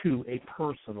points to a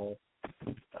personal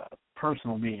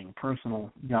being,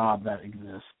 personal God that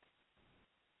exists.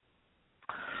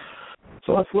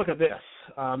 So let's look at this.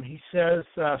 He says,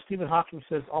 Stephen Hawking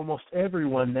says, almost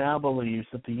everyone now believes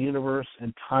that the universe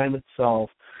and time itself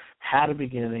had a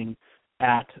beginning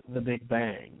at the Big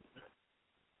Bang.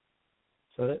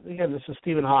 So again, this is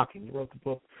Stephen Hawking. He wrote the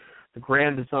book, The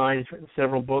Grand Design. He's written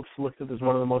several books, looked at as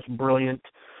one of the most brilliant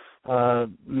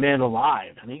men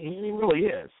alive, and he really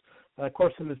is. Of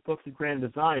course, in his book, The Grand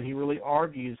Design, he really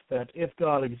argues that if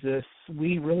God exists,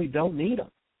 we really don't need him.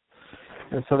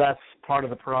 And so that's part of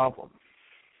the problem.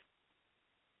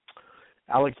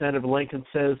 Alexander Lincoln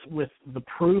says, with the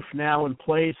proof now in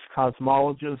place,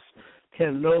 cosmologists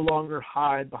can no longer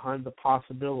hide behind the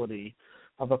possibility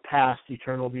of a past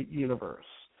eternal universe.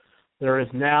 There is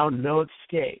now no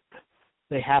escape.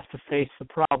 They have to face the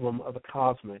problem of a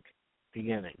cosmic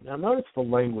beginning. Now notice the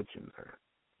language in there.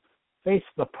 Face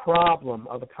the problem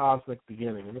of a cosmic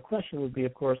beginning. And the question would be,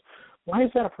 of course, why is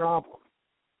that a problem?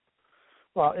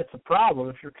 Well, it's a problem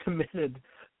if you're committed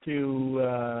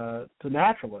to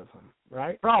naturalism,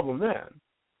 right? Problem then,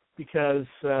 because,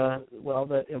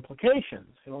 the implications.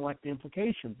 You don't like the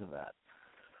implications of that.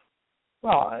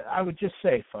 Well, I would just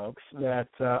say, folks, that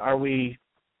are we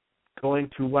going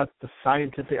to let the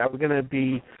scientific, are we going to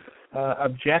be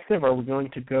objective? Are we going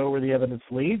to go where the evidence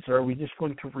leads? Or are we just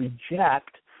going to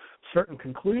reject certain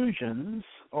conclusions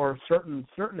or certain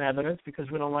evidence because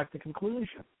we don't like the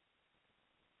conclusion.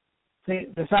 See,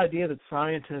 this idea that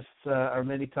scientists are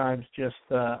many times just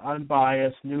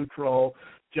unbiased, neutral,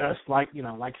 just like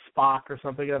Spock or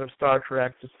something out of Star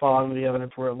Trek, just following the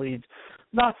evidence where it leads.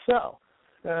 Not so.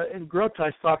 And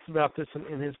Grotius talks about this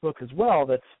in his book as well,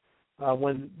 that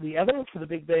when the evidence for the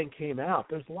Big Bang came out,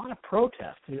 there's a lot of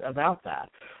protest about that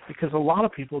because a lot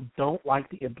of people don't like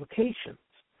the implications.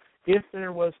 If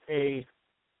there was a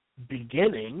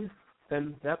beginning,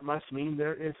 then that must mean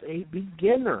there is a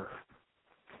beginner.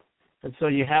 And so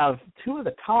you have two of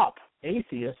the top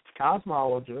atheists,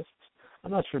 cosmologists,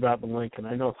 I'm not sure about the Lincoln,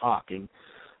 I know it's Hawking,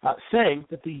 saying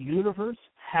that the universe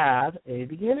had a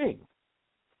beginning.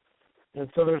 And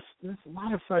so there's a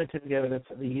lot of scientific evidence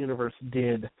that the universe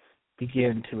did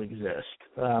begin to exist.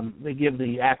 They give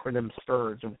the acronym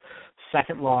STIRS of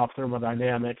second law of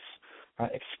thermodynamics,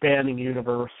 expanding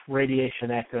universe, radiation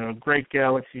echo, great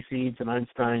galaxy seeds, and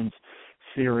Einstein's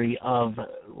theory of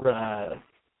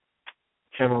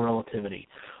general relativity.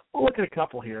 We'll look at a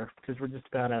couple here because we're just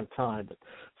about out of time. But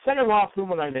second law of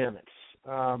thermodynamics.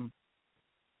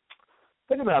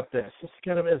 Think about this, just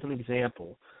kind of as an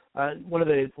example. One of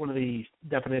the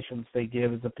definitions they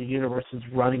give is that the universe is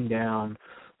running down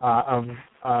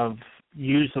of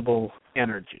usable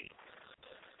energy.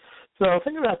 So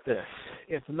think about this.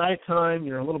 It's nighttime,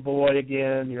 you're a little boy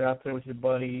again, you're out there with your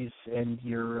buddies, and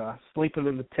you're sleeping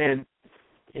in the tent,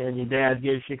 and your dad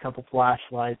gives you a couple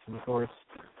flashlights, and of course,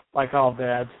 like all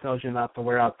dads, tells you not to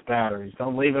wear out the batteries.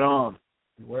 Don't leave it on.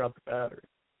 You wear out the battery.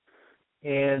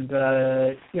 And,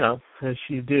 as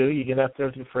you do, you get out there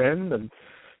with your friend and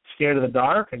scared of the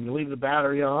dark, and you leave the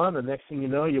battery on, and next thing you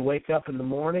know, you wake up in the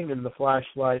morning, and the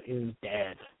flashlight is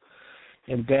dead.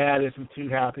 And Dad isn't too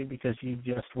happy because you've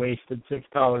just wasted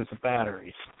 $6 of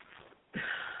batteries.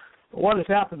 But what has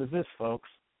happened is this, folks.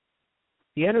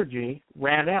 The energy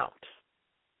ran out.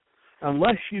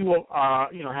 Unless you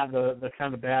have the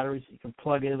kind of batteries that you can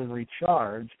plug in and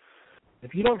recharge,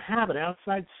 if you don't have an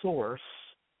outside source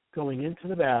going into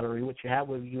the battery, what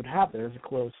you would have there is a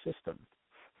closed system.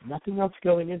 Nothing else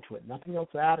going into it, nothing else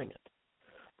adding it.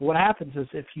 But what happens is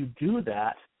if you do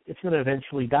that, it's going to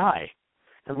eventually die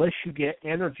unless you get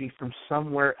energy from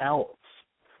somewhere else,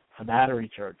 a battery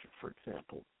charger, for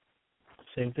example.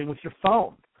 Same thing with your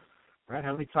phone. Right?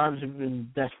 How many times have you been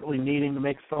desperately needing to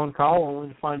make a phone call only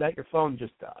to find out your phone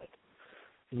just died?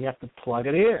 And you have to plug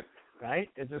it in, right?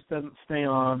 It just doesn't stay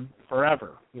on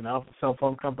forever. If a cell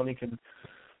phone company can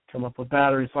come up with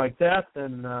batteries like that,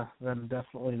 then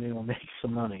definitely they will make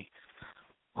some money.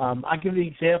 I give the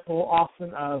example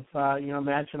often of,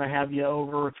 imagine I have you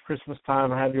over, it's Christmas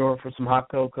time, I have you over for some hot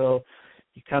cocoa.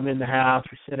 You come in the house,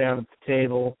 we sit down at the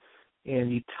table, and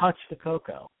you touch the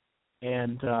cocoa.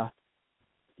 And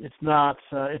it's not,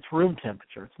 it's room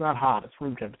temperature. It's not hot, it's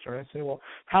room temperature. I say, well,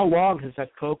 how long has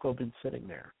that cocoa been sitting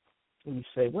there? And you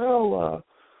say, well,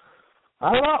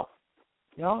 I don't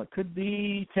know. It could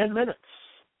be 10 minutes.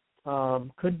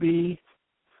 Could be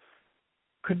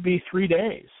 3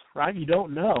 days, right? You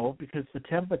don't know because the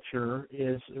temperature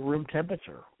is room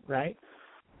temperature, right?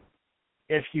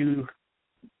 If you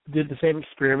did the same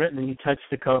experiment and then you touched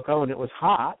the cocoa and it was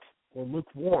hot or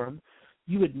lukewarm,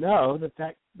 you would know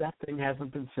that thing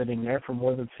hasn't been sitting there for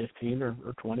more than 15 or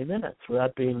 20 minutes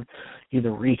without being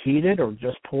either reheated or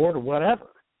just poured or whatever.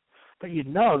 But you'd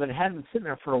know that it hadn't been sitting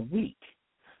there for a week.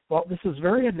 Well, this is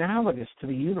very analogous to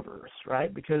the universe,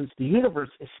 right? Because the universe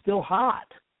is still hot.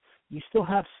 You still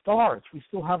have stars. We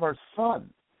still have our sun.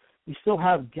 We still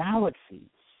have galaxies.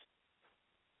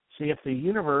 See, if the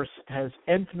universe has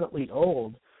infinitely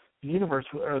old, the universe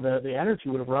or the energy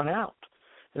would have run out.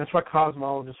 And that's why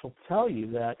cosmologists will tell you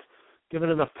that given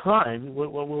enough time,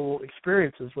 what we'll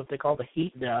experience is what they call the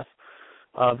heat death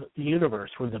of the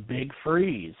universe, or the big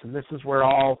freeze. And this is where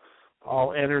all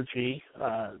energy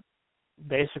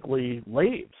basically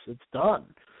leaves. It's done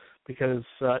because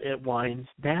it winds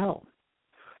down.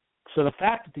 So the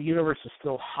fact that the universe is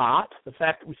still hot, the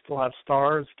fact that we still have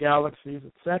stars, galaxies,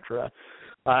 etc.,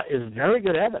 is very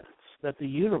good evidence that the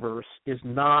universe is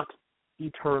not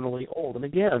eternally old. And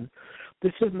again,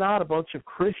 this is not a bunch of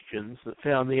Christians that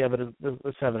found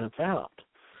this evidence out,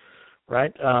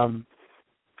 right?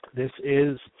 This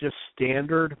is just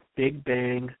standard Big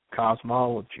Bang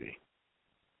cosmology.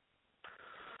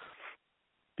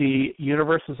 The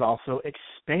universe is also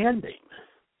expanding,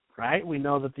 right? We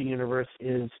know that the universe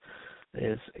is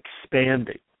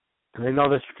expanding. And they know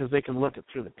this because they can look it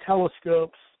through the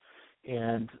telescopes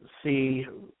and see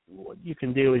what you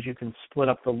can do is you can split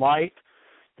up the light,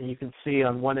 and you can see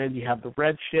on one end you have the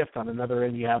red shift, on another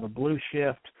end you have a blue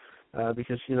shift,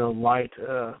 because, light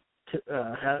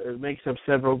it makes up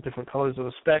several different colors of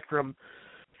the spectrum.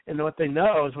 And what they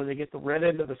know is when they get the red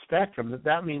end of the spectrum,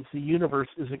 that means the universe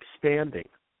is expanding.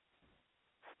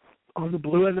 On the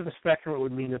blue end of the spectrum, it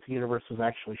would mean that the universe is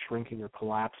actually shrinking or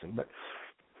collapsing. But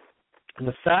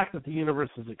the fact that the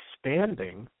universe is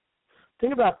expanding,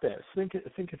 think about this. Think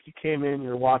if you came in,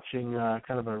 you're watching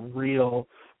kind of a reel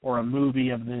or a movie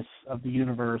of the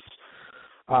universe.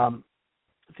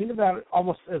 Think about it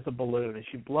almost as a balloon. As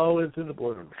you blow into the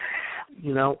balloon,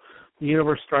 the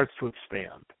universe starts to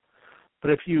expand. But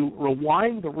if you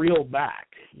rewind the reel back,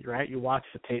 right, you watch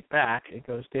the tape back, it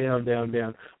goes down, down,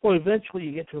 down. Well, eventually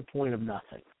you get to a point of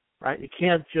nothing, right? You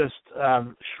can't just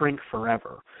shrink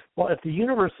forever. Well, if the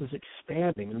universe is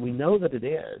expanding, and we know that it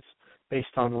is,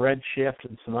 based on redshift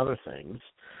and some other things,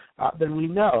 then we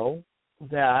know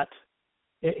that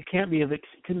it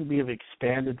couldn't be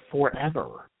expanded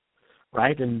forever,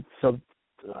 right? And so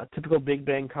typical Big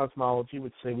Bang cosmology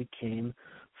would say we came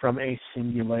from a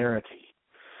singularity.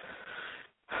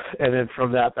 And then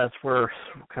from that's where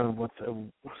kind of what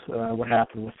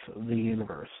happened with the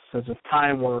universe. So if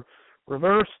time were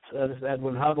reversed, this is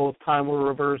Edwin Hubble, if time were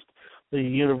reversed, the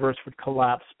universe would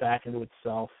collapse back into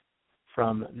itself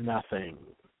from nothing,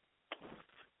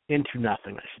 into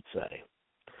nothing, I should say.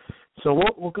 So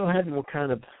we'll go ahead and we'll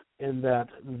kind of end that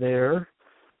there.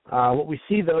 What we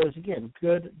see, though, is, again,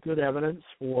 good evidence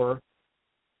for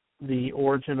the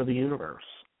origin of the universe.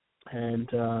 And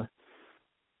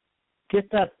get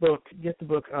that book. Get the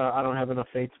book, I Don't Have Enough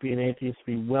Faith to Be an Atheist.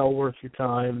 Be well worth your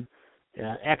time.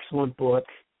 Excellent book.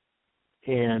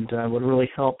 And would really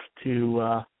help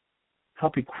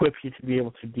equip you to be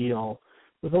able to deal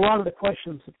with a lot of the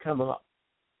questions that come up.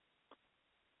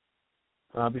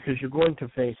 Because you're going to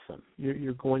face them.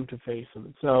 You're going to face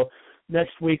them. So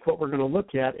next week what we're going to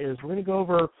look at is we're going to go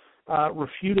over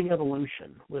refuting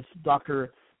evolution with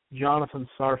Dr. Jonathan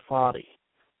Sarfati.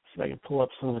 See if I can pull up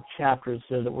some of the chapters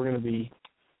there that we're going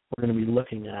to be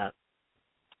looking at.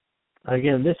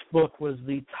 Again, this book was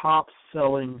the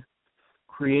top-selling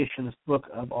creationist book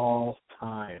of all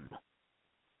time.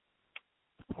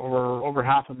 Over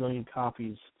 500,000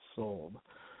 copies sold.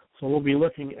 So we'll be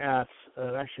looking at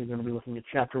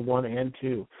chapter 1 and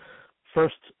 2.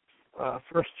 First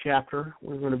chapter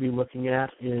we're going to be looking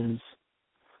at is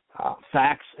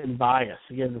facts and bias.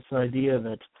 Again, this idea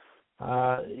that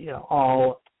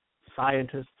all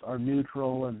scientists are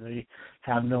neutral and they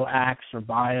have no acts or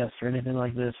bias or anything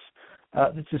like this.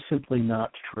 This is simply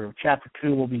not true. Chapter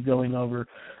 2 will be going over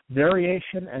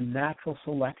variation and natural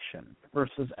selection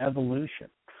versus evolution.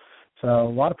 So a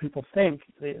lot of people think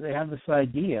they have this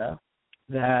idea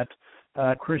that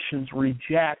Christians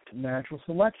reject natural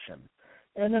selection.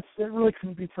 And it really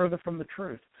couldn't be further from the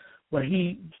truth. What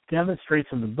he demonstrates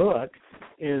in the book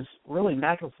is really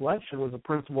natural selection was a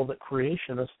principle that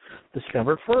creationists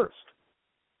discovered first.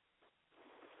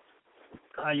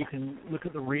 You can look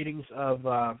at the readings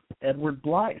of Edward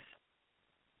Blythe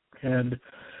and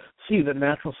see that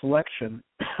natural selection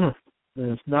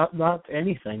is not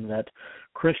anything that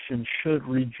Christians should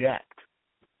reject.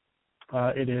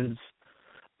 It is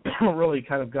really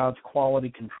kind of God's quality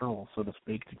control, so to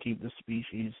speak, to keep the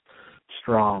species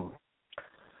strong.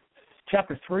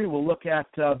 Chapter 3, we'll look at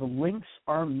the links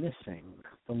are missing.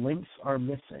 The links are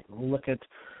missing. We'll look at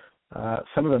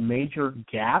some of the major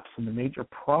gaps and the major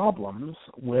problems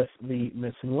with the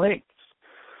missing links.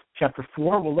 Chapter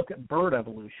 4, we'll look at bird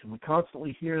evolution. We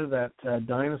constantly hear that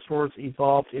dinosaurs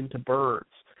evolved into birds.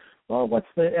 Well, what's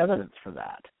the evidence for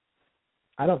that?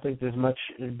 I don't think there's much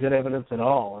good evidence at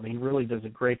all, and he really does a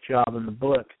great job in the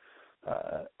book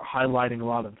highlighting a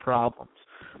lot of the problems.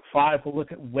 5, we'll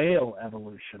look at whale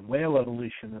evolution. Whale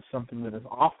evolution is something that is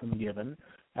often given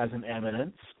as an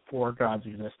evidence for God's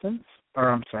existence,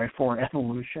 for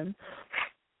evolution.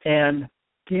 And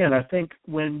again, I think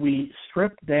when we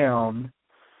strip down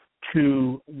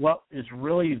to what is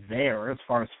really there as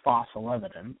far as fossil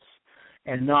evidence,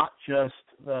 and not just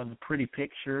the pretty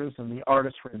pictures and the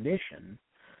artist's rendition,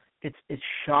 it's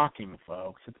shocking,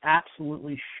 folks. It's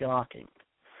absolutely shocking.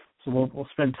 So we'll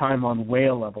spend time on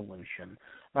whale evolution.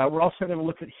 We're also going to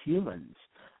look at humans.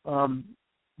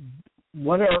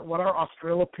 What are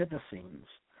Australopithecines?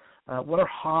 What are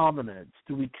hominids?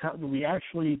 Do we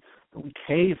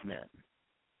cavemen?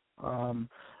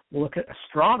 We'll look at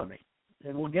astronomy,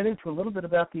 and we'll get into a little bit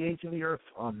about the age of the Earth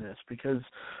on this, because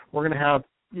we're going to have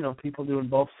people doing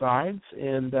both sides,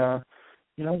 and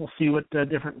we'll see what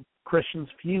different Christians'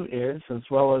 view is, as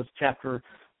well as chapter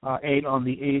 8 on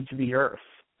the age of the Earth.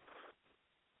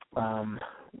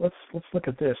 Let's look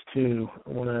at this too. I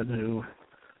want to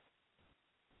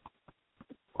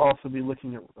also be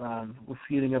looking at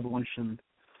refuting evolution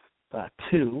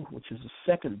 2, which is the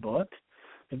second book.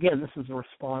 Again, this is a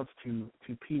response to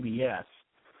PBS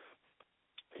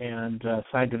and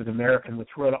Scientific American, which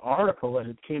wrote an article that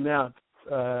had came out,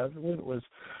 I believe it was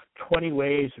 20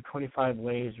 ways or 25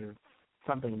 ways or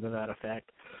something to that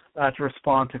effect, to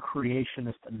respond to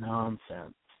creationist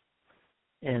nonsense.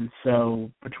 And so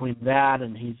between that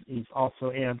and he's also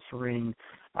answering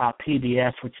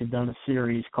PBS, which had done a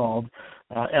series called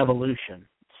Evolution,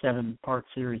 7-part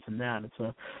series in that. And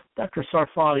so Dr.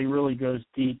 Sarfati really goes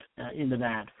deep into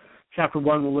that. Chapter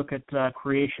 1 will look at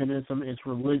creationism is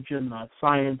religion, not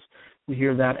science. We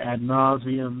hear that ad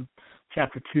nauseum.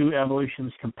 Chapter 2, evolution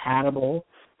is compatible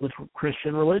with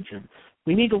Christian religion.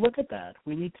 We need to look at that.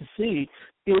 We need to see,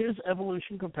 is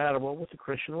evolution compatible with the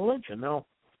Christian religion? Now,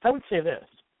 I would say this.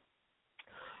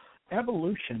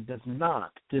 Evolution does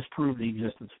not disprove the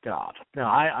existence of God. Now,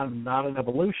 I'm not an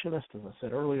evolutionist. As I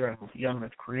said earlier, I'm young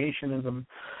with creationism.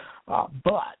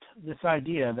 But this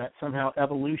idea that somehow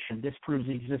evolution disproves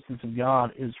the existence of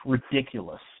God is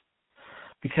ridiculous,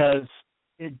 because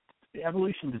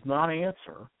evolution does not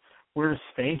answer where does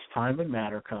space, time, and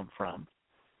matter come from.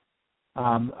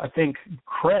 I think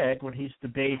Craig, when he's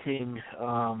debating,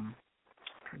 I'm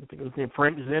trying to think of his name,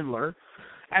 Frank Zindler,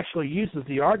 actually uses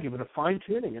the argument of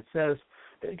fine-tuning. It says,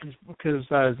 because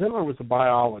Zindler was a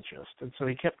biologist, and so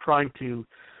he kept trying to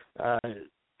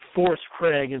force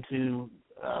Craig into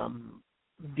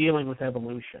dealing with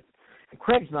evolution. And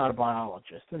Craig's not a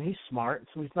biologist, and he's smart,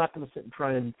 so he's not going to sit and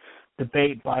try and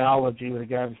debate biology with a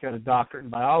guy who's got a doctorate in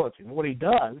biology. But what he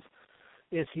does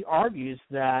is he argues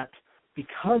that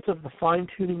because of the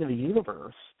fine-tuning of the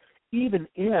universe, even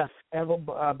if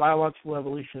biological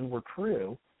evolution were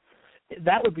true,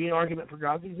 that would be an argument for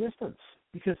God's existence,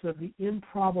 because of the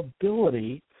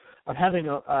improbability of having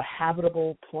a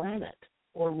habitable planet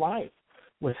or life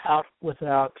without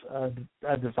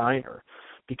a designer,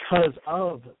 because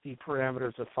of the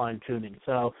parameters of fine-tuning.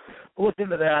 So we'll look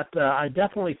into that. I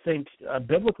definitely think,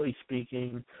 biblically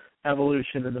speaking,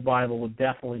 evolution in the Bible would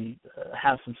definitely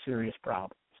have some serious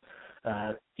problems.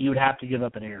 You would have to give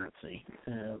up inerrancy,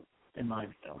 in my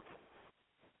view.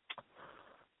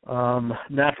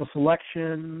 Natural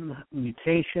selection,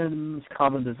 mutations,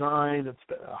 common design,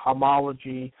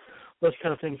 homology, those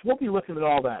kind of things. We'll be looking at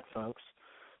all that, folks.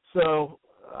 So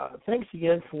thanks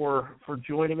again for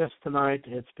joining us tonight.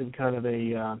 It's been kind of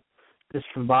a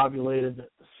discombobulated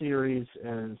series,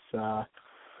 as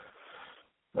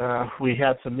we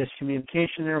had some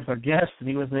miscommunication there with our guest, and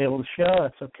he wasn't able to show.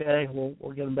 That's okay.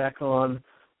 We'll get him back on.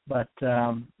 But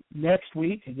next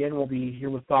week, again, we'll be here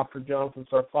with Dr. Jonathan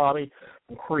Sarfati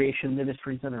from Creation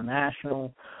Ministries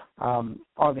International.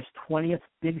 August 20th,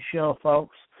 big show,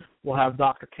 folks. We'll have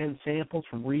Dr. Ken Samples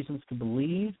from Reasons to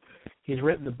Believe. He's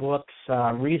written the books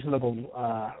Reasonable,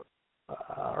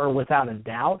 or Without a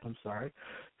Doubt,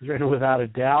 He's written Without a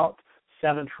Doubt,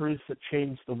 7 Truths That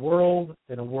Changed the World,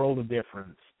 and A World of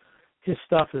Difference. His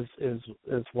stuff is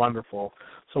wonderful.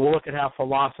 So we'll look at how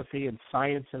philosophy and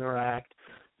science interact.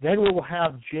 Then we will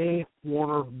have J.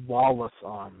 Warner Wallace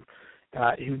on,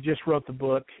 who just wrote the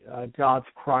book God's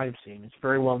Crime Scene. It's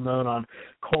very well known on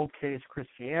Cold Case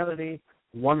Christianity.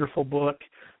 Wonderful book.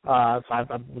 So I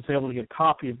was able to get a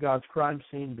copy of God's Crime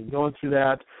Scene, been going through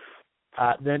that.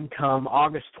 Then come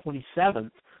August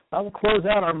 27th, that will close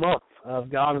out our month of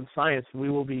God and Science, and we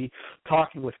will be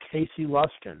talking with Casey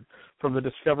Luskin from the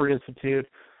Discovery Institute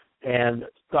and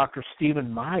Dr.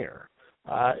 Stephen Meyer.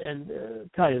 And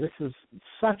tell you, this is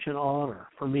such an honor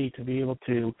for me to be able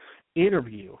to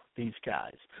interview these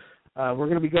guys. We're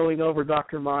going to be going over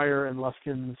Dr. Meyer and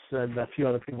Luskin's, and a few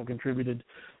other people contributed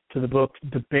to the book,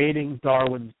 Debating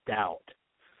Darwin's Doubt.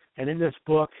 And in this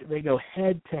book, they go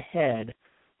head-to-head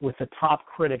with the top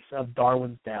critics of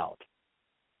Darwin's doubt.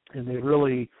 And they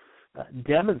really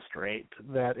demonstrate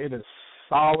that it is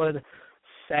solid,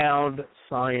 sound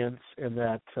science, and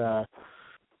that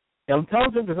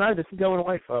intelligent design isn't going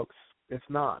away, folks. It's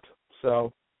not.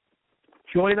 So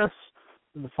join us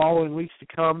in the following weeks to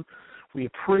come. We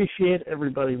appreciate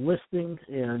everybody listening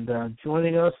and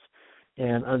joining us.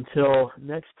 And until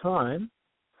next time,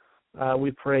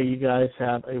 we pray you guys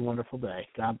have a wonderful day.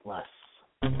 God bless.